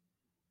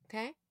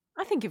 Okay?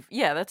 I think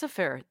that's a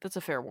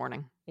fair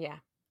warning. Yeah.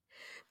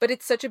 But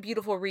it's such a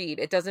beautiful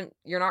read.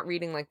 You're not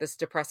reading like this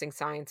depressing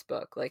science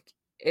book. Like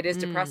it is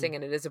depressing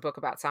and it is a book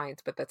about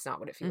science, but that's not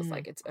what it feels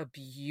like. It's a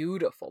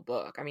beautiful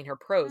book. I mean, her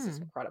prose is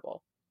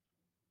incredible.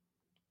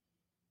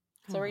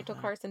 So Rachel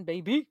Carson,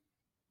 baby.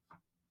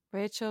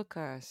 Rachel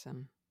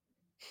Carson.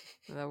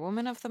 The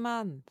woman of the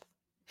month.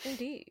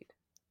 Indeed.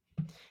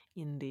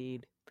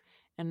 Indeed.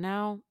 And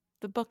now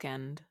the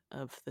bookend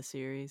of the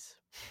series,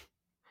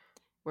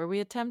 where we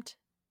attempt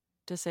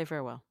to say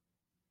farewell.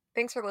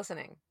 Thanks for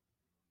listening.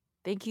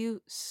 Thank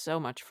you so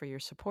much for your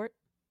support.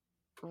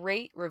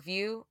 Rate,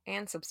 review,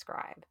 and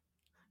subscribe.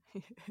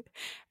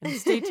 And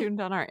stay tuned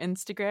on our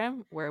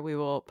Instagram, where we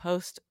will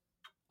post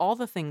all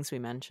the things we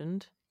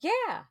mentioned.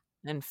 Yeah.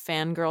 And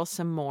fangirl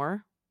some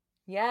more.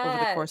 Yes.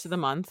 Over the course of the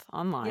month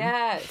online.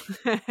 Yes.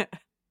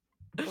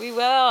 We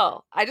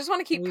will. I just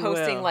want to keep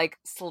posting like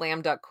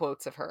slam dunk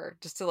quotes of her,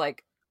 just to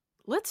like.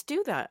 Let's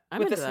do that.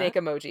 With the snake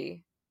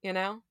emoji, you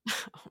know?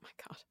 Oh my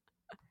god.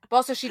 But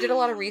also, she did a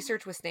lot of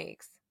research with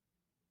snakes.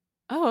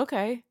 Oh,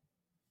 okay.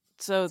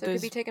 So there's it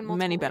could be taken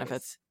many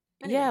benefits.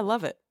 Yeah, I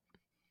love it.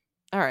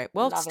 All right.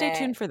 Well, stay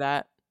tuned for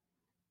that.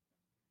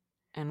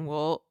 And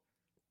we'll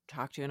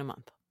talk to you in a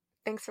month.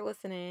 Thanks for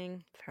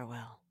listening.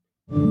 Farewell.